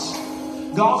Christ.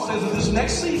 God says in this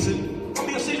next season, it's going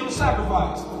to be a season of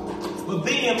sacrifice. But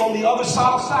then on the other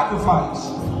side of sacrifice,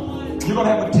 you're going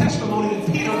to have a testimony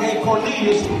that Peter gave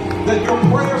Cornelius that your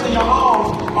prayers and your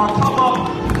alms are come up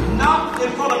not in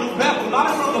front of you, Bethel, not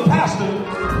in front of the pastor.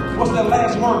 What's that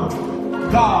last word?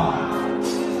 God.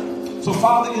 So,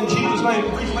 Father, in Jesus'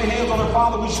 name, please lay hands on her.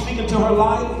 Father, we speak into her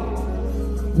life.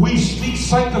 We speak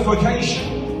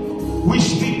sanctification. We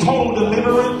speak total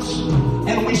deliverance.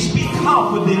 And we speak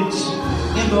confidence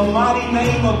in the mighty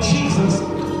name of Jesus.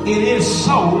 It is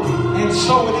so, and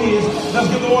so it is. Let's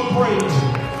give the Lord praise.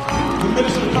 The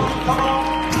minister, come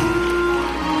on.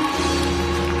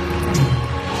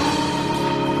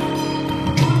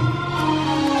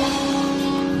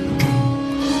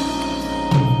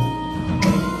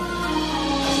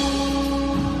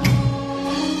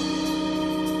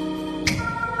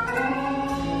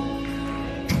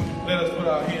 Let us put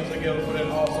our hands together for that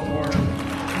awesome word.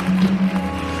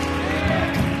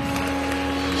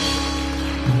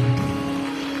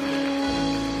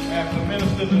 As the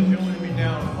ministers are joining me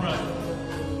down front,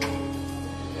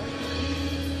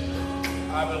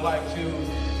 I would like to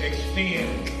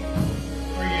extend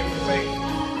 3 invitations.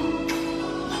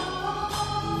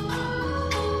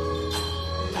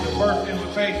 The first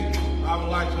invitation I would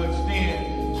like to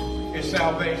extend is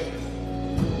salvation.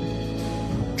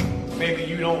 Maybe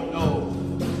you don't know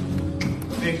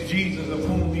this Jesus of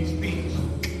whom he speaks.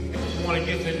 If you want to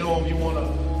get to know him, you want to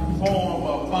form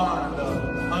a bond,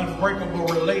 an unbreakable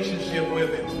relationship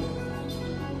with him,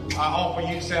 I offer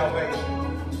you salvation.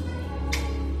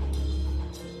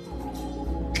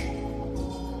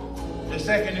 The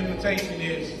second invitation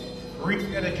is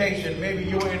rededication. Maybe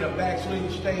you're in a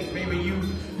backslidden state. Maybe you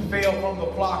fell from the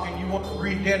flock and you want to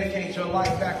rededicate your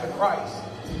life back to Christ.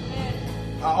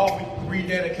 I offer you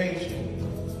rededication.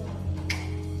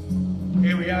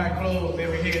 Every eye closed,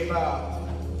 every head bowed.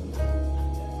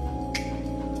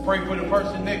 Pray for the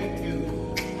person next to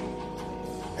you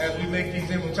as we make these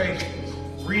invitations.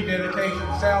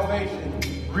 Rededication, salvation,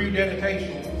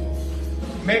 rededication.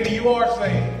 Maybe you are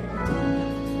saved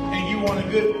and you want a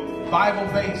good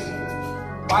Bible-based,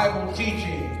 Bible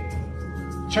teaching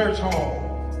church home.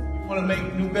 You want to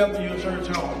make New Bethel your church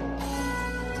home.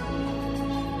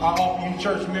 I offer you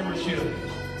church membership.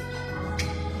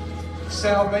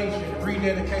 Salvation,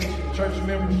 rededication, church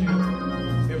membership.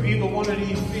 If either one of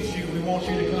these fits you, we want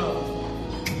you to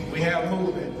come. We have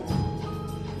movement.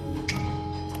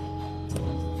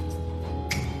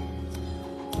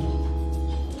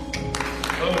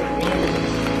 Oh, glory.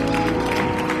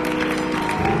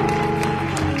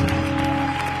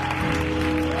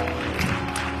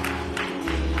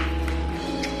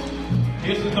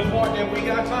 This is the part that we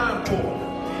got time for.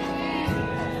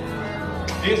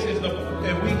 This is the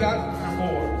that we got time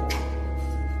for.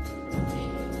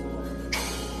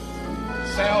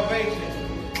 salvation,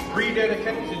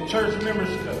 rededication, church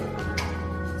membership.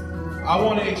 I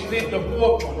want to extend the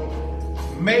fourth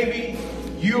one. Maybe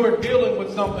you are dealing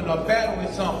with something or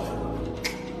battling something,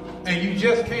 and you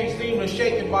just can't seem to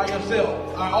shake it by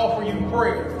yourself. I offer you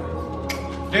prayer.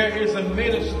 There is a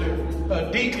minister,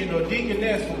 a deacon or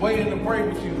deaconess waiting to pray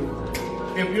with you.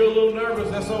 If you're a little nervous,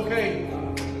 that's okay.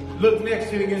 Look next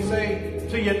to you and say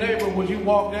to your neighbor, would you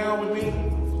walk down with me?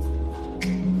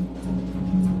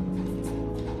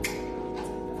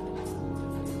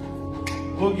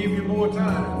 We'll give you more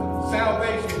time.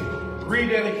 Salvation,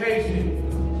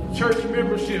 rededication, church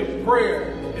membership,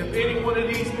 prayer. If any one of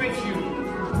these fits you,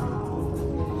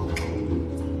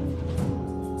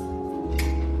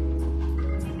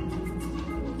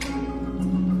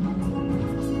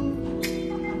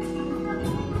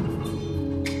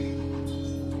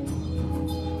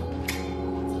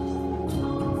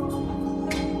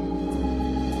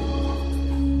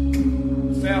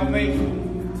 salvation,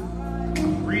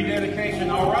 rededication,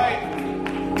 all right.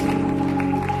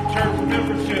 Church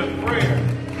membership, prayer.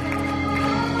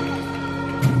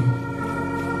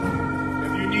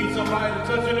 If you need somebody to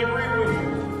touch and agree with you,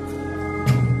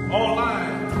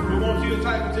 online, we want you to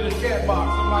type into the chat box.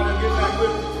 Somebody will get back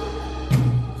with you.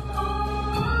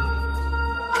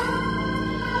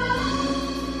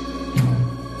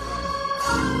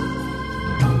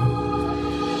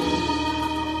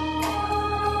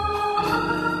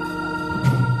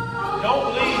 Don't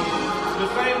leave the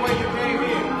same way you came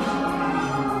in.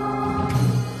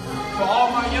 For all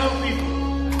my young people,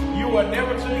 you are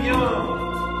never too young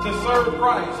to serve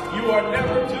Christ. You are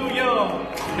never too young.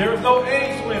 There is no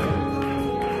age limit.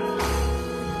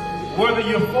 Whether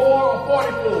you're 4 or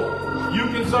 44, you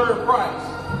can serve Christ.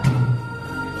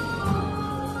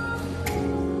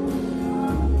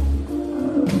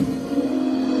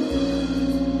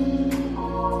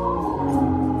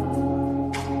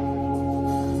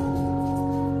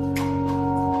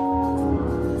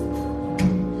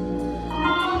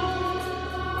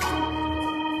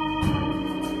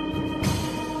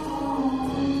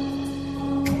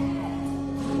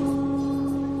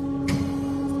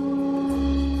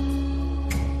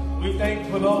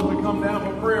 For those that come down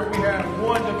for prayer, we have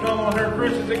one to come on her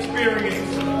Christmas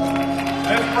experience.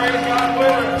 Let's praise God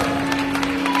with her.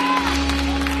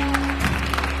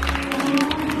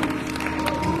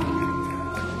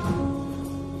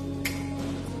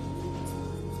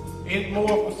 It's more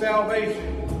for salvation,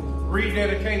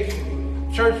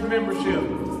 rededication, church membership,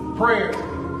 prayer.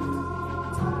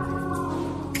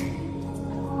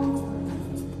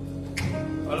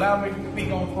 Allow me to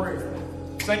speak on prayer.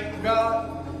 Thank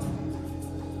God.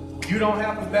 You don't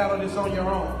have to battle this on your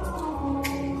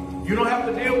own. You don't have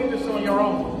to deal with this on your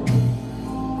own.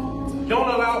 Don't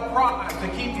allow pride to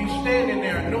keep you standing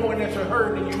there knowing that you're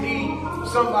hurt and you need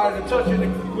somebody to touch it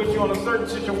with you on a certain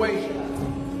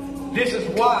situation. This is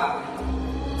why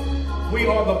we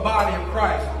are the body of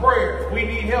Christ. Prayer. We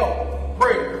need help.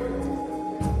 Prayer.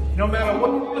 No matter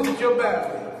what it is that you're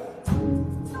battling.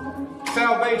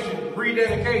 Salvation,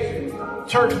 rededication,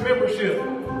 church membership,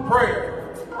 prayer.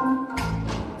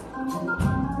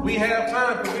 We have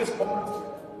time for this part.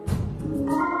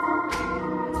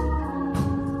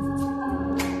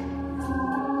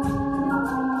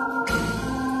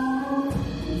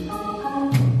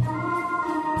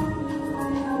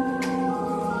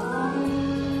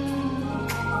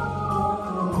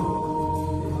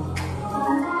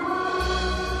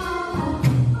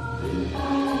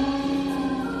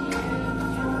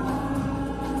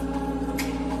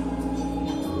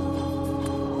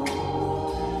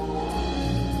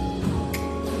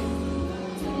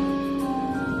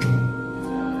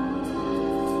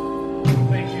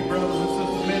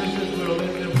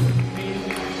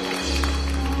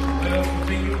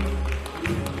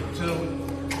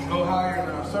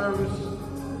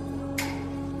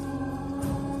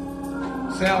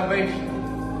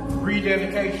 Salvation,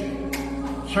 rededication,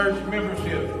 church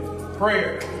membership,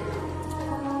 prayer.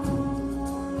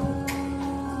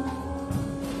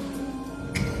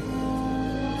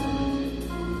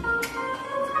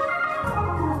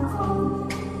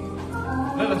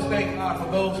 Let us thank God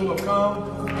for those who have come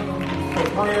for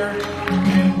prayer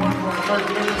and one for our church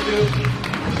membership.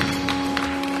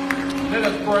 Let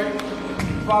us pray.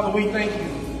 Father, we thank you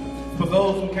for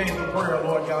those who came for prayer,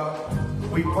 Lord God.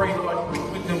 We pray, Lord,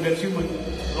 with them that you would,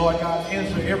 Lord God,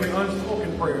 answer every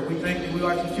unspoken prayer. We thank you. We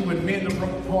ask that you would mend the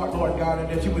broken heart, Lord God, and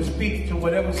that you would speak to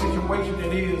whatever situation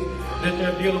it is that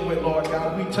they're dealing with, Lord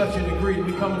God. We touch and agree.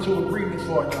 We come into agreements,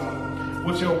 Lord God,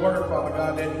 with your word, Father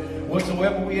God, that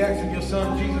whatsoever we ask in your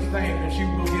Son, Jesus' name, that you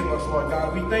will give us, Lord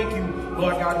God. We thank you,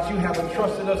 Lord God, that you have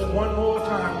entrusted us one more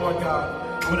time, Lord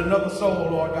God, with another soul,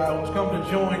 Lord God, who's come to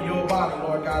join your body,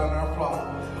 Lord God, in our flock.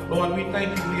 Lord, we thank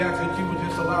you. We ask that you would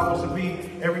just allow us to be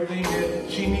everything that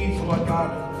she needs, Lord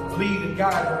God. Lead and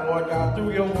guide her, Lord God,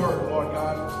 through your word, Lord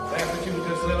God. I ask that you would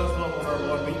just let us love on her,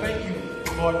 Lord. We thank you,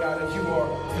 Lord God, that you are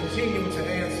continuing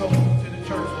to add souls to the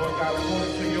church, Lord God,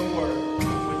 according to your word.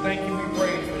 We thank you, we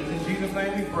praise you. In Jesus'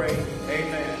 name we pray.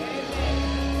 Amen.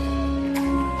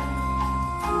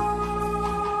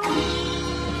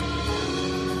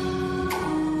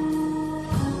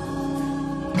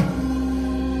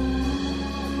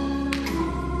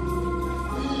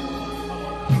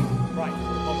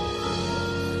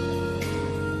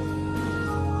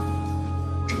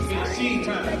 Seed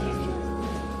time.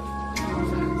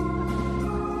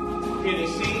 It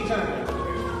is seed time.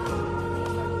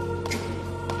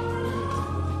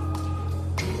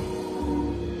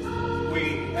 We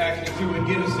ask that you would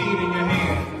get a seed in your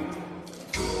hand,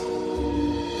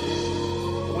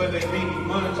 whether it be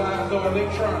monetized or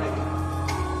electronic.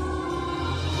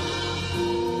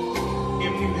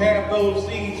 If you have those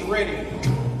seeds ready,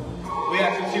 we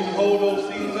ask that you would hold those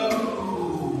seeds up.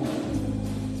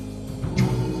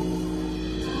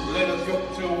 Let us go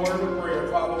to a word of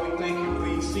prayer. Father, we thank you for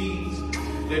these seeds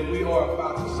that we are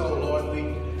about to sow, Lord.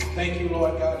 We thank you,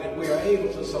 Lord God, that we are able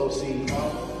to sow seeds,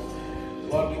 Father.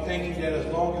 Lord, we thank you that as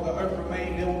long as the earth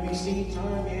remains, there will be seed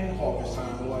time and harvest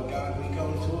time, Lord God. We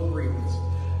come into agreements,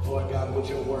 Lord God, with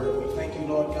your word. We thank you,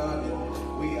 Lord God, that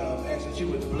we ask that you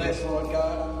would bless, Lord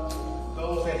God,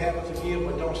 those that have it to give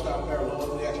but don't stop there,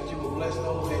 Lord. We ask that you would bless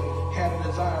those that have a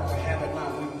desire but have it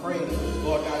not. We pray,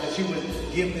 Lord God, that you would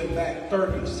give them back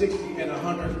 30, 60, and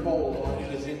 100-fold, Lord.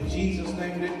 It is in Jesus'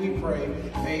 name that we pray.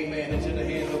 Amen. Into the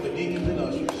hands of the deacons and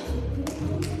ushers.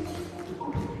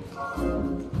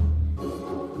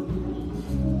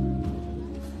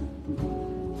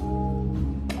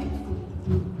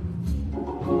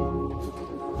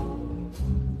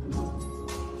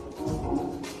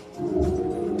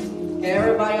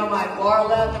 Everybody on my far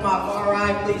left and my far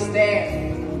right, please stand.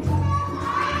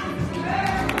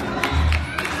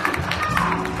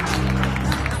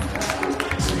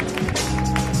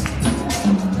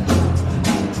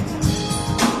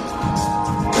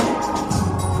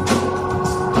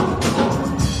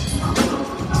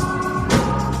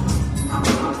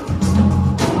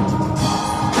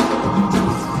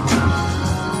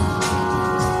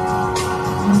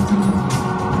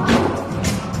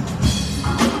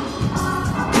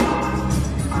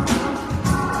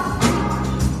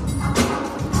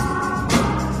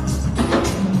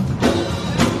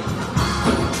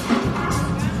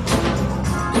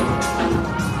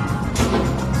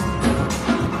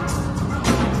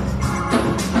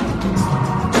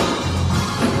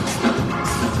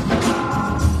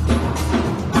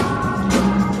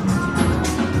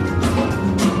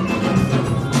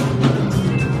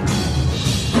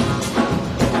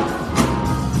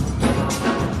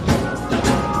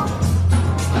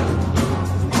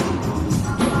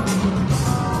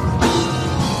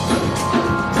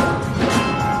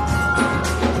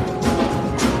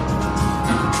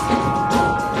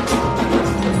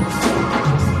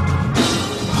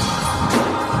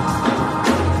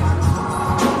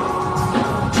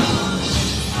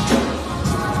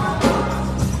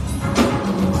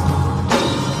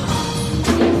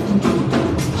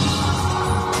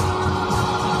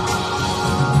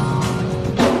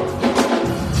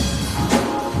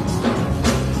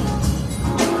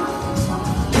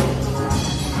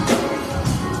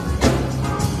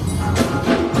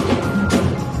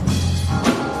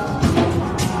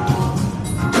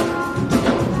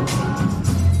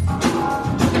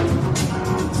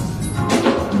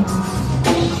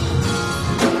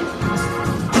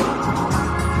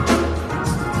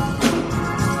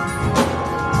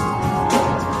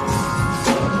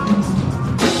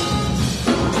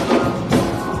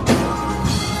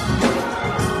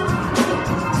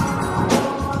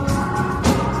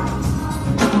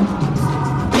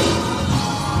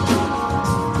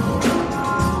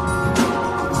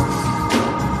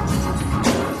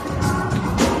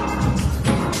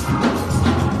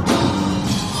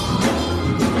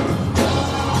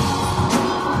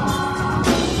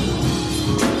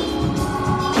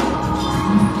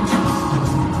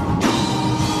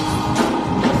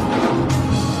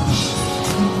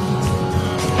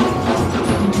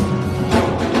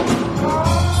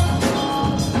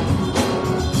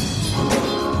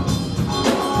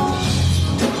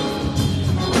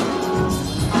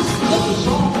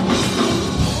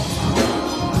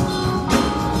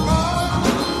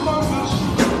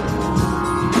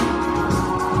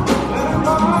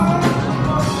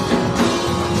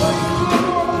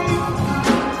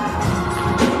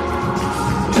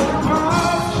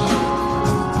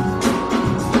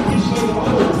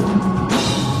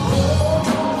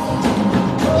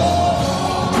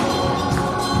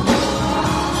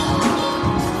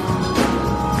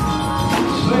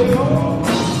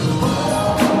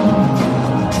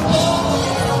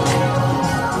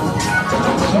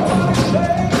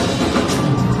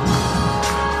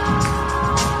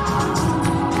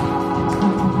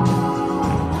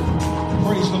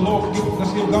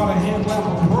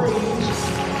 for praise.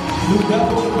 New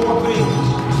Bethel, 4 things.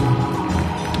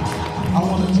 I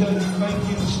want to tell you thank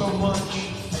you so much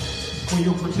for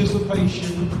your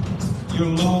participation, your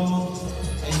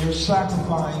love, and your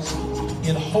sacrifice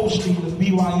in hosting the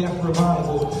BYF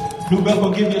revival. New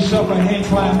Bethel, give yourself a hand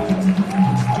clap.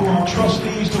 To our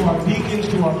trustees, to our deacons,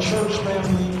 to our church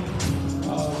family.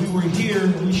 We were here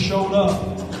and we showed up.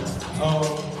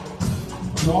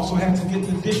 We also had to get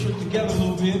the district together a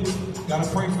little bit. Got to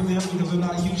pray for them because they're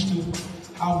not used to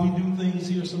how we do things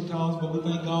here sometimes, but we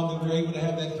thank God that we're able to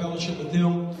have that fellowship with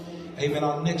them. Amen.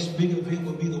 Our next big event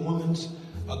will be the women's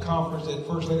conference that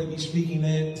First Lady will be speaking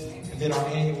at, and then our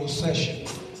annual session.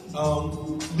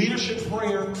 Leadership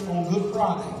prayer on Good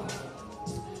Friday.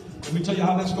 Let me tell you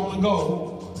how that's going to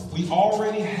go. We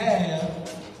already have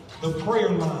the prayer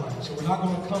line, so we're not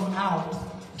going to come out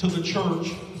to the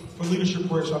church for leadership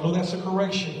prayer. So I know that's a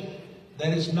correction.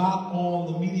 That is not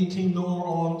on the media team nor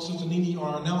on Sister Nini or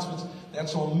our announcements.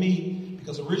 That's on me,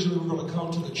 because originally we were going to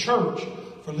come to the church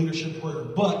for leadership prayer.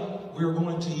 But we're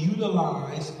going to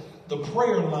utilize the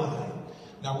prayer line.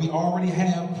 Now, we already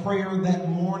have prayer that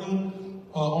morning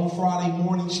on Friday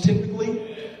mornings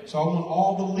typically. So I want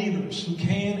all the leaders who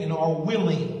can and are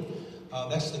willing,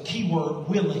 that's the key word,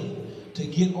 willing, to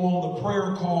get on the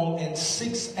prayer call at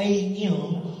 6 a.m.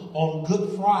 on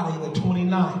Good Friday the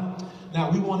 29th. Now,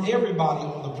 we want everybody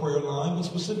on the prayer line, but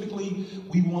specifically,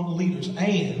 we want leaders.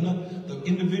 And the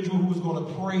individual who is going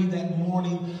to pray that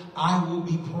morning, I will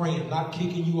be praying. Not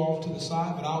kicking you off to the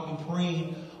side, but I'll be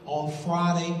praying on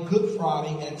Friday, Good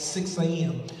Friday at 6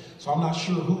 a.m. So I'm not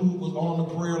sure who was on the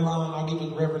prayer line. I'll give it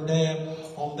to Reverend Dab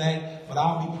on that. But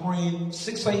I'll be praying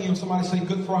 6 a.m. Somebody say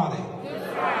Good Friday. Good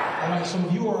Friday. All right, so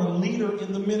if you are a leader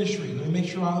in the ministry, let me make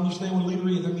sure I understand what a leader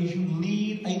is. That means you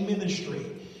lead a ministry,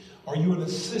 or you're an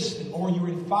assistant, or you're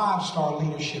in 5-star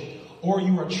leadership, or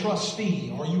you're a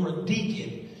trustee, or you're a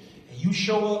deacon, and you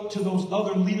show up to those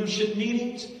other leadership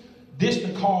meetings, this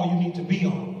is the call you need to be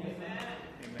on.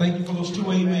 Thank you for those 2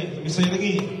 amens. Let me say it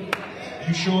again.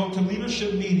 You show up to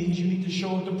leadership meetings, you need to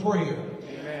show up to prayer.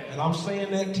 And I'm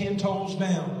saying that 10 toes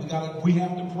down. We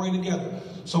have to pray together.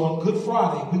 So on Good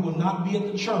Friday, we will not be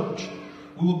at the church.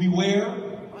 We will be where?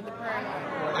 On the prayer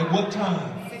line. At what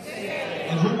time? 6 a.m.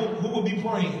 And who will be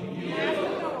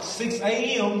praying? 6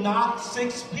 a.m., not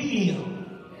 6 p.m.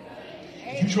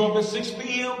 If you show up at 6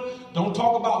 p.m., don't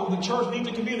talk about, well, the church needs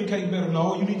to communicate better.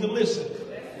 No, you need to listen.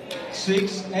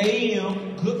 6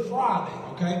 a.m., Good Friday,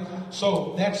 okay?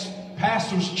 So that's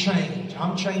pastor's change.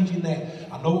 I'm changing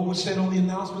that. I know what was said on the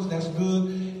announcements. That's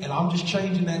good. And I'm just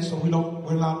changing that so we're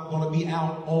not going to be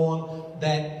out on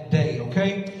that day,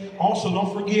 okay? Also,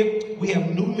 don't forget, we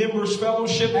have new members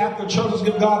fellowship after church. Let's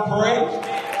give God praise.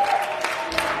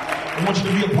 I want you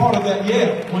to be a part of that.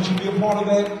 Yeah, I want you to be a part of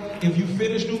that. If you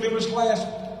finish new members class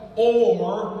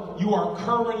or you are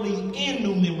currently in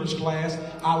new members class,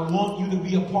 I want you to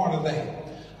be a part of that.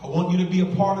 I want you to be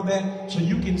a part of that so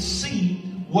you can see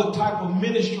what type of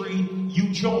ministry you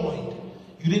joined.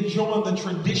 You didn't join the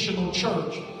traditional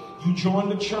church. You joined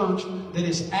the church that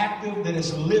is active, that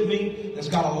is living, that's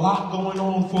got a lot going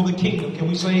on for the kingdom. Can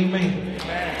we say amen?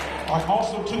 Amen. All right,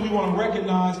 also, too, we want to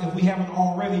recognize, if we haven't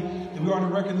already, did we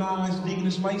already recognize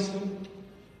Deaconess Mason?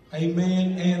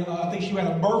 Amen. And I think she had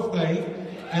a birthday.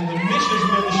 And the missions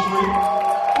ministry.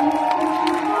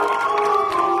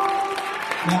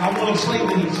 Now, I want to say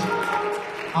this.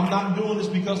 I'm not doing this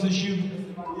because it's you.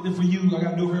 I did it for you. I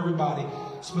got to do it for everybody.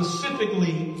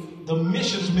 Specifically, the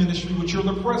missions ministry, which you're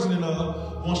the president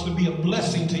of, wants to be a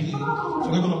blessing to you. So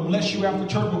they're going to bless you after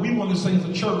church. But we want to say as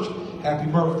a church, happy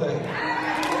birthday.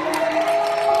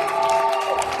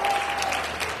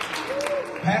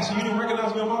 Pastor, you didn't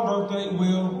recognize me on my birthday.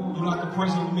 Well, you're not the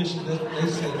president of the mission. They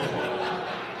said that.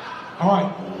 All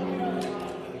right.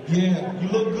 Yeah, you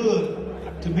look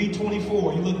good to be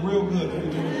 24. You look real good to be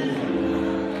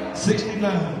 24.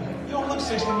 69. You don't look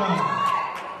 69.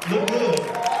 Look good.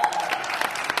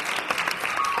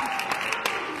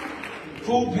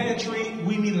 Food pantry,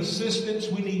 we need assistance.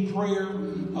 We need prayer.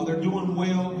 They're doing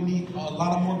well. We need a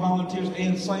lot of more volunteers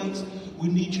and saints. We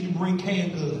need you to bring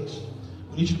canned goods.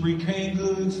 We need you to bring canned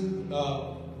goods,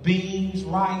 beans,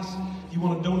 rice. If you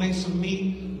want to donate some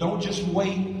meat, don't just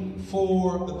wait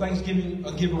for the Thanksgiving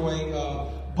giveaway,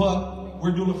 but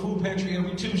we're doing a food pantry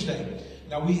every Tuesday.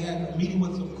 Now, we had a meeting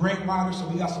with some grant writers, so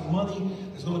we got some money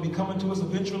that's going to be coming to us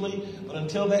eventually. But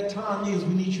until that time is,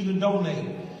 we need you to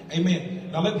donate. Amen.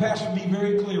 Now, let Pastor be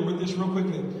very clear with this real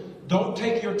quickly. Don't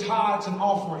take your tithes and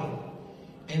offering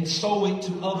and sow it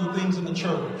to other things in the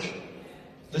church.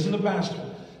 Listen to Pastor.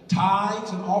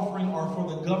 Tithes and offering are for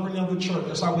the governing of the church.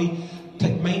 That's how we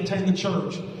maintain the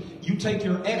church. you take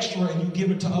your extra and you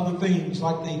give it to other things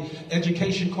like the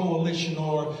Education Coalition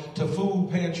or to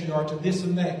Food Pantry or to this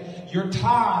and that. Your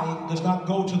tithe does not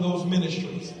go to those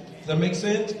ministries. Does that make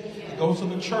sense? It goes to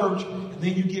the church, and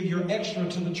then you give your extra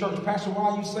to the church. Pastor, why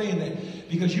are you saying that?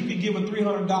 Because you could give a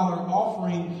 $300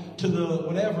 offering to the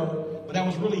whatever, but that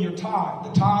was really your tithe.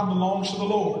 The tithe belongs to the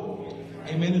Lord.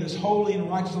 Amen. It is holy and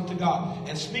righteous unto God.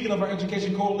 And speaking of our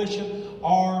Education Coalition,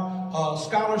 our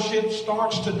scholarship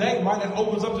starts today, right? That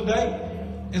opens up today.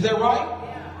 Is that right?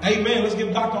 Amen. Let's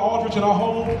give Dr. Aldrich and our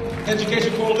whole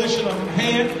Education Coalition a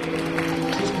hand.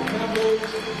 Sister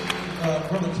Pebbles,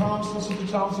 Brother Thompson, Sister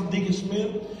Thompson, Deacon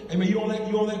Smith. Amen. You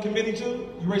on that committee too?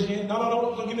 You raise your hand.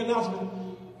 No. Give me an announcement.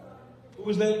 Who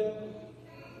is that?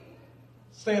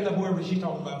 Stand up, whoever she's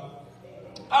talking about.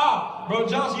 Brother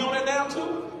Johnson, you on that now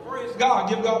too? Praise God.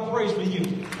 Give God praise for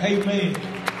you. Amen.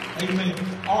 Amen.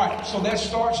 All right. So that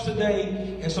starts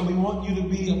today. And so we want you to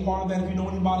be a part of that. If you know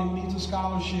anybody who needs a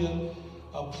scholarship,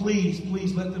 please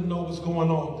let them know what's going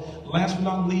on. Last but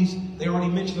not least, they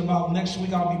already mentioned about next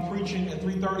week I'll be preaching at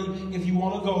 3:30. If you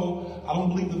want to go, I don't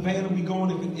believe the van will be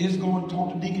going. If it is going,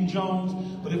 talk to Deacon Jones.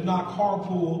 But if not,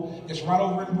 carpool. It's right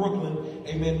over in Brooklyn.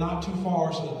 Amen. Not too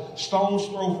far. So stone's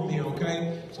throw from here,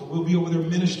 okay? So we'll be over there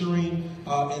ministering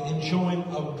and enjoying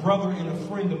a brother and a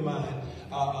friend of mine.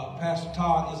 Pastor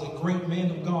Todd is a great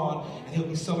man of God, and he'll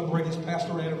be celebrating his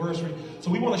pastoral anniversary. So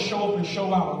we want to show up and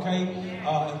show out, okay?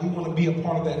 And we want to be a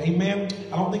part of that. Amen.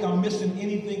 I don't think I'm missing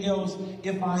anything else.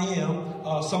 If I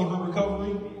am, Celebrate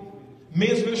Recovery.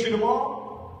 Men's ministry tomorrow.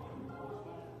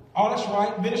 Oh, that's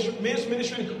right. Men's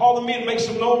ministry. All the men make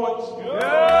some noise.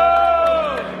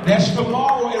 Yeah. That's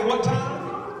tomorrow at what time?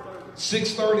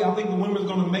 6:30. I think the women are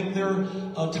going to make their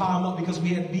time up because we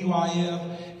had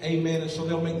BYF. Amen. And so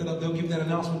they'll make that up. They'll give that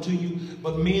announcement to you.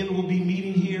 But men will be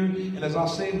meeting here. And as I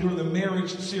said during the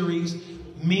marriage series,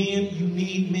 men, you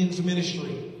need men's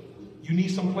ministry. You need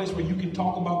some place where you can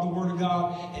talk about the Word of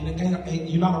God and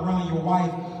you're not around your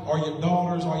wife or your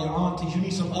daughters or your aunties. You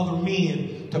need some other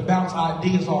men to bounce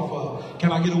ideas off of.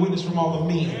 Can I get a witness from all the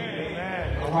men?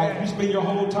 Amen. All right. If you spend your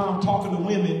whole time talking to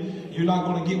women, you're not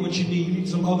going to get what you need. You need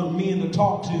some other men to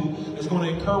talk to that's going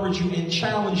to encourage you and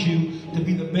challenge you to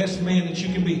be the best man that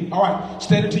you can be. All right.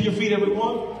 Stand to your feet,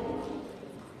 everyone.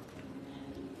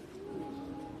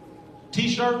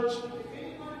 T-shirts.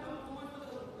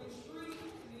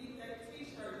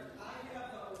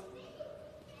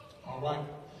 All right.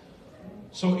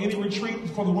 So any retreat,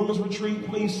 for the women's retreat,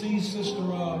 please see Sister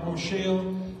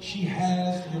Rochelle. She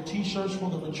has your T-shirts for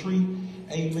the retreat.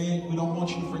 Amen. We don't want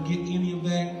you to forget any of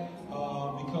that.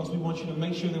 Because we want you to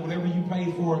make sure that whatever you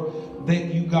paid for,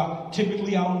 that you got.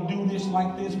 Typically, I don't do this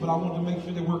like this, but I want to make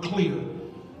sure that we're clear.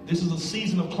 This is a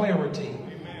season of clarity.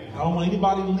 Amen. I don't want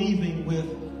anybody leaving with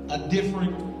a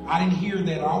different, I didn't hear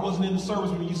that, or I wasn't in the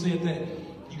service when you said that.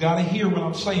 You got to hear what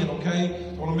I'm saying, okay?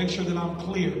 I want to make sure that I'm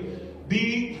clear.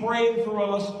 Be praying for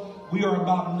us. We are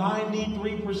about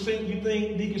 93%, you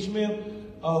think, Deacon Smith?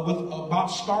 With about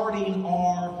starting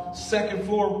our second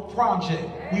floor project.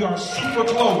 We are super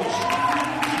close.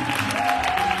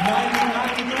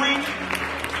 93,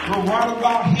 we're right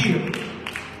about here.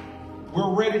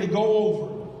 We're ready to go over.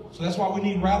 So that's why we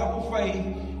need radical faith,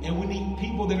 and we need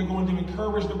people that are going to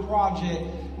encourage the project,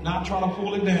 not try to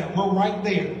pull it down. We're right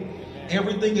there.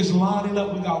 Everything is lining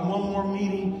up. We got one more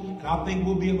meeting, and I think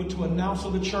we'll be able to announce to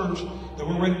the church that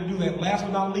we're ready to do that. Last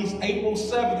but not least, April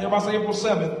 7th. Everybody say April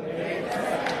 7th.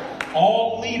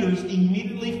 All leaders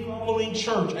immediately following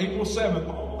church, April 7th,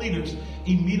 all leaders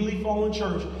immediately following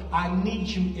church, I need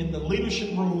you in the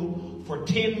leadership room for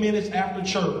 10 minutes after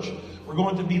church. We're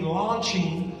going to be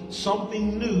launching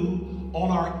something new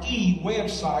on our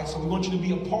website, so we want you to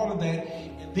be a part of that.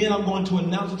 And then I'm going to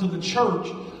announce it to the church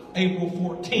April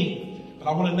 14th. But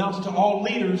I want to announce it to all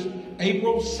leaders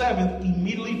April 7th,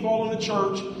 immediately following the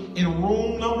church in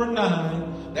room number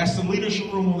 9. That's the leadership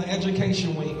room on the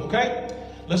education wing, okay?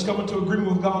 Let's come into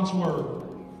agreement with God's word.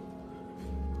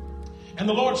 And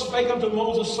the Lord spake unto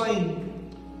Moses, saying,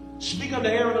 Speak unto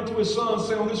Aaron unto his sons,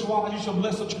 saying, On this wise you shall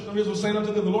bless the children of Israel, saying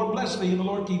unto them, The Lord bless thee, and the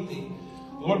Lord keep thee.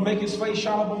 The Lord make his face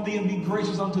shine upon thee, and be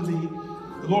gracious unto thee.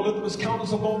 The Lord lift up his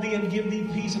countenance upon thee, and give thee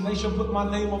peace, and they shall put my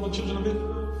name on the children of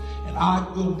Israel. And I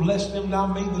will bless them. Now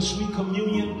may the sweet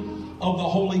communion of the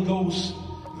Holy Ghost,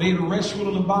 may it rest, rule,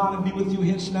 and abide, and be with you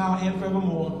hence now and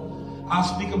forevermore. I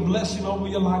speak a blessing over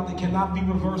your life that cannot be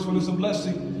reversed, for it's a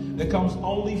blessing that comes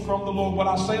only from the Lord. What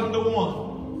I say unto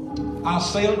one, I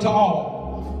say unto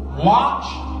all, watch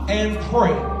and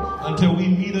pray until we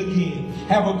meet again.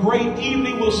 Have a great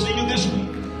evening. We'll see you this week,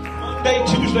 Monday,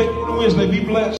 Tuesday, and Wednesday. Be blessed.